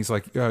about Jin? He's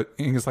like,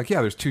 Aang's like, yeah,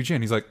 there's 2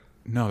 Jin. He's like,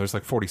 no, there's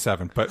like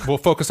 47, but we'll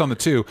focus on the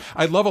 2.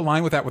 I'd love a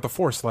line with that with the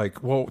Force.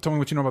 Like, well, tell me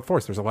what you know about the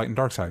Force. There's a light and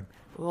dark side.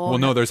 Well,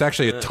 no, there's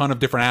actually a ton of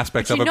different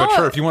aspects But of you it. But know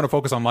sure, it- if you want to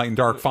focus on light and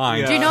dark,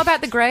 fine. Do you know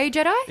about the Grey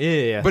Jedi?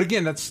 Yeah. But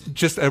again, that's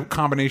just a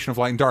combination of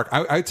light and dark.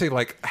 I'd say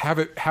like have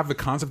the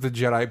concept of the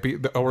Jedi be,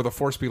 or the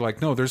Force be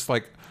like, no, there's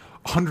like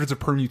hundreds of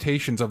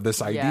permutations of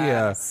this idea.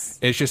 Yes.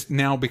 It's just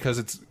now because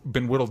it's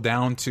been whittled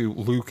down to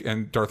Luke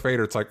and Darth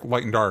Vader, it's like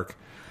light and dark.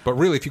 But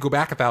really, if you go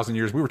back 1,000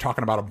 years, we were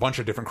talking about a bunch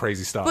of different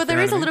crazy stuff. Well, there You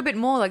know is what I a mean? little bit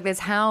more. Like,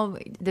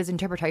 there's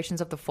interpretations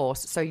of the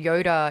Force. So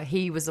Yoda,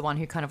 he was the one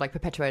who kind of like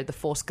perpetuated the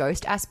Force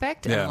ghost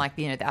aspect Yeah. and like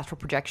the astral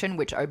projection,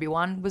 which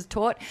Obi-Wan was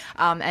taught.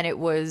 And it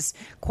was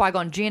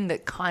Qui-Gon Jinn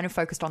that kind of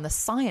focused on the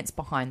science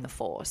behind the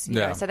Force. You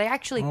Yeah. know? So they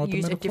actually Oh, the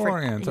used a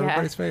different. midichlorians,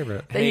 everybody's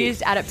favorite. They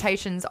used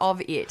adaptations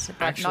of it,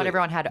 but Actually- not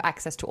everyone had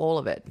access to all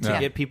of it. To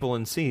get people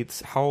in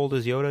seats, how old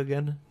is Yoda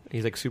again?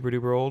 He's like super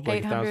duper old, like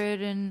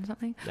 800 and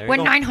something. There you When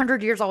go.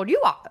 900 years old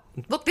you are.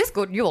 Look this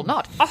good, you will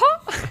not.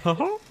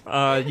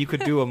 You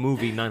could do a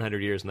movie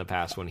 900 years in the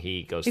past when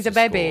he goes. He's to a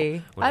baby.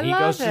 School. When I he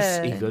love goes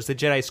it. he goes to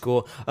Jedi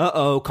school.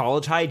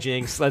 College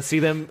hijinks. Let's see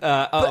them.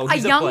 A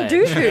He's young pledge.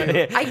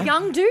 Dooku, a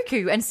young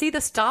Dooku, and see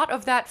the start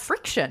of that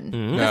friction.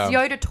 Because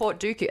Yeah. Yoda taught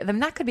Dooku, then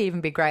that could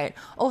even be great.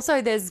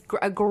 Also, there's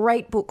a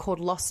great book called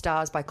Lost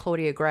Stars by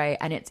Claudia Gray,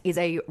 and it is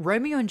a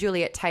Romeo and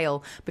Juliet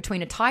tale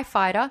between a TIE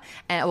fighter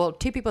and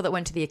 2 people that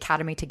went to the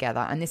academy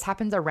together, and this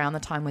happens around the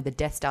time where the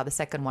Death Star, the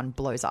second one,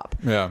 blows up.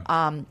 Yeah.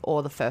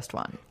 Or the first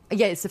one.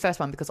 Yeah, it's the first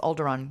one because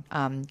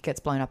Alderaan gets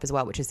blown up as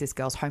well, which is this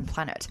girl's home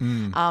planet.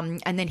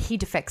 And then he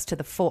defects to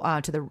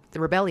the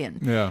rebellion.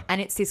 Yeah.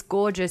 And it's this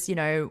gorgeous,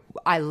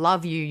 I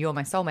love you, you're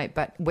my soulmate,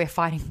 but we're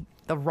fighting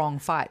the wrong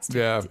fights.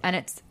 Yeah.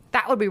 And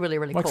that would be really,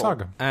 really Like cool.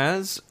 Saga.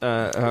 As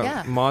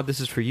Yeah. Maud, this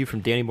is for you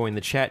from Danny Boy in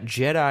the chat.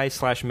 Jedi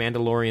 /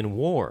 Mandalorian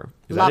war.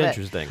 Is Love that it.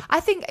 interesting?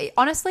 I think,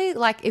 honestly,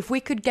 like if we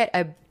could get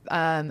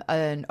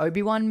an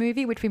Obi-Wan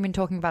movie, which we've been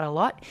talking about a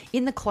lot.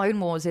 In the Clone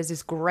Wars, there's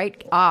this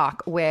great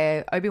arc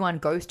where Obi-Wan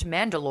goes to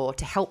Mandalore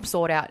to help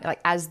sort out, like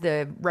as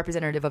the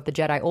representative of the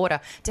Jedi Order,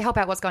 to help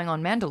out what's going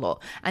on in Mandalore.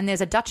 And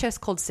there's a Duchess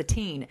called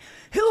Satine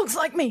who looks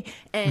like me,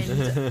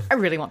 and I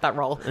really want that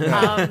role.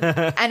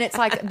 And it's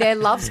like their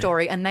love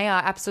story, and they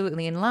are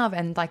absolutely in love.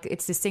 And like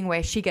it's this thing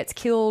where she gets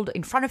killed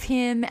in front of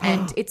him,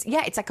 and it's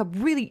like a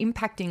really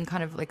impacting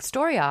kind of like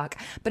story arc.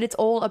 But it's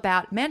all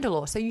about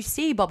Mandalore, so you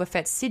see Boba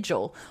Fett's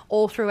sigil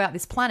all throughout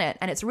this planet,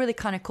 and it's really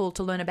kind of cool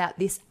to learn about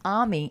this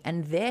army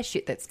and their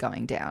shit that's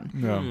going down.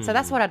 Yeah. So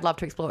that's what I'd love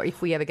to explore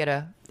if we ever get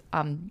a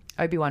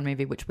Obi-Wan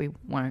movie, which we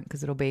won't,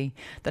 because it'll be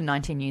the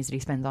 19 years that he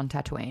spends on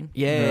Tatooine.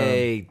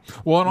 Yay.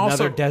 Well, and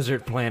Another also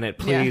desert planet,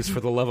 please, for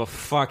the love of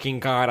fucking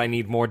God, I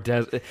need more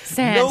desert.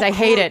 Sands, I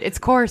hate it. It's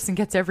coarse and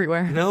gets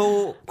everywhere.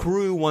 No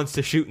crew wants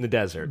to shoot in the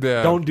desert.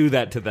 Yeah. Don't do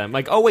that to them.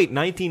 Like, oh wait,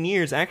 19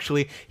 years.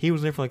 Actually, he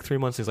was there for like 3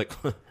 months. He's like,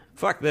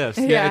 fuck this.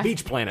 Yeah. The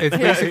beach planet. it's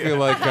basically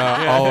like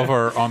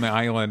Oliver on the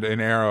island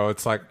in Arrow.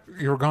 It's like,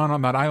 you were gone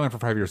on that island for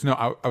 5 years.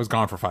 No, I was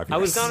gone for 5 years. I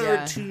was gone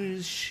Yeah. for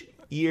 2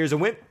 years. I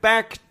went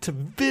back to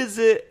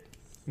visit.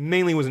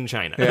 Mainly was in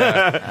China.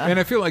 Yeah. And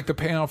I feel like the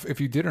payoff,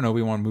 if you did an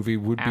Obi-Wan movie,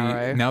 would be,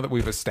 Arrow. now that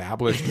we've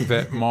established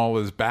that Maul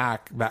is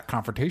back, that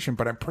confrontation.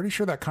 But I'm pretty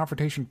sure that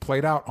confrontation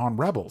played out on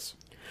Rebels.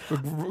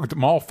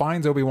 Maul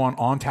finds Obi-Wan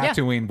on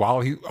Tatooine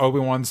while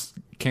Obi-Wan's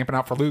camping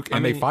out for Luke,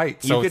 and they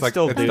fight. So you it's could like,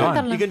 still it's do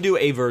done. You can do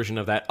a version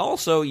of that.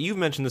 Also, you've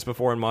mentioned this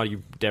before, and Maud,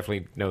 you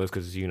definitely know this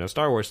because you know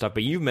Star Wars stuff.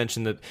 But you've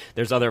mentioned that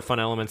there's other fun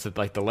elements that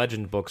like the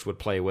Legend books would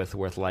play with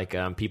like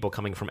people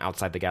coming from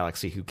outside the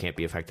galaxy who can't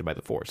be affected by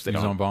the Force. They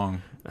Yuzon don't.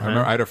 Bong. I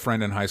remember I had a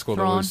friend in high school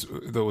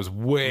that was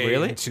way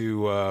Really?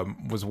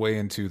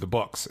 into the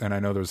books, and I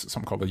know there's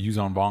something called the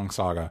Yuzon Bong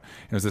saga.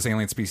 It was this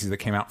alien species that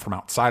came out from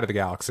outside of the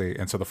galaxy,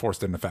 and so the Force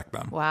didn't affect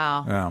them.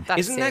 Wow. Yeah. That's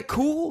Isn't that sick.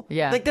 cool?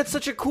 Yeah. Like that's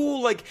such a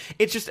cool. Like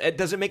it's just.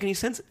 Does it make any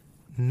sense?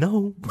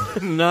 No.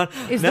 Not.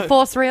 Is no, the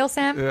Force real,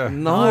 Sam? Yeah.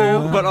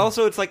 No, but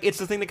also it's like it's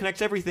the thing that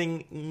connects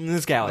everything in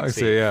this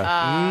galaxy. I see,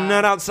 yeah.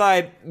 Not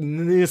outside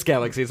this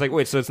galaxy. It's like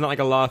wait, so it's not like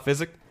a law of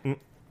physics.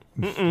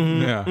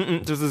 Yeah.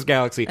 Just this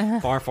galaxy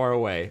far, far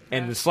away,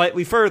 and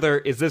slightly further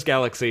is this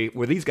galaxy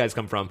where these guys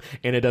come from,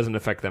 and it doesn't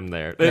affect them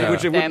there, which it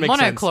They're would make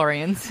sense.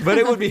 monochlorians. But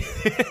it would be,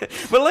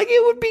 but like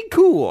it would be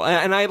cool,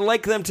 and I'd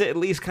like them to at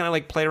least kind of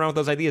like play around with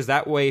those ideas.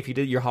 That way, if you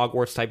did your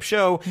Hogwarts type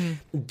show,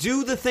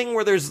 do the thing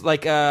where there's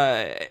like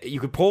you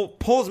could pull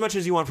as much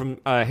as you want from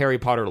Harry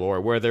Potter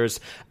lore, where there's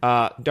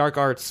dark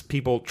arts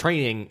people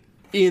training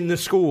in the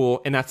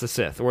school, and that's the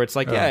Sith, where it's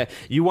like, yeah,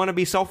 you want to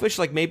be selfish,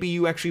 like maybe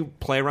you actually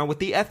play around with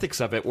the ethics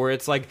of it, where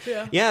it's like,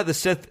 yeah, the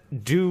Sith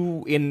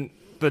do in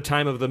the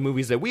time of the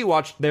movies that we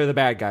watched, they're the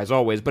bad guys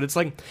always, but it's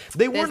like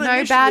they There's weren't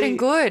no bad and initially-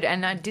 good,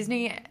 and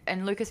Disney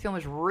and Lucasfilm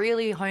is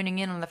really honing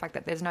in on the fact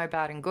that there's no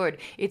bad and good.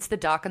 It's the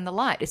dark and the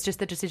light. It's just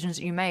the decisions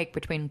that you make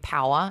between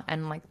power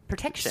and like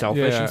protection.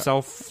 selfish Yeah. and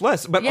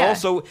selfless, but Yeah.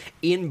 also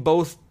in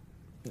both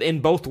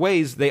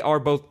ways they are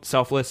both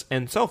selfless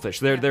and selfish.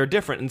 They're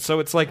different, and so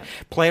it's like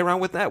play around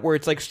with that, where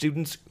it's like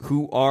students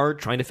who are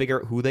trying to figure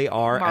out who they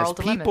are Moral as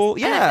dilemmas. people.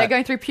 And Yeah, they're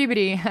going through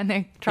puberty and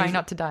they're trying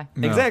not to die.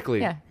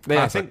 exactly. Yeah. I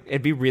Classic. think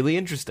it'd be really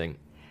interesting.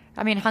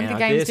 I mean, Hunger Now,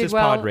 Games this did is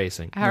well. pod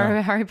racing.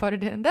 Harry Potter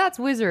did. That's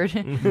Wizard.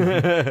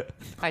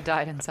 I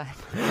died inside.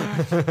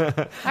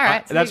 All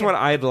right. so That's you what go.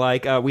 I'd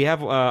like. We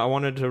have. I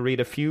wanted to read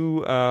a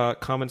few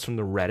comments from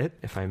the Reddit,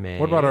 if I may.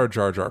 What about our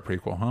Jar Jar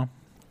prequel, huh?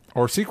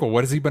 Or sequel?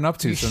 What has he been up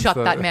to You since shut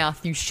the- that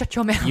mouth. You shut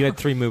your mouth. You had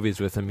 3 movies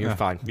with him. You're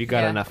fine. You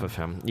got Yeah. enough of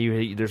him.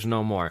 There's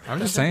no more. I'm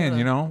just saying,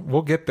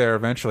 we'll get there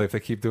eventually if they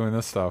keep doing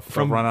this stuff.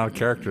 They'll run out of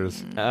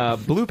characters.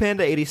 Blue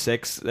Panda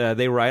 86,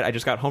 they write, I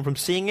just got home from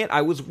seeing it.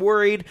 I was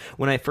worried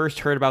when I first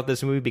heard about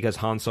this movie because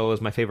Han Solo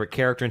is my favorite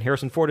character and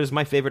Harrison Ford is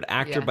my favorite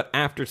actor. Yeah. But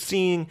after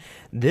seeing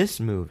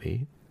this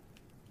movie,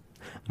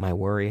 my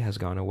worry has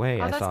gone away.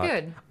 Oh, I that's thought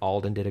good.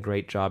 Alden did a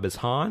great job as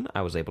Han.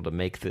 I was able to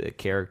make the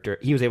character.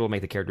 He was able to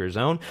make the character his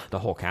own. The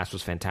whole cast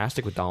was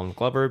fantastic, with Donald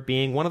Glover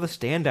being one of the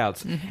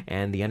standouts. Mm-hmm.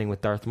 And the ending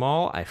with Darth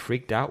Maul, I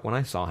freaked out when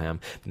I saw him.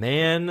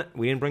 Man,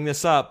 we didn't bring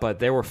this up, but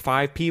there were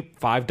 5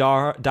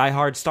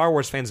 diehard Star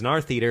Wars fans in our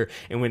theater,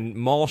 and when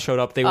Maul showed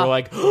up, they were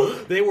like,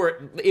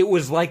 It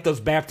was like those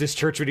Baptist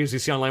church videos you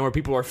see online where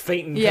people are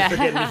fainting Yeah. because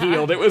they're getting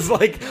healed. It was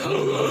like,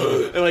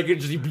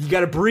 you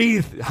gotta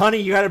breathe, honey.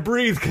 You gotta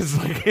breathe because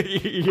like.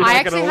 You're I not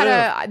actually gonna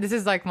live. had this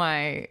is like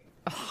my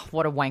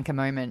what a wanker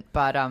moment,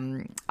 but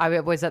I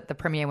was at the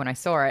premiere when I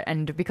saw it,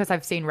 and because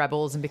I've seen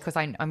Rebels and because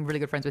I'm really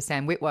good friends with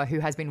Sam Witwer, who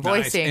has been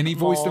Nice. voicing And he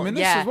voiced Maul. him in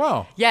this as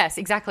well. Yes,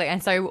 exactly.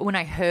 And so when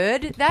I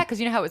heard that, because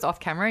you know how it was off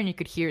camera and you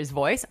could hear his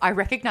voice, I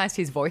recognized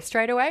his voice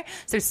straight away.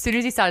 So as soon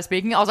as he started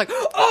speaking, I was like,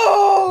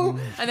 oh!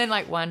 And then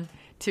like 1,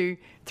 2,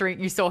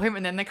 you saw him,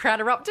 and then the crowd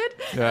erupted.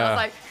 Yeah. I was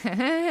like,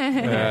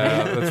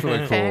 Yeah, that's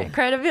really cool.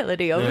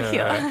 credibility over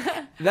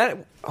here.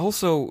 That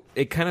also,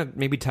 it kind of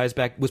maybe ties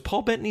back. Was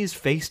Paul Bettany's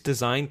face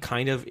design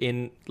kind of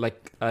in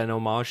like an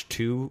homage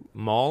to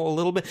Maul a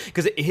little bit?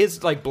 Because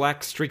his like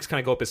black streaks kind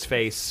of go up his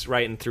face,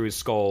 right, and through his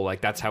skull. Like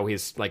that's how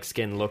his like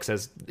skin looks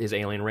as his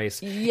alien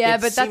race. Yeah,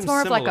 It but that's seems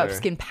more of like similar. a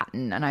skin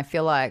pattern, and I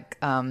feel like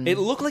It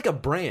looked like a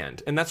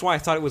brand, and that's why I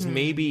thought it was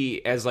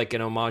maybe as like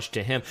an homage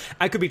to him.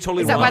 I could be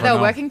totally is that wrong. why they were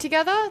know. working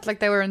together? Like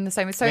they were in the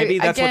same. So Maybe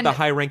that's again, what the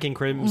high-ranking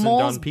Crimson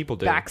Maul's Dawn people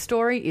do.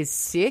 backstory is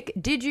sick.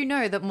 Did you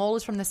know that Maul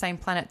is from the same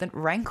planet that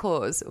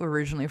Rancors were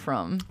originally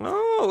from?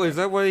 Oh, is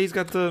that why he's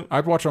got the?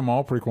 I'd watch a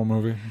Maul prequel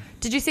movie.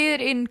 Did you see it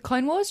in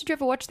Clone Wars? Did you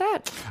ever watch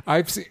that?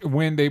 I've seen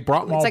when they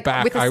brought Maul like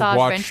back. with I Asajj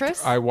watched.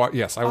 Ventress?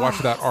 Yes, I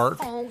watched that arc,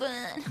 Oh,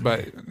 good. but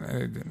I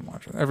didn't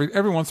watch it.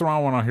 Every once in a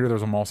while, when I hear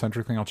there's a Maul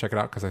centric thing, I'll check it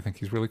out because I think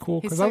he's really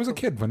cool. He's Because so I was a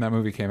cool. kid when that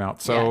movie came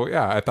out, so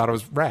yeah, I thought it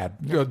was rad.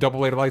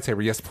 Double-bladed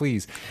lightsaber, yes,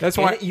 please. That's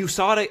why. And you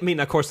saw it. I mean,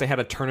 of course, they had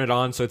to turn it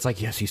on, so it's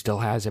like, yes, he still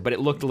has it, but it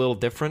looked a little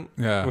different,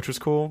 Yeah. which was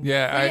cool.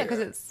 Yeah, because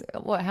it's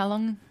how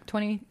long?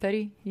 20,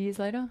 30 years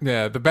later?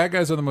 Yeah, the bad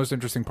guys are the most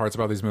interesting parts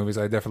about these movies.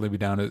 I'd definitely be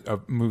down to a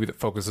movie that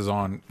focuses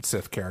on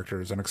Sith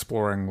characters and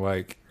exploring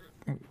like.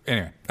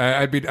 Anyway,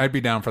 I'd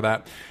be down for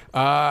that.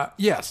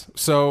 Yes,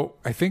 so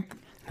I think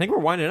I think we're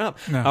winding up.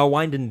 No.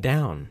 Winding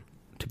down,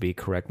 to be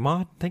correct.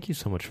 Maud, thank you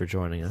so much for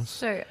joining us.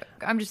 So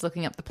I'm just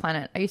looking up the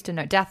planet. I used to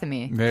know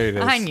Dathomir. There it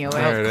is. I knew it.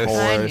 There it is.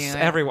 I Of knew course, it.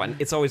 everyone.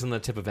 It's always on the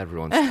tip of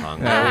everyone's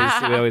tongue.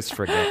 We always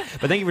forget.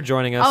 But thank you for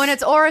joining us. Oh, and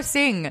it's Aura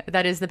Singh.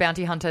 That is the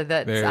bounty hunter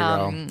that There you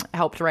go.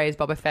 helped raise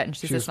Boba Fett, and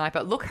she's a She's-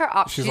 sniper. Look her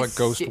up. she's like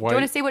Ghost Do you White.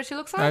 want to see what she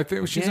looks like? I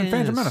think she's in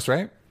Phantom Yes. Menace,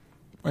 right?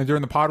 And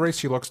during the pod race,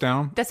 she looks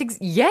down. That's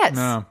yes.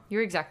 No.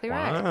 You're exactly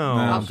right. Wow,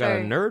 I'll I've got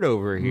a show- nerd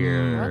over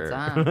here.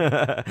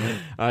 What's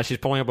up? She's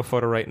pulling up a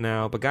photo right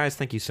now. But guys,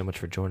 thank you so much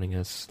for joining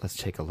us. Let's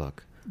take a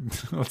look.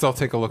 Let's all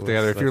take a look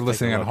together. If you're Let's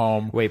take listening a at look.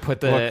 home, Wait, put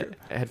the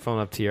look- headphone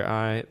up to your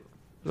eye.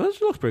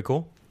 That looks pretty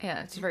cool.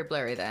 Yeah, it's very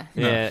blurry there.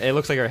 Yeah, it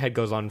looks like our head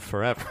goes on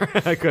forever.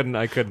 I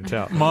couldn't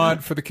tell.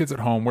 Maud, for the kids at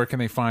home, where can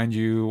they find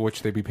you? What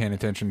should they be paying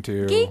attention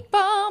to? Geek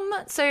Bomb.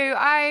 So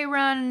I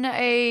run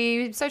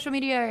a social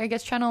media, I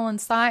guess, channel and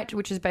site,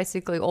 which is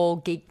basically all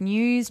geek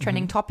news,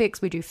 trending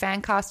topics. We do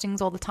fan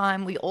castings all the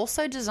time. We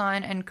also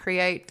design and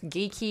create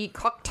geeky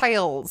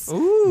cocktails.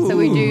 Ooh. So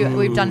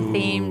we've done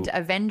themed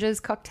Avengers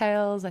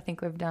cocktails. I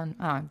think we've done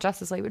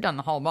Justice League. We've done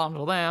the whole bunch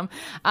of them.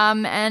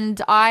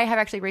 And I have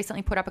actually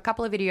recently put up a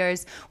couple of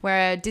videos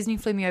where Disney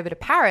flew me over to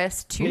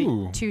Paris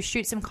to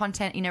shoot some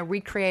content,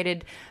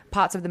 recreated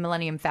parts of the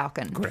Millennium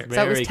Falcon. Great.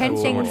 So it was Very 10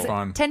 cool. things, So much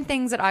fun. 10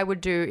 things that I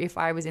would do if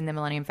I was in the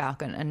Millennium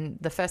Falcon. And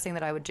the first thing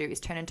that I would do is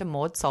turn into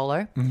Maud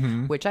Solo,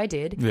 which I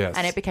did. Yes.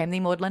 And it became the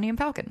Millennium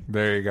Falcon.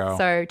 There you go.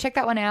 So check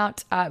that one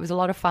out. It was a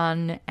lot of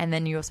fun. And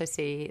then you also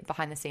see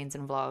behind the scenes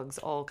and vlogs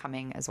all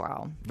coming as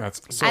well.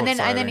 That's so and then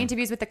exciting.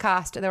 interviews with the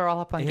cast. They're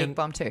all up on Geek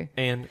Bomb too.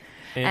 And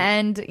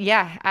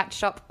Yeah, at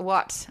Shop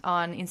What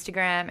on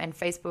Instagram and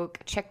Facebook.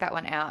 Check that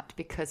one out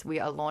because we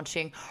are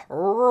launching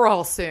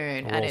real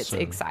soon and it's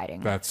soon.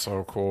 exciting. That's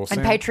so cool.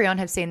 And Patreon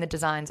have seen the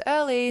designs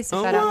early,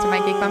 so shout out to my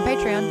Geek Bomb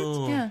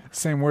Patreon. Yeah.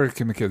 Same, where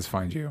can the kids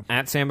find you?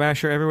 at Sam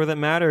Basher, everywhere that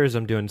matters.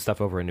 I'm doing stuff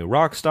over at New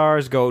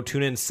Rockstars. Go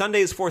tune in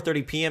Sundays,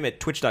 4:30 p.m.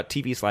 at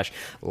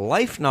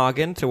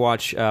twitch.tv/LifeNoggin to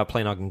watch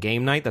Play Noggin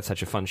Game Night. That's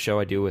such a fun show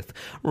I do with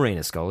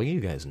Raina Scully.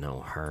 You guys know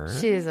her.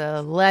 She's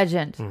a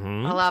legend. I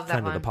love that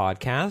Friend one. of the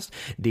podcast.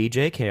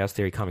 DJ,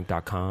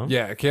 ChaosTheoryComic.com.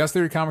 Yeah,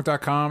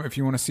 ChaosTheoryComic.com. If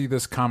you want to see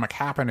this comic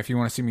happen, if you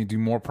want to see me do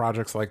more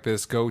projects like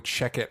this, go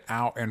check it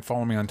out and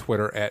follow me on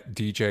Twitter at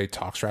DJ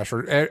Talks Trash,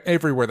 or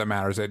everywhere that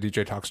matters at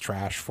DJ Talks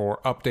Trash for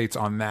updates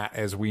on that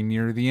as we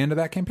near the end of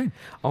that campaign.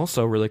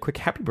 Also, really quick,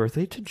 happy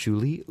birthday to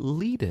Julie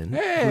Leedon,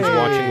 who's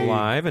watching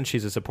live, and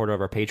she's a supporter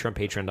of our Patreon,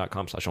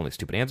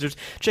 patreon.com/onlystupidanswers.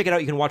 Check it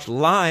out. You can watch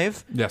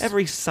live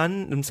every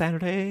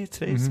Saturday.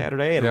 Today's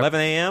Saturday at 11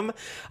 a.m.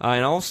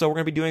 And also, we're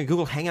going to be doing a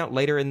Google Hangout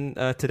later in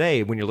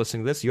today. When you're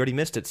listening to this, you already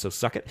missed it, so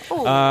suck it.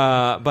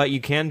 But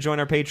you can join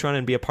our Patreon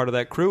and be a part of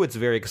that crew. It's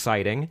very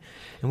exciting.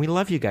 And we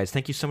love you guys.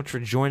 Thank you so much for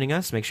joining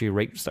us. Make sure you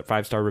rate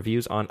 5-star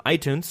reviews on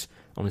iTunes,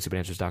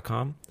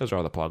 onlystupidanswers.com. Those are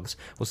all the plugs.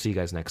 We'll see you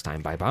guys next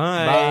time.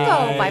 Bye-bye.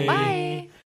 Oh, bye-bye.